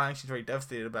starts crying. She's very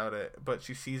devastated about it, but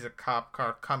she sees a cop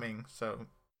car coming, so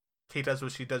Kate does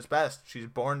what she does best. She's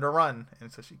born to run,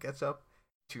 and so she gets up,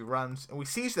 she runs, and we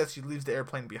see that she leaves the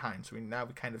airplane behind. So we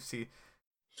kind of see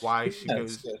why she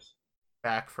goes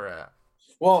back for it.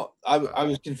 Well, I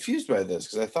was confused by this,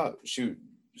 because I thought she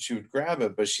would grab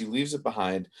it, but she leaves it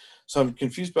behind. So I'm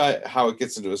confused by how it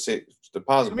gets into a safe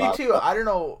deposit box. Me too. I don't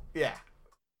know. Yeah.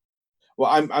 Well,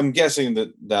 I'm guessing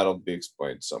that'll be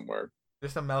explained somewhere.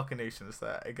 There's some machinations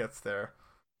that it gets there,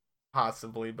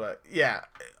 possibly, but yeah.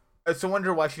 It's a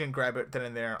wonder why she didn't grab it then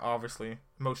and there. Obviously,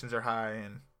 emotions are high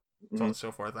and so on and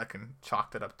so forth. I can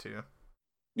chalk that up to.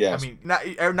 Yeah. I mean, not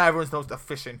everyone's the most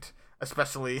efficient,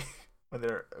 especially when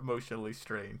they're emotionally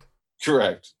strained.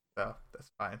 Correct. So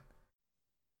that's fine.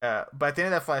 But at the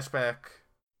end of that flashback,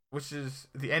 which is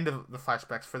the end of the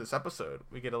flashbacks for this episode,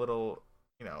 we get a little,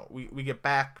 we get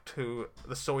back to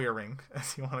the Sawyer ring,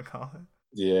 as you want to call it.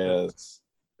 Yes.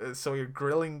 Sawyer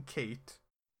grilling Kate,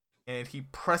 and he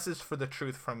presses for the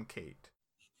truth from Kate.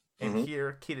 And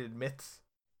here, Kate admits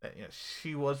that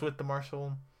she was with the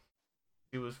marshal.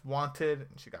 She was wanted,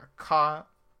 and she got caught.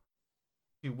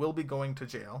 She will be going to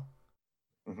jail.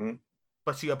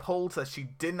 But she upholds that she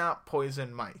did not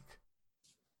poison Mike.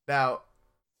 Now,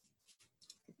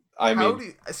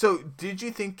 so did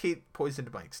you think Kate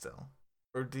poisoned Mike still?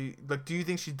 Or do you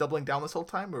think she's doubling down this whole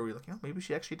time? Or were we like, maybe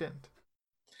she actually didn't?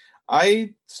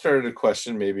 I started to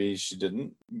question maybe she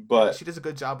didn't, but she does a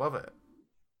good job of it.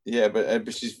 Yeah,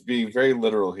 but she's being very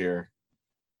literal here.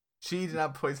 She did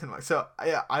not poison Mike. So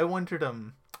I wondered.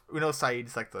 We know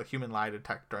Saeed's like the human lie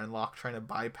detector, and Locke trying to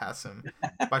bypass him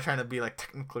by trying to be like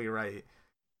technically right.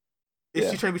 Is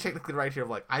she trying to be technically right here? Of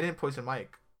like, I didn't poison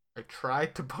Mike. I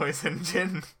tried to poison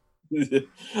Jin.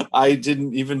 I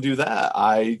didn't even do that.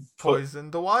 I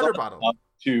poisoned the water bottle. Up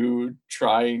to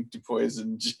trying to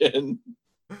poison Jin.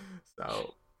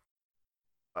 So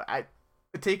I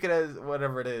take it as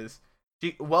whatever it is.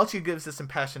 She gives this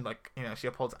impassioned, she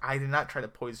upholds, I did not try to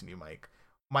poison you, Mike.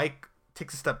 Mike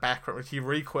takes a step back from it. He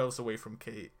recoils away from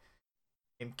Kate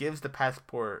and gives the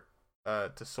passport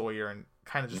to Sawyer and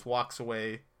kind of just walks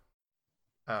away.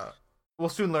 We'll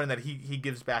soon learn that he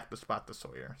gives back the spot to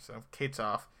Sawyer. So Kate's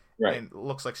off. Right. And it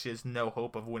looks like she has no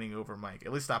hope of winning over Mike,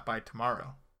 at least not by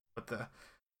tomorrow. But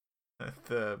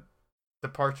the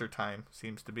departure time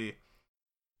seems to be.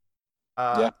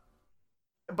 Yeah.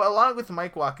 But along with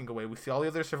Mike walking away, we see all the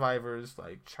other survivors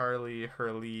like Charlie,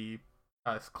 Hurley,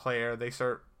 Claire. They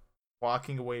start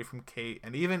walking away from Kate,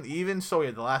 and even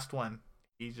Sawyer, the last one,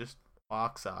 he just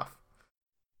walks off.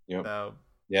 Yep. So,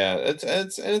 yeah,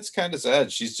 it's kind of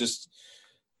sad.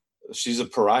 She's a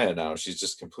pariah now. She's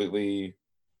just completely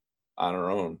on her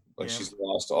own. Like she's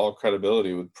lost all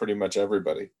credibility with pretty much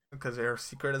everybody. Because their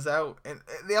secret is out, and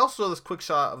they also show this quick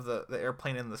shot of the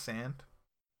airplane in the sand.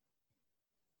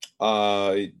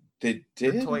 They did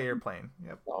the toy airplane.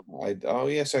 Yep. Oh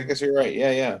yes, I guess you're right.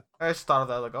 Yeah. I just thought of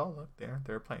that, like, oh look, their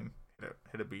airplane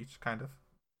hit a beach, kind of.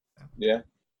 Yeah.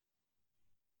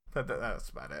 But that's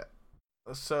about it.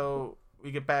 So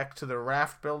we get back to the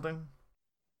raft building.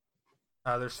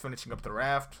 They're finishing up the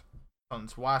raft.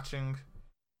 Sun's watching,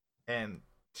 and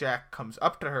Jack comes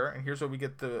up to her, and here's where we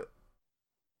get the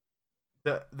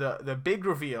big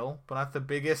reveal, but not the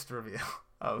biggest reveal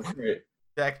of right.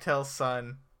 Jack tells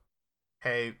Sun,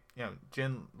 hey,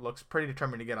 Jin looks pretty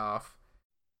determined to get off,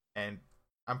 and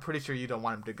I'm pretty sure you don't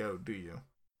want him to go, do you?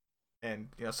 And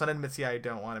Sun admits, yeah, I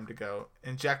don't want him to go,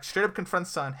 and Jack straight up confronts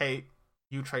Sun, hey,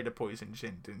 you tried to poison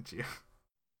Jin, didn't you?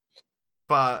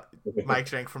 But Mike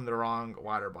drank from the wrong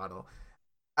water bottle.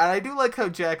 And I do like how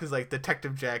Jack is like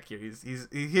Detective Jack here.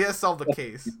 He has solved the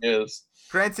case. Yes.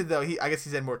 Granted, though, I guess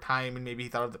he's had more time, and maybe he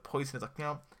thought of the poison. It's like,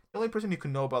 the only person who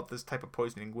can know about this type of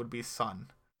poisoning would be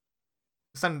Sun.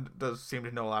 Sun does seem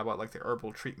to know a lot about like the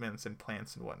herbal treatments and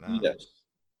plants and whatnot.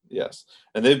 Yes,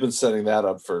 and they've been setting that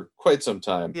up for quite some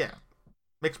time. Yeah,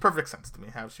 makes perfect sense to me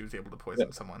how she was able to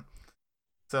poison someone.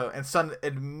 So, and Sun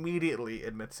immediately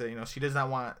admits it. She does not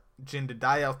want Jin to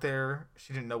die out there.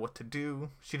 She didn't know what to do.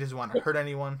 She doesn't want to hurt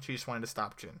anyone. She just wanted to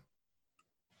stop Jin.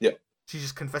 Yep. She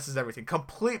just confesses everything.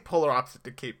 Complete polar opposite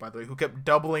to Kate, by the way, who kept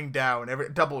doubling down,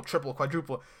 double, triple,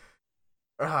 quadruple.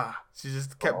 She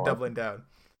just kept doubling down.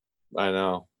 I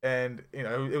know. And,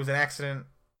 it was an accident.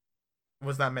 It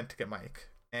was not meant to get Mike.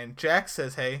 And Jack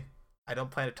says, hey, I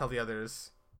don't plan to tell the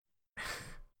others.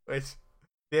 Which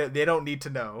they don't need to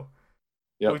know.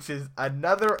 Yep. Which is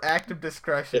another act of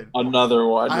discretion. Another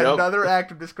one. Another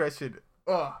act of discretion.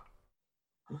 Oh.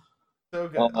 So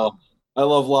good. I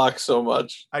love Locke so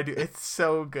much. I do. It's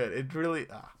so good. It really.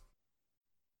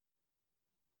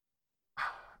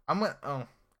 I'm gonna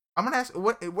ask.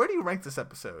 Where do you rank this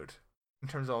episode in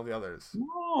terms of all the others?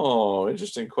 Oh,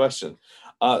 interesting question.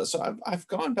 So I've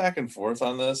gone back and forth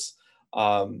on this.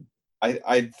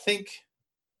 I think,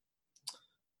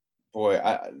 boy,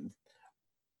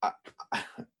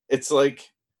 it's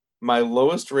like my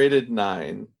lowest rated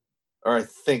 9, or I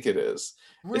think it is.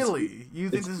 Really? You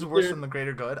think this is worse than The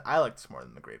Greater Good? I like this more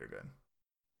than The Greater Good.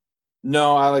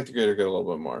 No, I like The Greater Good a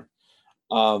little bit more.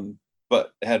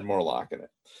 But it had more Locke in it.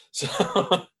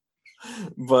 So,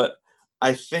 but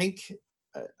I think,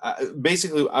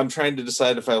 basically, I'm trying to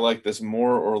decide if I like this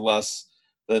more or less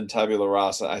than Tabula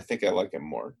Rasa. I think I like it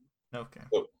more. Okay.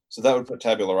 So that would put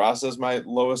Tabula Rasa as my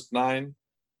lowest 9.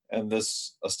 And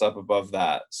this a step above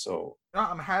that. So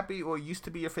I'm happy. Well, it used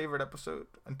to be your favorite episode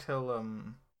until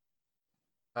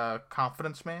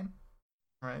Confidence Man,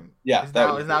 right? Yeah, is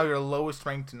now your lowest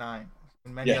ranked 9,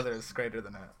 and many others greater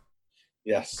than that.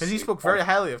 Yes, because you spoke very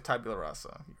highly of Tabula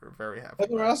Rasa. You were very happy.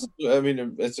 Tabula Rasa. I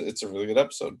mean, it's a really good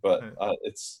episode, but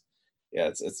it's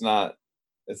not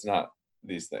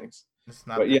these things. It's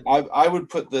not. But yeah, I would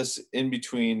put this in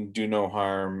between Do No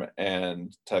Harm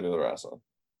and Tabula Rasa.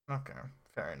 Okay.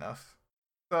 Fair enough.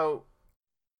 So,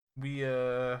 we,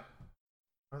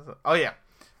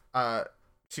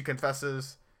 she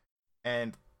confesses,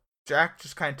 and Jack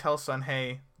just kind of tells Sun,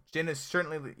 hey, Jin is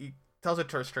certainly, he tells it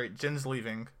to her straight, Jin's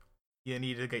leaving. You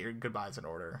need to get your goodbyes in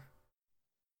order.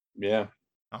 Yeah.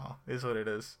 Oh, is what it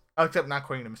is. Except not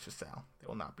according to Mr. Sal. They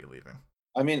will not be leaving.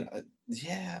 I mean,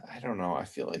 I don't know. I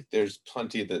feel like there's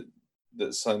plenty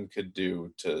that Sun could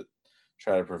do to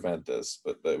try to prevent this,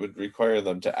 but that would require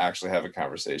them to actually have a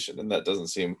conversation, and that doesn't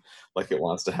seem like it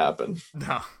wants to happen.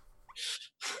 No.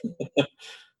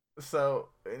 So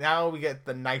now we get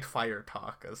the Nightfire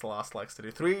talk, as Lost likes to do.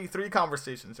 Three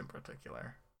conversations in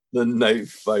particular. The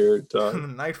Nightfire talk. The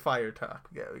Nightfire talk.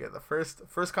 We get the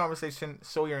first conversation,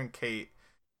 Sawyer and Kate,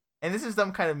 and this is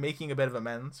them kind of making a bit of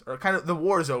amends, or kind of the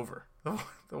war is over. The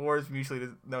war is mutually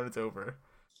known it's over.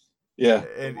 Yeah,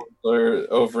 and Sawyer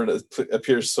over, and it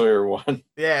appears Sawyer won.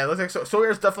 Yeah, it looks like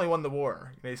Sawyer's definitely won the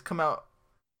war. He's come out.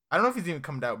 I don't know if he's even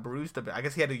come out bruised a bit. I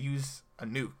guess he had to use a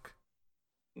nuke.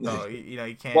 So he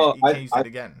can't. He can't use it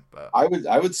again. But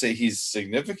I would say he's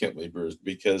significantly bruised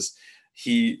because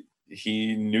he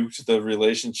he nuked the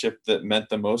relationship that meant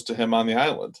the most to him on the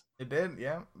island. It did,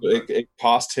 yeah. It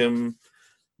cost him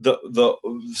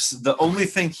the only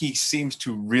thing he seems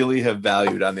to really have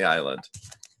valued on the island.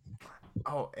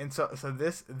 Oh, and so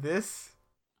this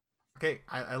okay,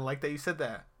 I like that you said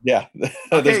that. Yeah.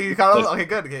 Okay, you got okay,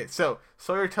 good. Okay, so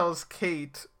Sawyer tells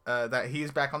Kate that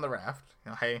he's back on the raft.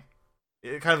 You know, hey,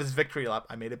 kind of his victory lap.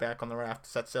 I made it back on the raft.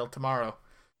 Set sail tomorrow.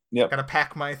 Yep. Gotta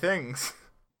pack my things.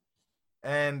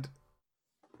 And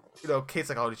Kate's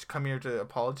like, "Oh, did you come here to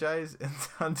apologize?" And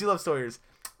on Do Love Sawyer's,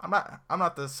 I'm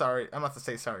not the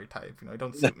say sorry type.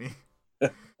 Don't suit me.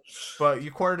 But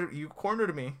you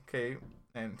cornered me, Kate,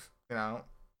 and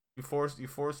you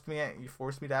forced me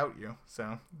to out you.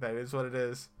 So that is what it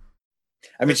is.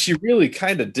 I mean, she really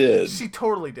kind of did. She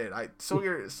totally did.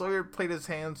 Sawyer played his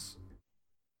hands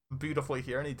beautifully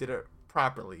here, and he did it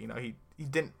properly. He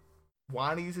didn't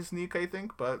want to use his nuke, I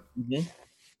think, but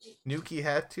nuke he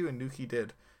had to, and nuke he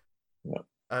did. Yeah.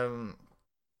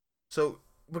 So,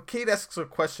 but Kate asks a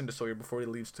question to Sawyer before he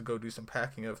leaves to go do some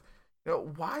packing of,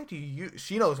 why do you?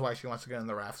 She knows why she wants to get on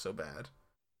the raft so bad.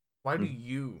 Why do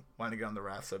you want to get on the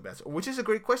raft so bad? Which is a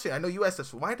great question. I know you asked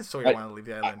us. Why does Sawyer want to leave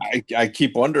the island? I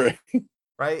keep wondering.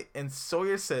 Right? And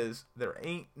Sawyer says there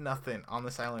ain't nothing on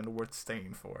this island worth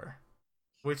staying for,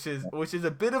 which is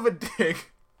a bit of a dig,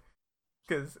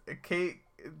 because Kate,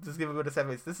 just give a bit of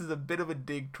advice. This is a bit of a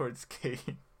dig towards Kate.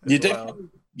 You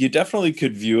definitely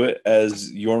could view it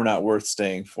as you're not worth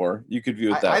staying for. You could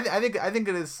view it that. I think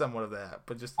it is somewhat of that,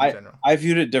 but just in general. I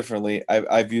viewed it differently.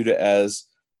 I viewed it as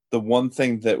the one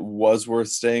thing that was worth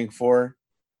staying for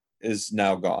is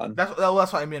now gone. That's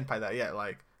what I meant by that. Yeah,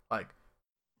 like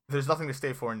there's nothing to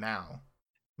stay for now.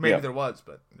 Maybe there was,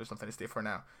 but there's nothing to stay for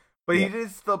now. But he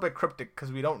is still a bit cryptic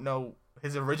because we don't know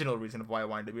his original reason of why I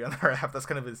wanted to be on the raft. That's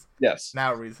kind of his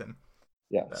now reason.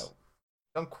 Yes. So,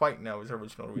 don't quite know his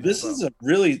original reason. This is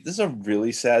a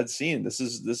really sad scene. This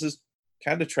is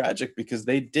kind of tragic because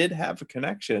they did have a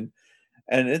connection,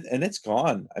 and it's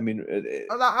gone. I mean, I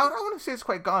don't want to say it's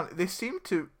quite gone. They seem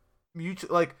to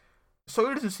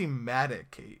Sawyer doesn't seem mad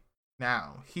at Kate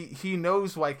now. He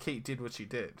knows why Kate did what she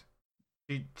did.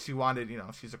 She wanted,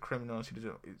 she's a criminal. She did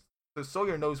it. So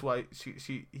Sawyer knows why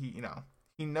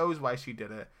he knows why she did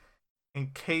it,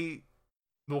 and Kate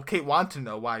wanted to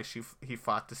know why he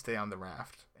fought to stay on the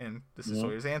raft, and this is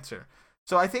Sawyer's answer.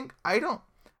 So I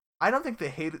don't think they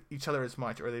hate each other as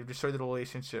much, or they've destroyed the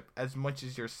relationship as much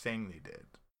as you're saying they did.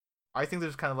 I think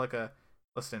there's kind of like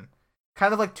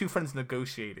kind of like two friends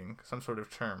negotiating some sort of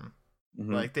term.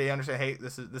 Mm-hmm. Like they understand, hey,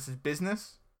 this is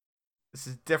business. This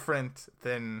is different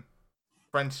than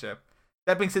friendship.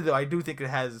 That being said, though, I do think it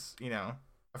has,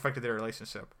 affected their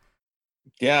relationship.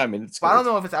 Yeah, I mean, I don't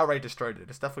know if it's outright destroyed it.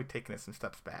 It's definitely taken it some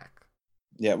steps back.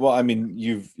 Yeah, well, I mean,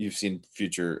 you've seen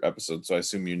future episodes, so I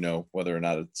assume you know whether or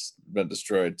not it's been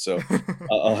destroyed. So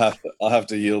I'll have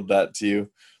to yield that to you.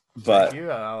 But thank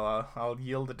you. I'll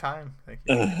yield the time. Thank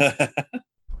you.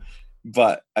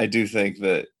 But I do think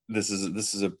that this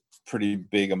is a pretty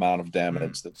big amount of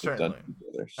damage that they've done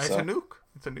together. So. It's a nuke.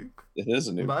 It's a nuke. It is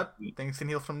a nuke. But things can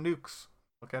heal from nukes.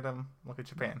 Look at them. Look at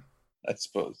Japan. I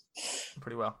suppose.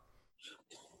 Pretty well.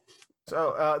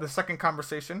 So the second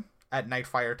conversation at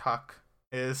Nightfire Talk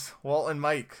is Walt and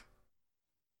Mike.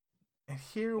 And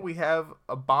here we have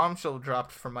a bombshell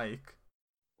dropped for Mike.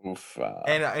 Oof.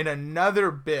 And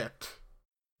another bit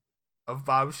of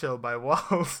bombshell by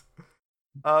Walt.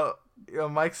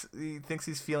 He thinks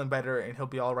he's feeling better and he'll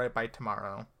be all right by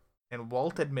tomorrow. And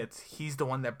Walt admits he's the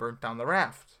one that burnt down the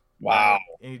raft. Wow.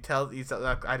 And he's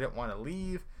like, I didn't want to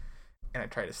leave, and I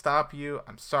tried to stop you.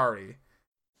 I'm sorry.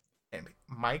 And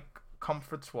Mike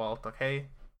comforts Walt. Okay,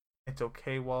 it's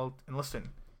okay, Walt. And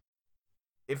listen,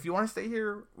 if you want to stay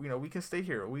here, we can stay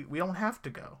here. We don't have to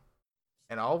go.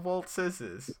 And all Walt says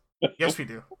is, yes, we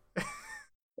do.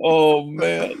 Oh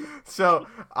man. So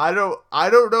I don't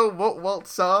know what Walt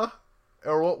saw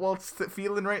or what Walt's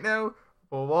feeling right now,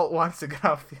 but Walt wants to get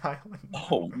off the island.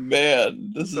 Oh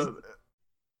man, this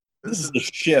is a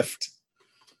shift.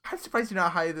 I'm surprised you're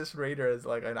not high this Raider is.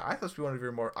 Like, I thought we wanted to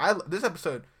hear more. This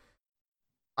episode,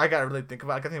 I gotta really think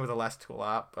about it. I think it was the last two a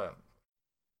lot, but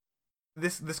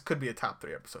this could be a top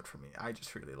 3 episode for me. I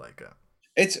just really like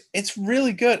it. It's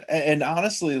really good, and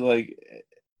honestly, like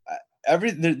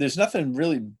there's nothing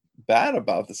really bad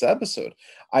about this episode.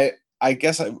 I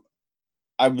guess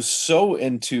I was so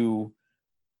into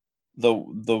the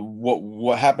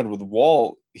what happened with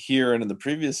Walt here and in the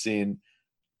previous scene.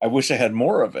 I wish I had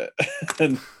more of it,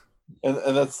 and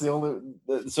that's the only.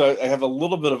 So I have a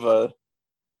little bit of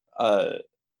a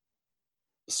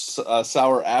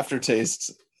sour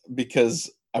aftertaste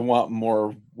because I want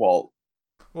more Walt.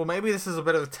 Well, maybe this is a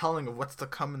bit of a telling of what's to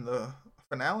come in the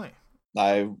finale.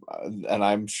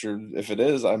 I'm sure if it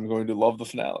is, I'm going to love the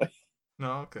finale.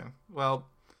 No, okay. Well,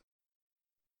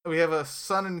 we have a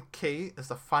Sun and Kate as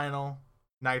the final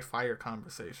Nightfire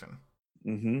conversation.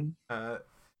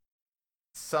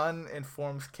 Sun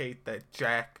informs Kate that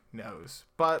Jack knows,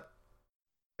 but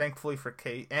thankfully for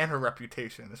Kate and her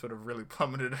reputation, this would have really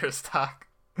plummeted her stock.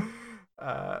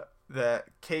 That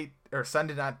Kate or Sun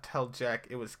did not tell Jack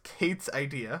it was Kate's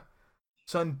idea.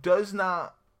 Sun does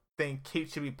not think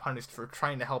Kate should be punished for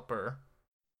trying to help her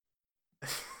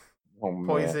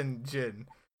poison Jin,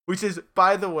 which is,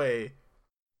 by the way,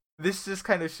 this just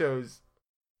kind of shows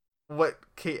what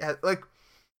Kate has. Like,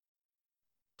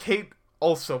 Kate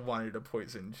also wanted to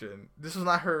poison Jin. This was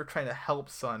not her trying to help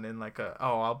Sun in like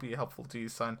I'll be helpful to you,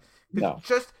 Sun. No.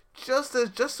 Just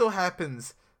so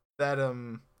happens that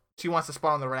she wants to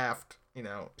spot on the raft. You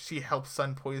know, she helps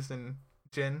Sun poison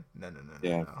Jin. No.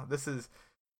 This is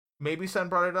maybe Sun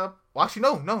brought it up. Well, actually,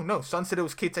 no. Sun said it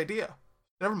was Kate's idea.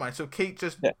 Never mind. So Kate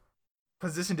just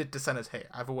positioned it to Sun as, hey,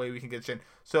 I have a way we can get Jin.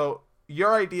 So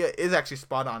your idea is actually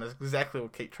spot on. It's exactly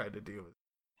what Kate tried to do.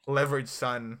 Leverage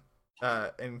Sun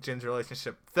and Jin's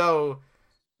relationship, though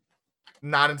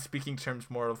not in speaking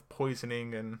terms, more of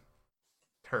poisoning and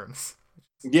terms.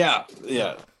 Yeah,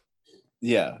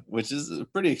 which is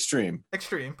pretty extreme.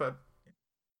 Extreme, but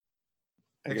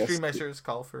extreme measures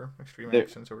call for extreme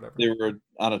actions or whatever. They were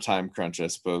on a time crunch, I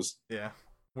suppose. Yeah,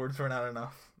 words were not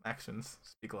enough. Actions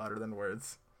speak louder than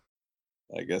words.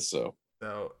 I guess so.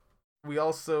 So we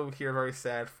also hear a very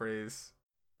sad phrase,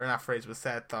 or not phrase, but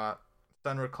sad thought.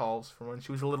 Sun recalls from when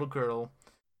she was a little girl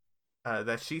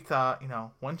that she thought,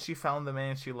 once she found the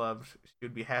man she loved, she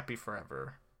would be happy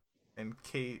forever. And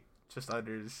Kate just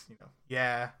utters,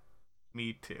 yeah,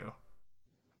 me too.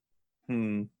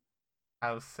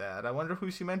 How sad. I wonder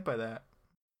who she meant by that.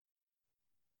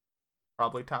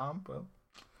 Probably Tom, but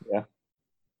yeah.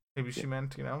 Maybe she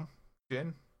meant,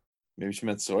 Jin. Maybe she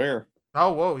meant Sawyer.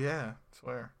 Oh, whoa, yeah,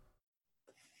 Sawyer.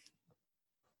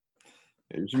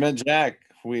 Maybe she meant Jack.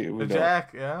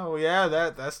 Jack, yeah, well, yeah,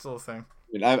 that's still a thing.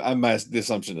 I mean, the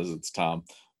assumption is it's Tom,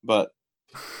 but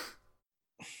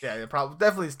yeah, probably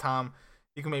definitely is Tom.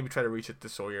 You can maybe try to reach it to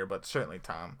Sawyer, but certainly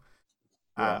Tom.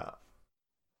 Yeah.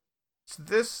 So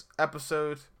this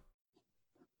episode,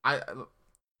 I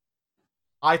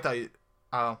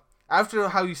thought after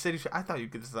how you said I thought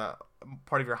you'd give this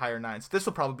part of your higher nines. This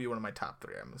will probably be one of my top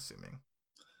 3. I'm assuming.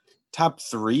 Top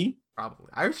 3? Probably.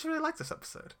 I actually really like this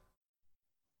episode.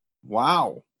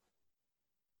 Wow.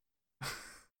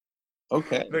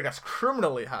 Okay. Like, that's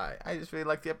criminally high. I just really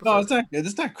like the episode. No,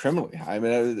 it's not criminally high. I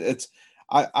mean,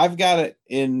 I've got it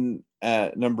in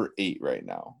number 8 right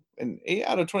now, and 8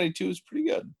 out of 22 is pretty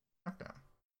good. Okay.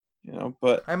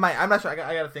 But I'm not sure. I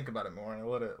got to think about it more and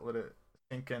let it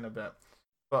sink in a bit.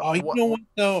 But you know what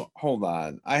though? Hold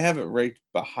on. I have it ranked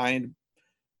behind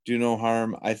Do No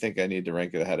Harm. I think I need to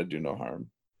rank it ahead of Do No Harm.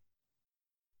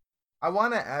 I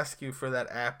want to ask you for that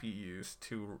app you use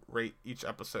to rate each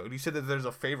episode. You said that there's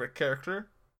a favorite character?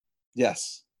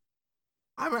 Yes.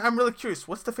 I'm really curious.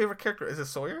 What's the favorite character? Is it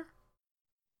Sawyer?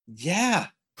 Yeah.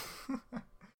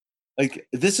 Like,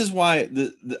 this is why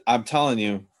I'm telling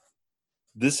you,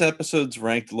 this episode's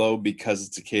ranked low because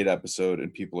it's a Kate episode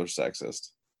and people are sexist.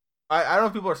 I don't know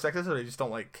if people are sexist or they just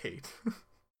don't like Kate.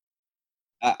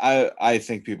 I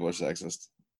think people are sexist.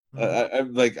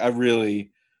 Mm-hmm. I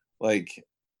really like.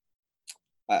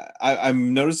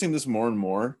 I'm noticing this more and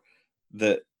more,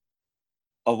 that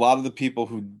a lot of the people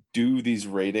who do these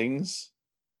ratings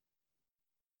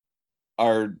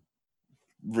are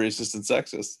racist and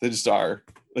sexist. They just are.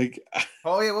 Like,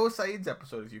 oh yeah, what was Saeed's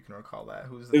episode, if you can recall that?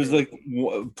 It was like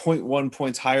 0.1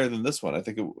 points higher than this one. I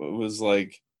think it was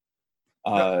like.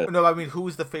 No, I mean, who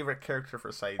was the favorite character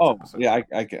for Saeed's episode? Yeah,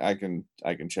 I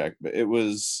can check, but it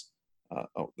was.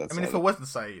 That's. I mean, if it wasn't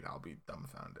Saeed, I'll be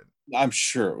dumbfounded. I'm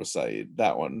sure it was Saeed.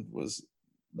 That one was.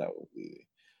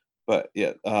 But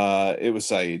yeah, it was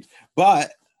Saeed.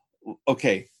 But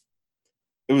okay,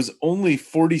 it was only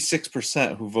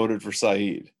 46% who voted for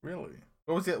Saeed. Really?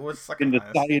 What was it? What's the second? In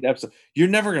the Saeed episode, you're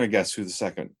never gonna guess who the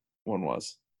second one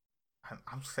was. I'm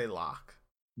gonna say Locke.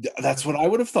 That's what I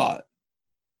would have thought.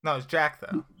 No, it's Jack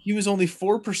though. He was only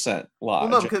 4% Locke.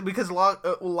 Well, no, because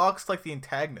Locke's like the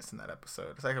antagonist in that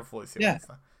episode. It's like a fully serious.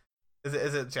 Yeah.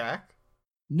 Is it Jack?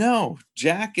 No,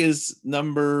 Jack is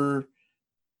number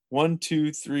 1,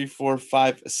 2, 3, 4,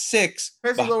 5, 6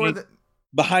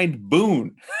 behind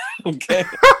Boone. Okay.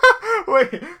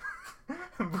 Wait,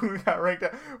 Boone got ranked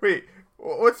out. Wait,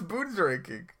 what's Boone's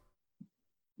ranking?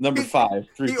 Number 5.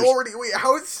 3%.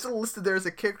 How is he still listed there as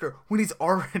a character when he's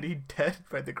already dead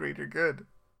by the greater good?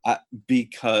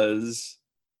 Because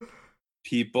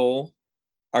people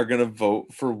are gonna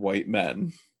vote for white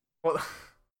men. Well,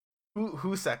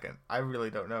 who's second? I really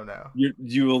don't know now.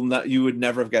 You will not. You would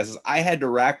never have guessed this. I had to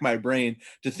rack my brain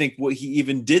to think what he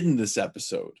even did in this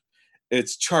episode.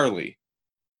 It's Charlie.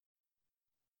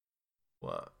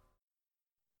 What?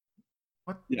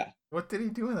 What? Yeah. What did he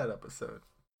do in that episode?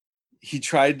 He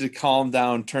tried to calm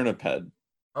down Turnip Head.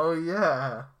 Oh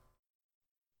yeah.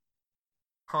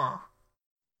 Huh.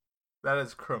 That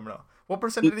is criminal. What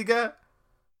percent did he get?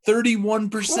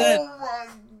 31%. Oh my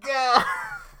god.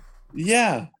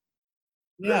 Yeah.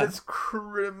 That is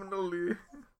criminally.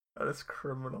 That is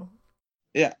criminal.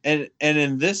 Yeah, and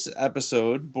in this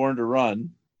episode, Born to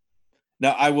Run.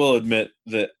 Now, I will admit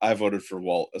that I voted for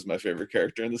Walt as my favorite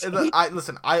character in this.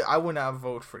 I would not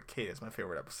vote for Kate as my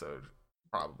favorite episode,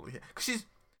 probably, because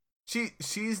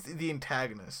she's the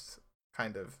antagonist,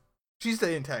 kind of. She's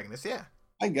the antagonist, yeah.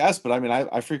 I guess, but I mean,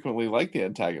 I frequently like the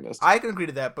antagonist. I can agree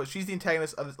to that, but she's the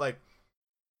antagonist of like.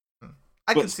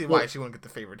 I can see why she wouldn't get the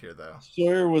favorite here, though.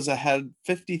 Sawyer was ahead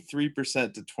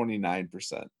 53% to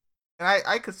 29%.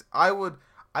 And I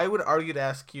would argue to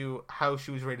ask you how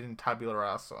she was rated in Tabula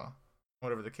Rasa,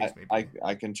 whatever the case may be.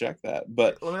 I can check that,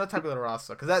 but let me know Tabula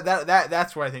Rasa, because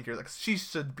that's where I think you're like, she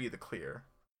should be the clear.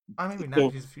 Maybe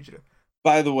not. She's a fugitive.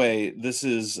 By the way, this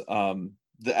is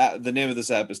the name of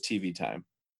this app is TV Time.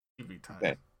 TV Time.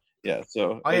 Okay. Yeah.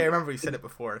 So. I remember you said it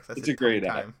before. It's a great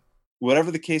app.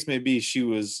 Whatever the case may be, she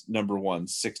was number 1,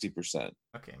 60%.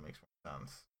 Okay, makes more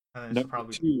sense. And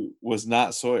number 2 was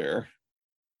not Sawyer.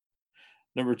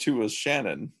 Number 2 was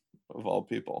Shannon, of all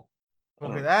people.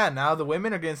 Look at that. Now the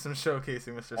women are getting some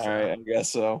showcasing, Mr. All right, I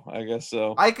guess so.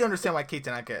 I can understand why Kate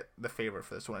did not get the favorite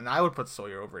for this one, and I would put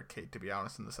Sawyer over Kate, to be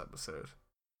honest, in this episode.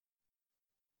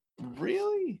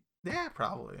 Really? Yeah,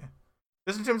 probably.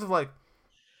 Just in terms of like,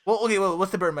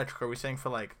 what's the barometric? Are we saying for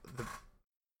like the?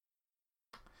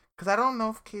 Because I don't know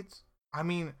if Kate's. I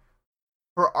mean,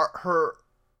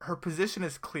 her position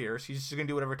is clear. She's just gonna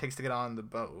do whatever it takes to get on the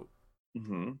boat.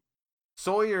 Mm-hmm.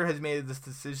 Sawyer has made this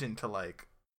decision to like.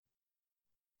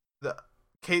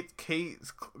 Kate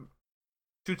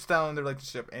shoots down their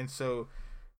relationship, and so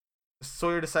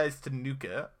Sawyer decides to nuke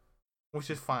it,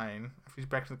 which is fine. If he's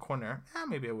back in the corner,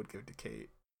 maybe I would give it to Kate.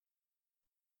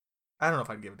 I don't know if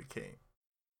I'd give it to Kate.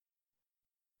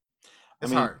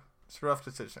 It's hard. It's a rough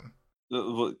decision.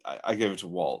 I gave it to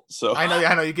Walt. So I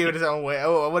know you gave it his own way.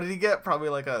 Oh, what did he get? Probably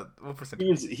like what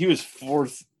percentage? He was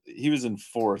fourth. He was in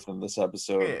fourth in this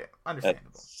episode. Yeah,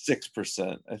 understandable.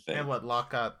 6%, I think. And what,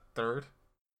 Locke got third?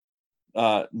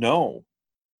 No.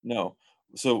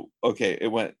 So okay, it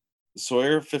went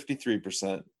Sawyer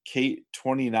 53%, Kate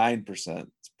 29%. It's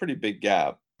a pretty big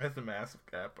gap. That's a massive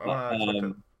gap.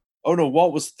 Oh no,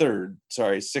 Walt was third.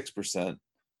 Sorry, 6%.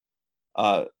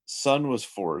 Sun was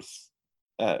fourth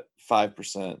at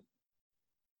 5%.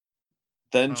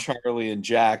 Then Charlie and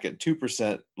Jack at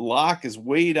 2%. Locke is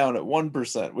way down at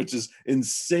 1%, which is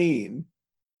insane.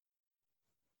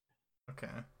 Okay.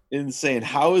 Insane.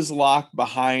 How is Locke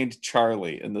behind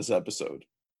Charlie in this episode?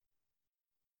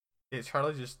 Yeah,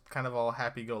 Charlie's just kind of all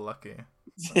happy-go-lucky.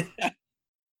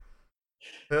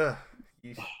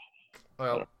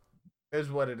 Well, here's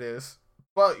what it is.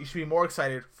 But you should be more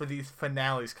excited for these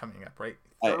finales coming up, right?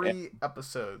 3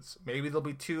 episodes. Maybe there'll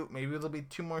be 2. Maybe there'll be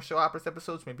 2 more show hoppers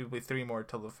episodes. Maybe there'll be 3 more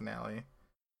till the finale,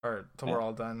 or till we're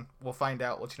all done. We'll find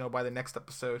out. Let you know by the next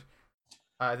episode.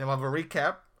 Then we'll have a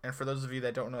recap. And for those of you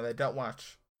that don't know, that don't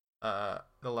watch the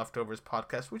Leftovers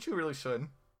podcast, which you really should.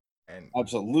 And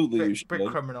absolutely, you should. Bit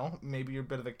criminal. Maybe you're a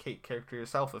bit of a Kate character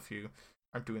yourself if you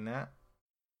aren't doing that.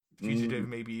 Fugitive,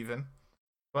 maybe even.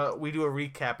 But we do a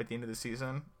recap at the end of the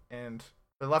season, and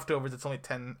the Leftovers, it's only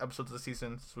 10 episodes of the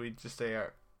season, so we just say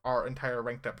our entire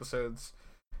ranked episodes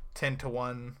 10 to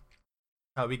 1.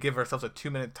 We give ourselves a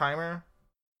 2-minute timer.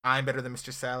 I'm better than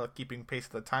Mr. Sal at keeping pace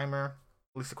with the timer,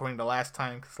 at least according to last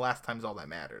time, because last time's all that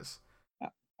matters.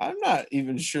 I'm not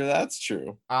even sure that's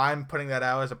true. I'm putting that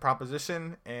out as a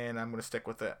proposition, and I'm going to stick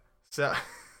with it. So,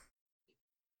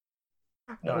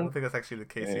 no, I don't think that's actually the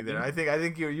case either. I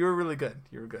think you were really good.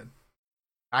 You were good.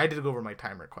 I did go over my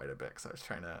timer quite a bit because I was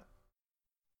trying to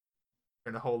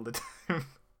hold the time.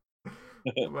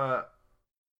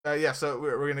 But yeah, so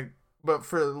we're gonna. But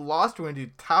for Lost, we're gonna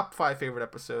do top 5 favorite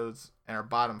episodes and our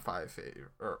bottom 5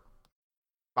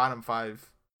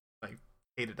 like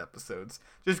hated episodes.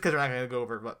 Just because we're not gonna go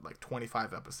over like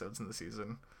 25 episodes in the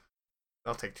season.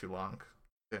 That'll take too long.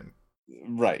 And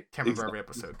right. Can't remember every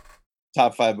episode.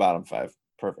 Top 5, bottom 5.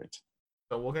 Perfect.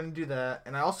 So we're gonna do that,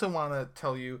 and I also want to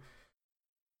tell you.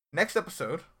 Next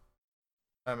episode,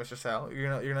 Mr. Sal, you're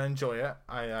gonna enjoy it.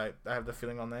 I have the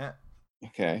feeling on that.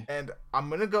 Okay. And I'm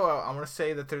gonna go out. I'm gonna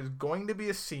say that there's going to be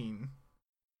a scene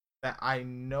that I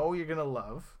know you're gonna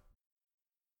love.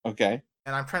 Okay.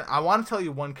 And I want to tell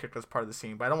you one character as part of the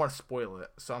scene, but I don't want to spoil it.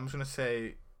 So I'm just gonna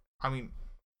say, I mean,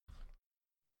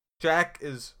 Jack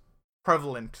is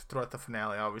prevalent throughout the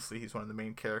finale. Obviously, he's one of the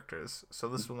main characters. So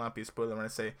this will not be a spoiler when I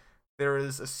say there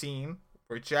is a scene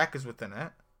where Jack is within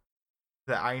it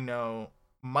that I know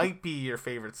might be your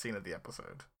favorite scene of the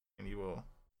episode, and you will.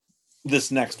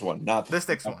 This next one, not this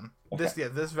next one. Okay.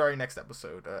 This very next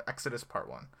episode, Exodus Part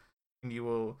 1, and you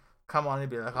will come on and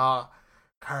be like, "Oh,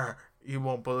 Kurt, you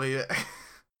won't believe it."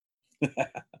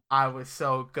 I was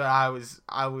so good. I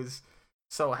was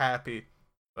so happy,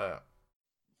 but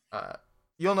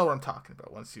you'll know what I'm talking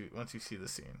about once you see the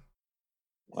scene.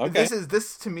 Okay.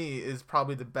 This to me is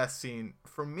probably the best scene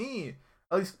for me.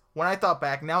 At least when I thought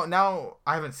back, now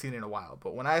I haven't seen it in a while,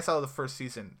 but when I saw the first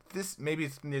season, this maybe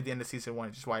it's near the end of season 1,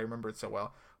 which is why I remember it so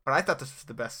well. But I thought this was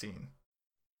the best scene.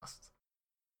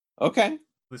 Okay. At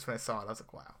least when I saw it, I was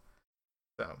like, wow.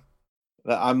 So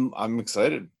I'm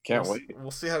excited. Can't wait.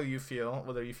 We'll see how you feel,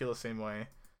 whether you feel the same way.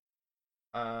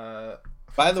 By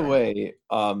the way,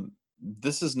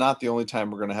 this is not the only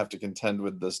time we're going to have to contend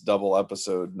with this double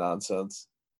episode nonsense.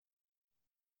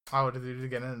 Oh, did they do it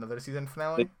again in another season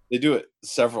finale? They do it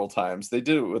several times. They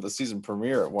did it with a season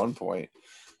premiere at one point.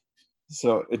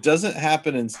 So it doesn't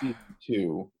happen in season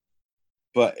 2,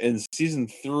 but in season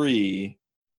 3,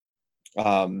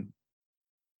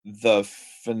 the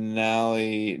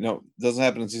finale. No, it doesn't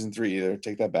happen in season 3 either.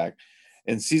 Take that back.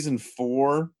 In season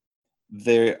 4,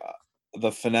 the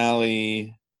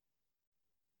finale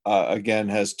again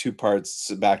has 2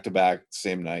 parts back to back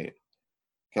same night.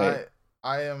 Okay.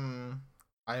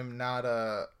 We are not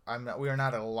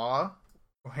a law.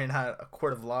 We're not a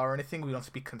court of law or anything. We don't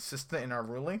speak consistent in our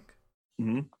ruling.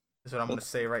 Mm-hmm. Is what I'm going to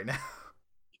say right now.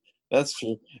 That's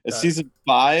true. Season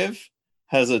 5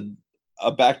 has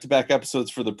a back-to-back episodes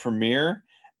for the premiere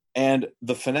and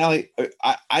the finale.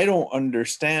 I don't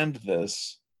understand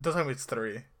this. Doesn't mean it's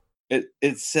 3.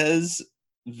 It says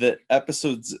that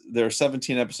there are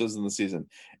 17 episodes in the season.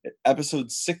 Episode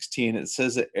 16, it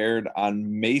says it aired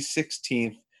on May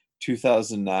 16th,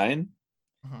 2009.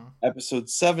 Mm-hmm. Episode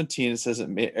 17, it says it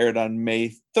aired on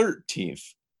May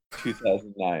 13th,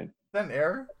 2009. Is that an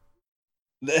error?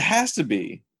 It has to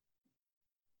be.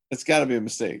 It's got to be a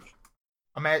mistake.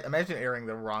 Imagine airing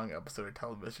the wrong episode of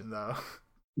television, though.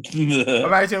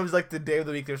 Imagine it was like the day of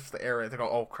the week they're supposed to air it. They go,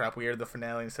 oh crap, we aired the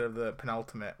finale instead of the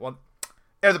penultimate. Well,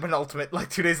 air the penultimate like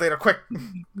 2 days later, quick.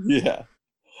 Yeah.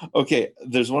 Okay,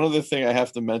 there's one other thing I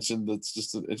have to mention that's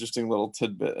just an interesting little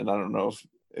tidbit, and I don't know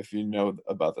if you know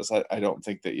about this. I don't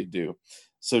think that you do.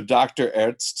 So Dr.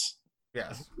 Ernst,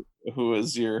 yes, who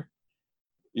is your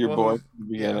boy from the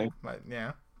beginning.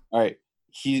 Yeah. All right.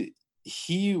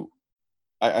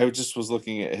 I just was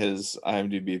looking at his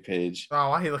IMDb page. Oh,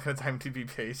 why are you looking at the IMDb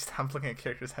page? I'm looking at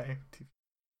characters' IMDb.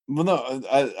 Well, no,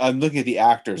 I'm looking at the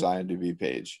actor's IMDb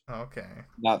page. Okay.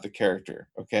 Not the character.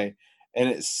 Okay. And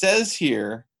it says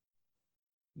here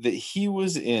that he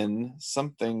was in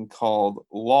something called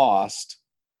Lost,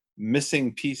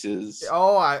 Missing Pieces.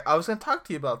 Oh, I was going to talk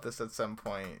to you about this at some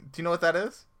point. Do you know what that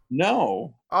is?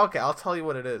 No. Okay, I'll tell you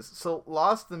what it is. So,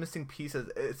 Lost, the Missing Pieces,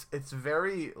 it's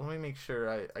very... Let me make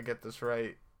sure I get this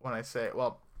right when I say...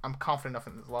 Well, I'm confident enough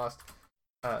in this Lost,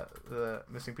 the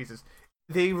Missing Pieces.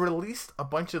 They released a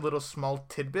bunch of little small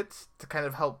tidbits to kind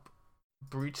of help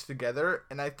breach together,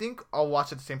 and I think I'll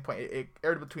watch at the same point. It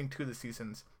aired between 2 of the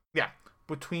seasons. Yeah,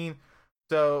 between...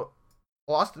 So,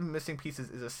 Lost and Missing Pieces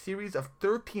is a series of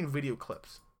 13 video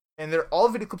clips. And all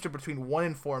video clips are between 1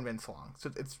 and 4 minutes long. So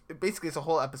it's a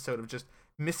whole episode of just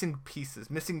missing pieces,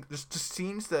 just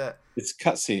scenes that... It's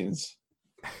cutscenes.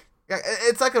 Yeah,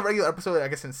 it's like a regular episode, I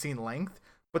guess, in scene length.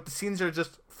 But the scenes are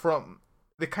just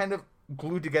they kind of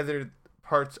glue together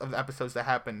parts of the episodes that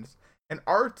happens. And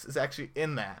Arts is actually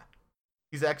in that.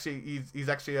 He's actually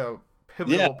a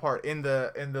pivotal part in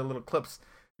the little clips.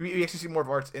 We actually see more of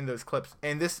Arts in those clips,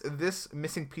 and this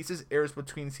Missing Pieces airs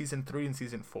between season 3 and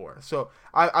season 4. So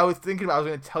I was thinking I was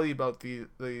going to tell you about these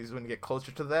when we get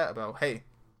closer to that. About hey,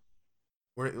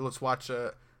 let's watch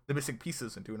the Missing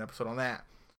Pieces and do an episode on that.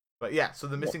 But yeah, so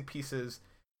the Missing Pieces,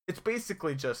 it's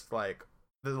basically just like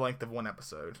the length of one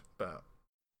episode. But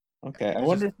okay, I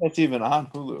wonder if that's even on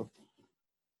Hulu.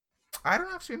 I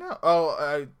don't actually know.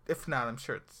 Oh, if not, I'm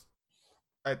sure it's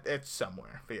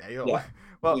somewhere.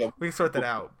 But yeah, we can sort that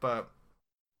out. But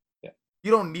you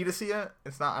don't need to see it.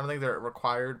 It's not. I don't think they're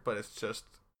required, but it's just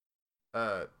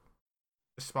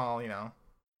small.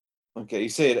 Okay, you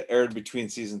say it aired between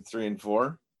season 3 and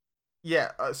 4.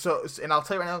 Yeah, and I'll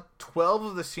tell you right now, 12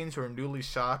 of the scenes were newly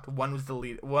shot. One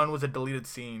was a deleted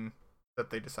scene that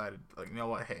they decided, like, you know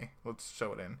what, hey, let's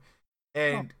show it in.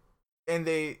 And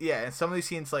and some of these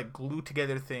scenes like glue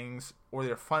together things, or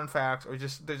they're fun facts, or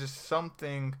just there's just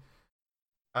something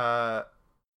uh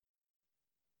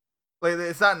like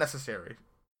it's not necessary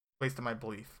based on my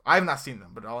belief. I have not seen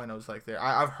them, but all I know is like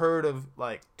I've heard of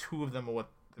like two of them, or what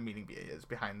the meaning is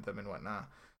behind them and whatnot.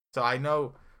 So I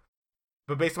know,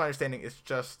 but based on my understanding, it's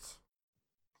just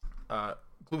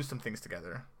glue some things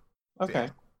together. Okay, so, yeah.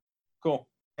 Cool.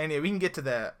 And yeah, we can get to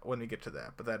that when we get to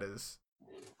that. But that is,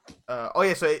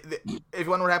 so if you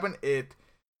wonder what happened, it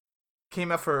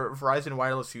came out for Verizon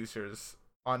wireless users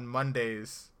on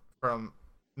Mondays from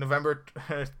November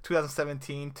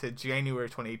 2017 to January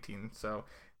 2018. So,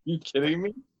 you kidding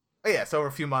me? So over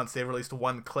a few months, they released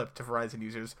one clip to Verizon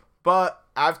users, but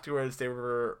afterwards they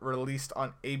were released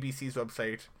on ABC's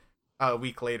website a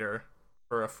week later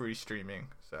for a free streaming.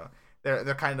 So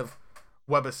they're kind of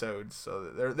webisodes,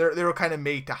 so they were kind of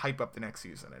made to hype up the next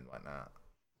season and whatnot.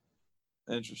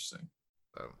 Interesting.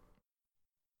 So,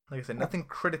 like I said, nothing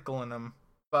critical in them,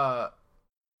 but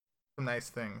some nice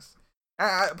things.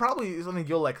 Probably something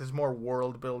you'll like. There's more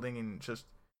world building and just,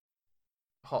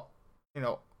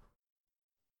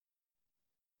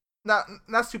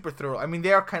 not super thorough. I mean,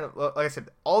 they are kind of, like I said,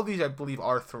 all of these I believe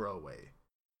are throwaway.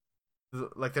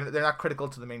 Like they're not critical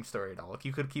to the main story at all. Like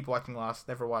you could keep watching Lost,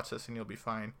 never watch this, and you'll be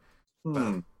fine.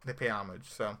 But they pay homage,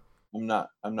 so I'm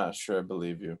not sure I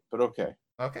believe you, but okay.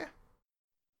 Okay.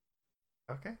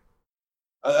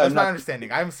 That's my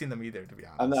understanding. I haven't seen them either, to be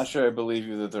honest. I'm not sure I believe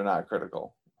you that they're not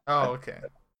critical. Oh, okay.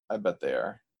 I bet they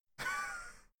are.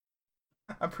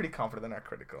 I'm pretty confident they're not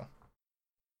critical.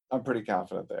 I'm pretty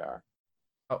confident they are.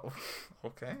 Oh,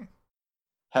 okay.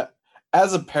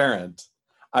 As a parent,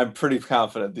 I'm pretty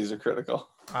confident these are critical.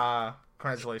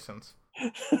 Congratulations.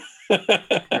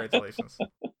 Congratulations.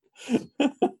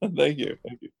 Thank you.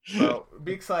 So,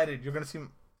 be excited. You're going to see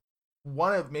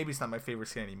one of, maybe it's not my favorite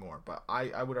scene anymore, but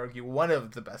I would argue one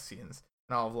of the best scenes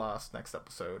in all of Lost next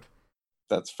episode.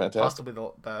 That's fantastic. Possibly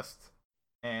the best.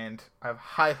 And I have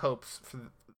high hopes for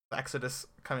the Exodus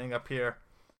coming up here.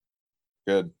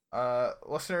 Good.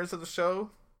 Listeners of the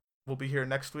show, we'll be here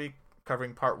next week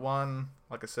covering part 1.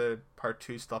 Like I said, part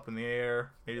 2 still up in the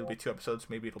air. Maybe it'll be 2 episodes,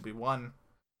 maybe it'll be 1.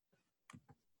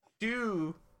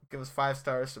 Do give us 5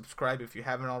 stars, subscribe if you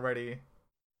haven't already,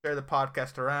 share the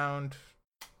podcast around.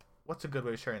 What's a good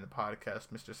way of sharing the podcast,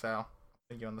 Mr. Sal?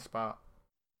 Thank you on the spot.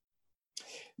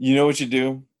 You know what you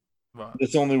do? What?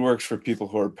 This only works for people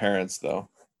who are parents, though.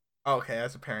 Okay,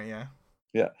 as a parent, yeah.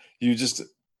 Yeah, you just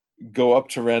go up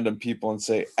to random people and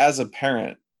say, as a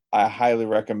parent, I highly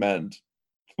recommend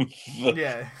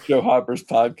the Joe Hopper's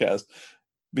podcast,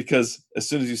 because as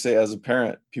soon as you say as a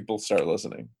parent, people start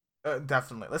listening.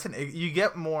 Definitely. Listen, you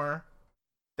get more.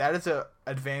 That is an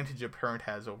advantage a parent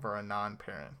has over a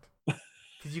non-parent,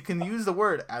 because you can use the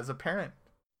word as a parent,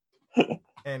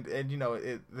 and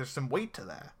there's some weight to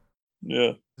that.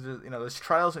 Yeah. There's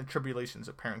trials and tribulations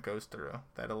a parent goes through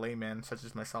that a layman such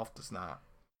as myself does not.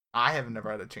 I have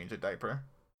never had to change a diaper.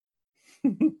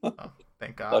 Oh,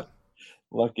 thank God.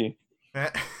 Lucky.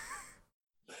 The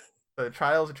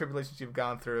trials and tribulations you've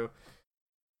gone through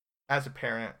as a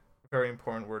parent, very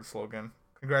important word slogan.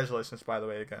 Congratulations, by the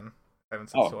way, again. I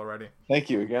haven't said so already. Thank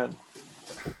you again.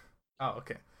 Oh,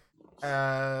 okay.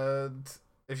 And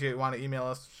if you want to email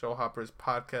us,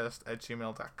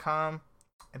 showhopperspodcast@gmail.com.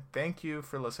 And thank you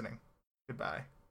for listening. Goodbye.